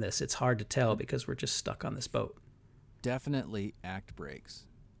me on this. It's hard to tell because we're just stuck on this boat. Definitely act breaks.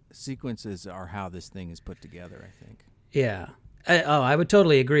 sequences are how this thing is put together, I think. Yeah. I would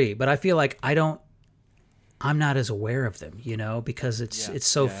totally agree, but I feel like I'm not as aware of them, because it's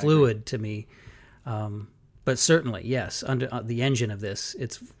so fluid to me. But certainly, yes, under the engine of this,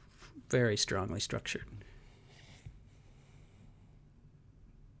 it's very strongly structured.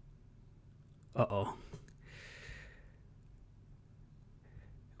 Uh-oh.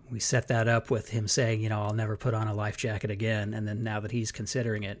 We set that up with him saying, I'll never put on a life jacket again. And then now that he's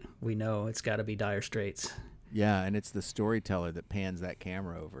considering it, we know it's got to be dire straits. Yeah, and it's the storyteller that pans that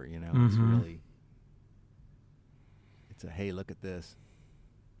camera over, Mm-hmm. It's really... It's a, hey, look at this.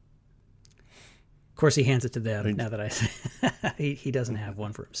 Of course, he hands it to them now that I say he doesn't have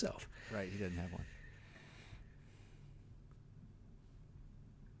one for himself. Right, he doesn't have one.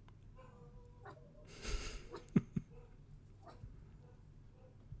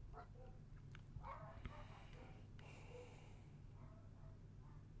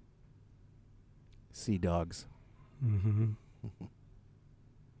 Sea dogs. Mm-hmm.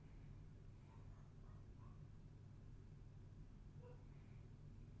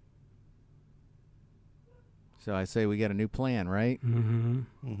 So I say we got a new plan, right? Mm-hmm.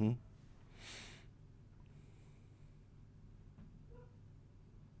 Mm-hmm.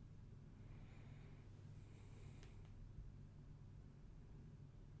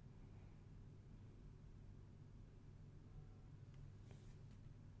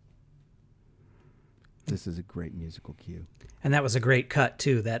 This is a great musical cue. And that was a great cut,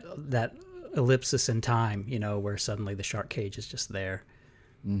 too, that ellipsis in time, where suddenly the shark cage is just there.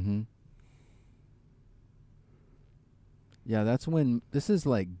 Mm-hmm. Yeah, that's when this is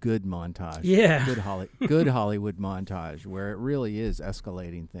like good montage. Yeah. Good Hollywood montage where it really is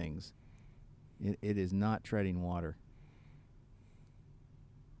escalating things. It is not treading water.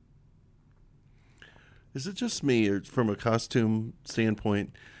 Is it just me, or from a costume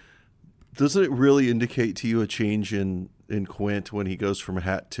standpoint, doesn't it really indicate to you a change in Quint when he goes from a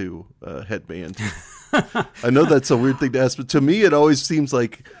hat to a headband? I know that's a weird thing to ask, but to me it always seems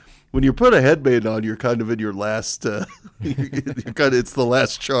like when you put a headband on, you're kind of in your last. It's the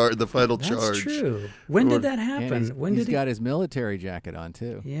last charge, the final charge. That's true. When did that happen? He's got his military jacket on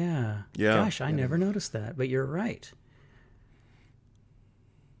too. Yeah. Yeah. Gosh, I never noticed that, but you're right.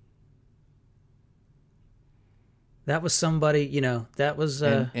 That was somebody, That was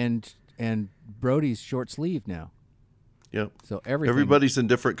and Brody's short sleeve now. Yep. So everybody's in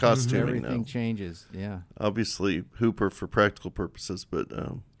different costuming everything now. changes. Yeah. Obviously, Hooper for practical purposes, but.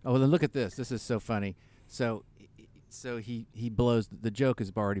 Oh, then look at this. This is so funny. So he blows. The joke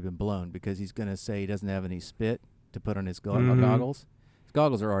has already been blown because he's going to say he doesn't have any spit to put on his goggles. His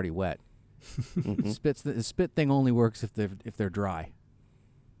goggles are already wet. The spit thing only works if they're dry.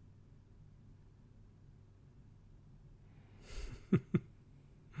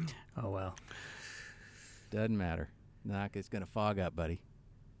 Oh well. Doesn't matter. It's going to fog up, buddy.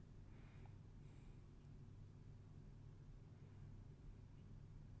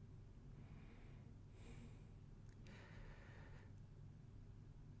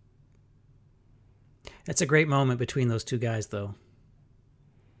 It's a great moment between those two guys, though.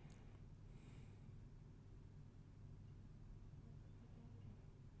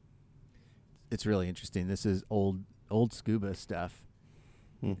 It's really interesting. This is old scuba stuff.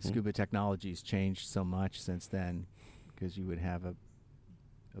 Mm-hmm. Scuba technology's changed so much since then, because you would have a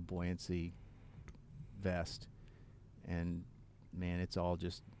buoyancy vest, and man, it's all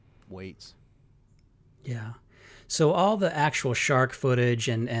just weights. Yeah. So all the actual shark footage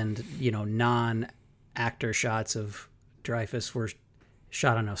and non-actor shots of Dreyfuss were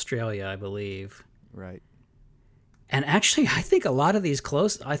shot in Australia, I believe. Right. And actually, I think a lot of these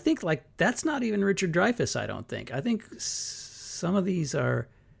that's not even Richard Dreyfuss, I don't think. I think some of these are...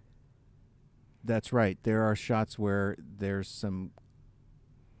 That's right. There are shots where there's some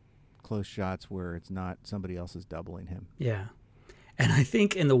close shots where it's not somebody else is doubling him. Yeah. And I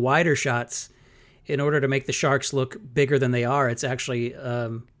think in the wider shots, in order to make the sharks look bigger than they are, it's actually...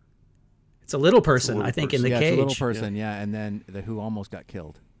 it's a little person, I think, in the cage. It's a little person, yeah. And then who almost got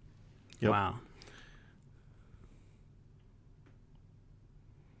killed. Yep. Wow.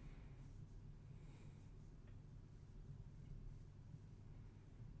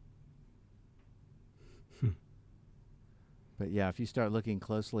 But yeah, if you start looking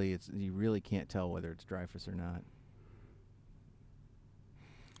closely, you really can't tell whether it's Dreyfuss or not.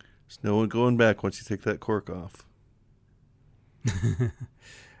 There's no one going back once you take that cork off.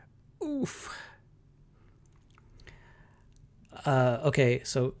 Oof. Okay,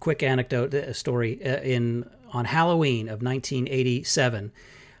 so quick anecdote, a story. On Halloween of 1987,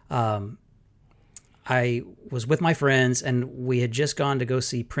 I I was with my friends, and we had just gone to go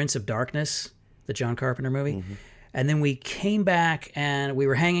see Prince of Darkness, the John Carpenter movie. Mm-hmm. And then we came back, and we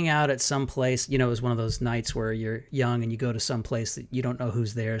were hanging out at some place. You know, it was one of those nights where you're young and you go to some place that you don't know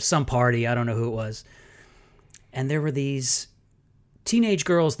who's there, some party, I don't know who it was. And there were these teenage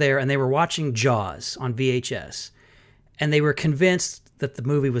girls there, and they were watching Jaws on VHS. And they were convinced that the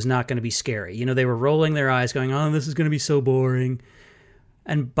movie was not going to be scary. You know, they were rolling their eyes going, oh, this is going to be so boring.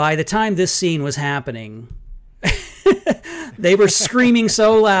 And by the time this scene was happening, they were screaming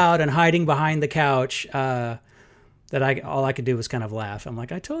so loud and hiding behind the couch that all I could do was kind of laugh. I'm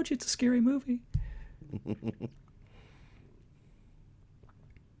like, I told you it's a scary movie.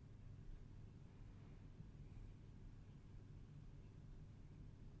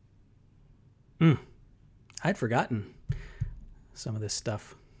 I'd forgotten some of this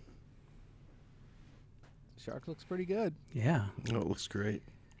stuff. Shark looks pretty good. Yeah. Oh, it looks great.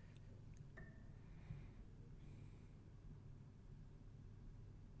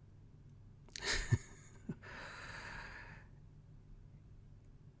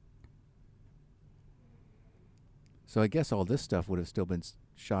 So I guess all this stuff would have still been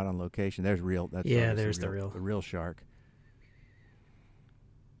shot on location. There's real. That's there's the real shark.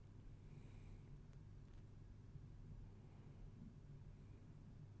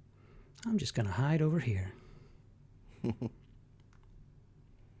 I'm just going to hide over here. And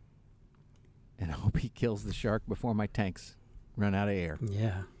I hope he kills the shark before my tanks run out of air.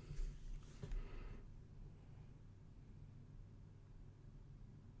 Yeah.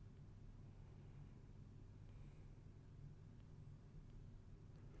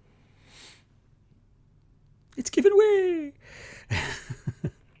 It's giving way.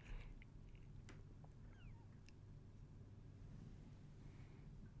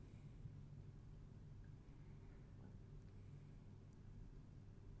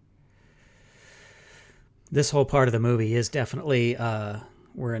 This whole part of the movie is definitely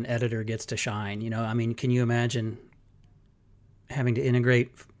where an editor gets to shine. You know, I mean, can you imagine having to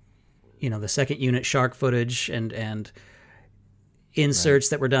integrate, you know, the second unit shark footage and inserts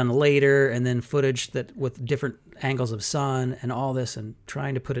that were done later, and then footage that with different angles of sun and all this, and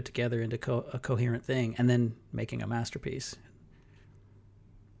trying to put it together into a coherent thing, and then making a masterpiece.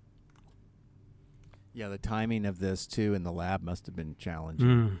 Yeah, the timing of this too in the lab must have been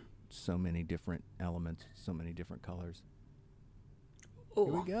challenging. So many different elements, so many different colors. Oh.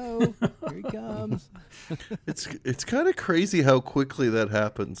 Here we go. Here he comes. It's kind of crazy how quickly that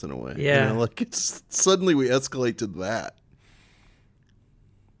happens in a way. Yeah. You know, like it's suddenly we escalate to that.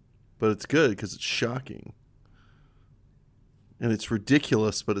 But it's good because it's shocking. And it's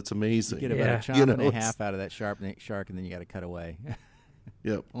ridiculous, but it's amazing. You get about a chomp and a half out of that shark, and then you got to cut away.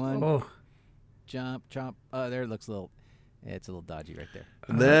 Yep. One. Jump, chomp. Oh, there it looks a little. Yeah, it's a little dodgy right there.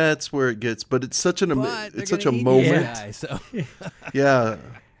 And that's where it gets. But it's such a moment. Guy, so. Yeah.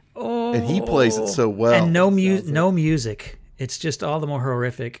 Oh. And he plays it so well. And no music. It's just all the more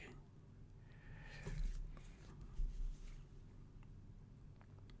horrific.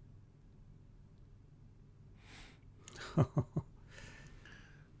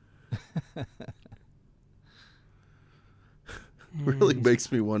 Really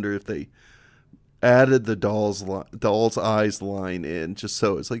makes me wonder if they added the doll's eyes line in just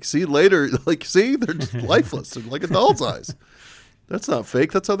so it's like, see later, like, see, they're just lifeless. They're like a doll's eyes. That's not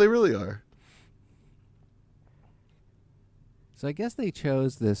fake. That's how they really are. So I guess they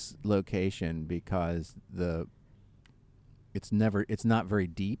chose this location because it's not very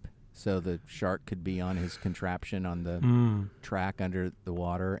deep, so the shark could be on his contraption on the track under the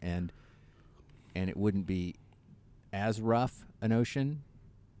water, and it wouldn't be as rough an ocean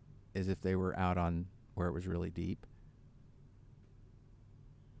as if they were out on where it was really deep.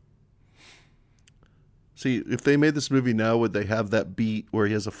 See, if they made this movie now, would they have that beat where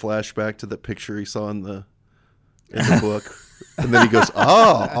he has a flashback to the picture he saw in the book? And then he goes,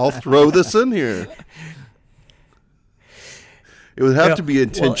 I'll throw this in here. It would have to be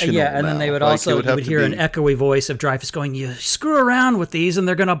intentional. Well, yeah, and then they would also you would hear an echoey voice of Dreyfuss going, "You screw around with these, and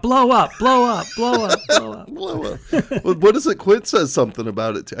they're going to blow up, blow up, blow up, blow up, blow up." Well, what is it? Quint says something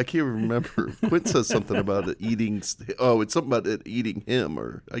about it. I can't remember. Quint says something about it eating. Oh, it's something about it eating him,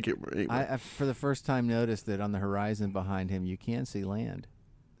 or I can't remember. Anyway. I for the first time noticed that on the horizon behind him, you can see land.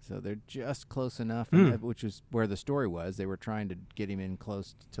 So they're just close enough, which is where the story was. They were trying to get him in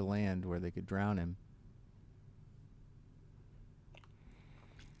close to land where they could drown him.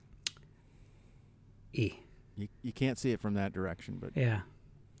 You can't see it from that direction, but yeah,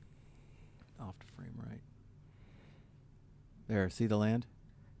 off to frame right. There, see the land?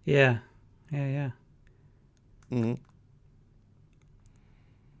 Yeah. Mm-hmm.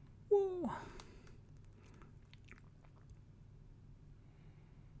 Whoa.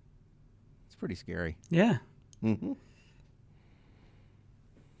 pretty scary. Yeah. Mm-hmm.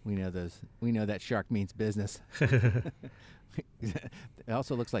 We know those. We know that shark means business. It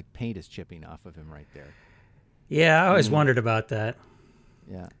also looks like paint is chipping off of him right there. Yeah, I always wondered about that.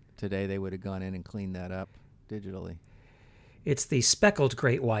 Yeah. Today they would have gone in and cleaned that up digitally. It's the speckled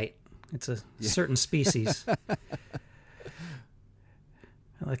great white. It's a certain species.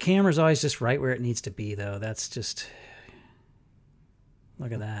 The camera's always just right where it needs to be, though. That's just...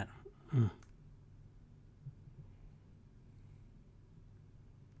 Look at that.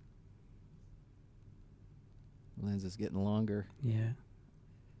 Lens is getting longer. Yeah.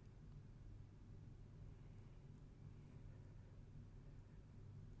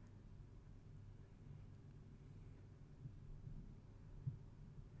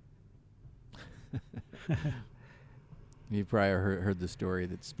 You probably heard the story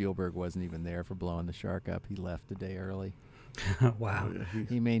that Spielberg wasn't even there for blowing the shark up. He left a day early. Wow. Oh, yeah,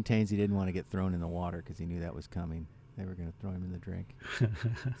 He maintains he didn't want to get thrown in the water because he knew that was coming. They were going to throw him in the drink.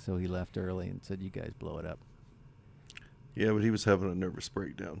 So he left early and said, "You guys blow it up." Yeah, but he was having a nervous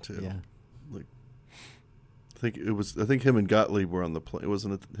breakdown too. Yeah. Like, I think him and Gottlieb were on the plane.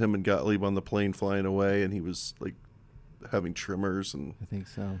 Wasn't it him and Gottlieb on the plane flying away, and he was like having tremors and I think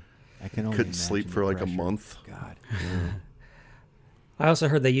so. I can only couldn't sleep imagine for the like pressure. a month. God. I also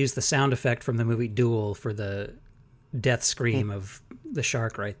heard they used the sound effect from the movie Duel for the death scream of the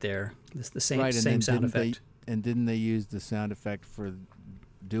shark right there. It's the same Right, and then sound didn't effect. didn't they use the sound effect for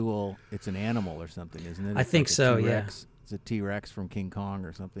Duel? It's an animal or something, isn't it? I It's think like a so, yeah. T-Rex. It's a T-Rex from King Kong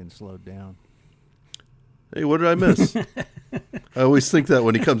or something slowed down. Hey, what did I miss? I always think that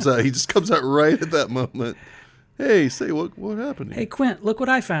when he comes out, he just comes out right at that moment. Hey, say what happened? Hey, Quint, look what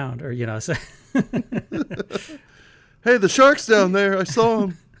I found. Or, so... Hey, the shark's down there. I saw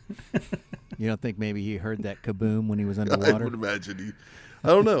him. You don't think maybe he heard that kaboom when he was I underwater? would imagine I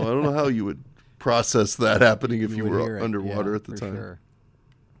don't know. I don't know how you would process that happening if you would were hear it, underwater yeah, at the for time. Sure.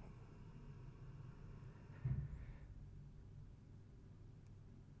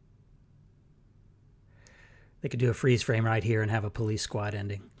 They could do a freeze frame right here and have a police squad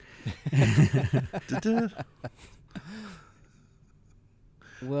ending.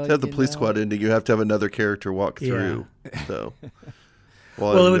 Well, To have the police squad ending, you have to have another character walk Yeah. through. So,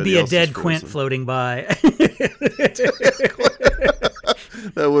 Well, it would be everybody a else is dead Quint frozen. floating by.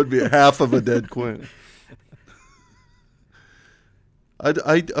 That would be half of a dead Quint.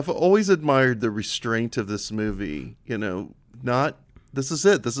 I've always admired the restraint of this movie. Not this is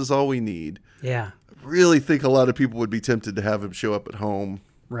it. This is all we need. Yeah, I really think a lot of people would be tempted to have him show up at home.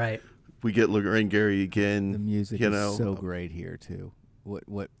 right. We get Lorraine Gary again. The music is so great here too. What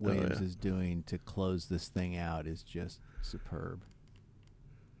Williams yeah. is doing to close this thing out is just superb.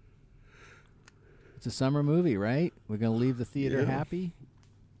 It's a summer movie, right? We're going to leave the theater Yeah. happy.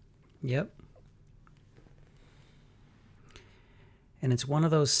 Yep. And it's one of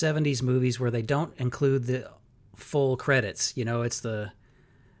those 70s movies where they don't include the full credits. It's the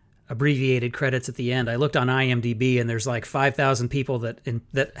abbreviated credits at the end. I looked on IMDb, and there's like 5,000 people that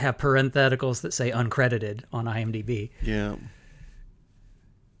have parentheticals that say uncredited on IMDb. Yeah.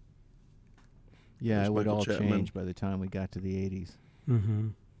 Yeah, There's it would Michael all Chapman. change by the time we got to the 80s. Mm-hmm.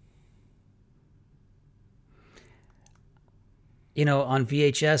 On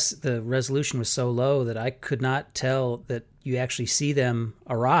VHS, the resolution was so low that I could not tell that you actually see them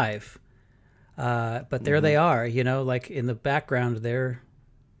arrive. But there they are, like in the background, they're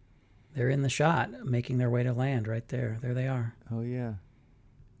in the shot, making their way to land right there. There they are. Oh, yeah.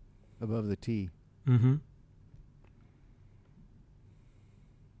 Above the T. Mm-hmm.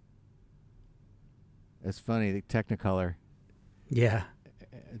 It's funny, the Technicolor. Yeah,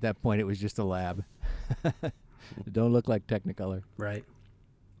 At that point, it was just a lab. It don't look like Technicolor. right.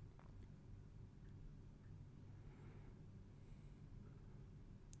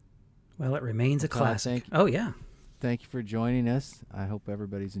 Well, it remains a Todd, classic. thank you. Oh, yeah. Thank you for joining us. I hope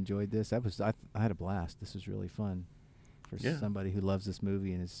everybody's enjoyed this. I had a blast. This was really fun. For Yeah. somebody who loves this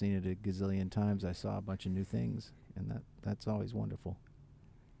movie and has seen it a gazillion times, I saw a bunch of new things, and that's always wonderful.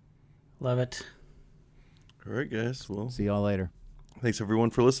 Love it. All right, guys. Well, See y'all later. thanks everyone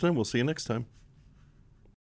for listening. We'll see you next time.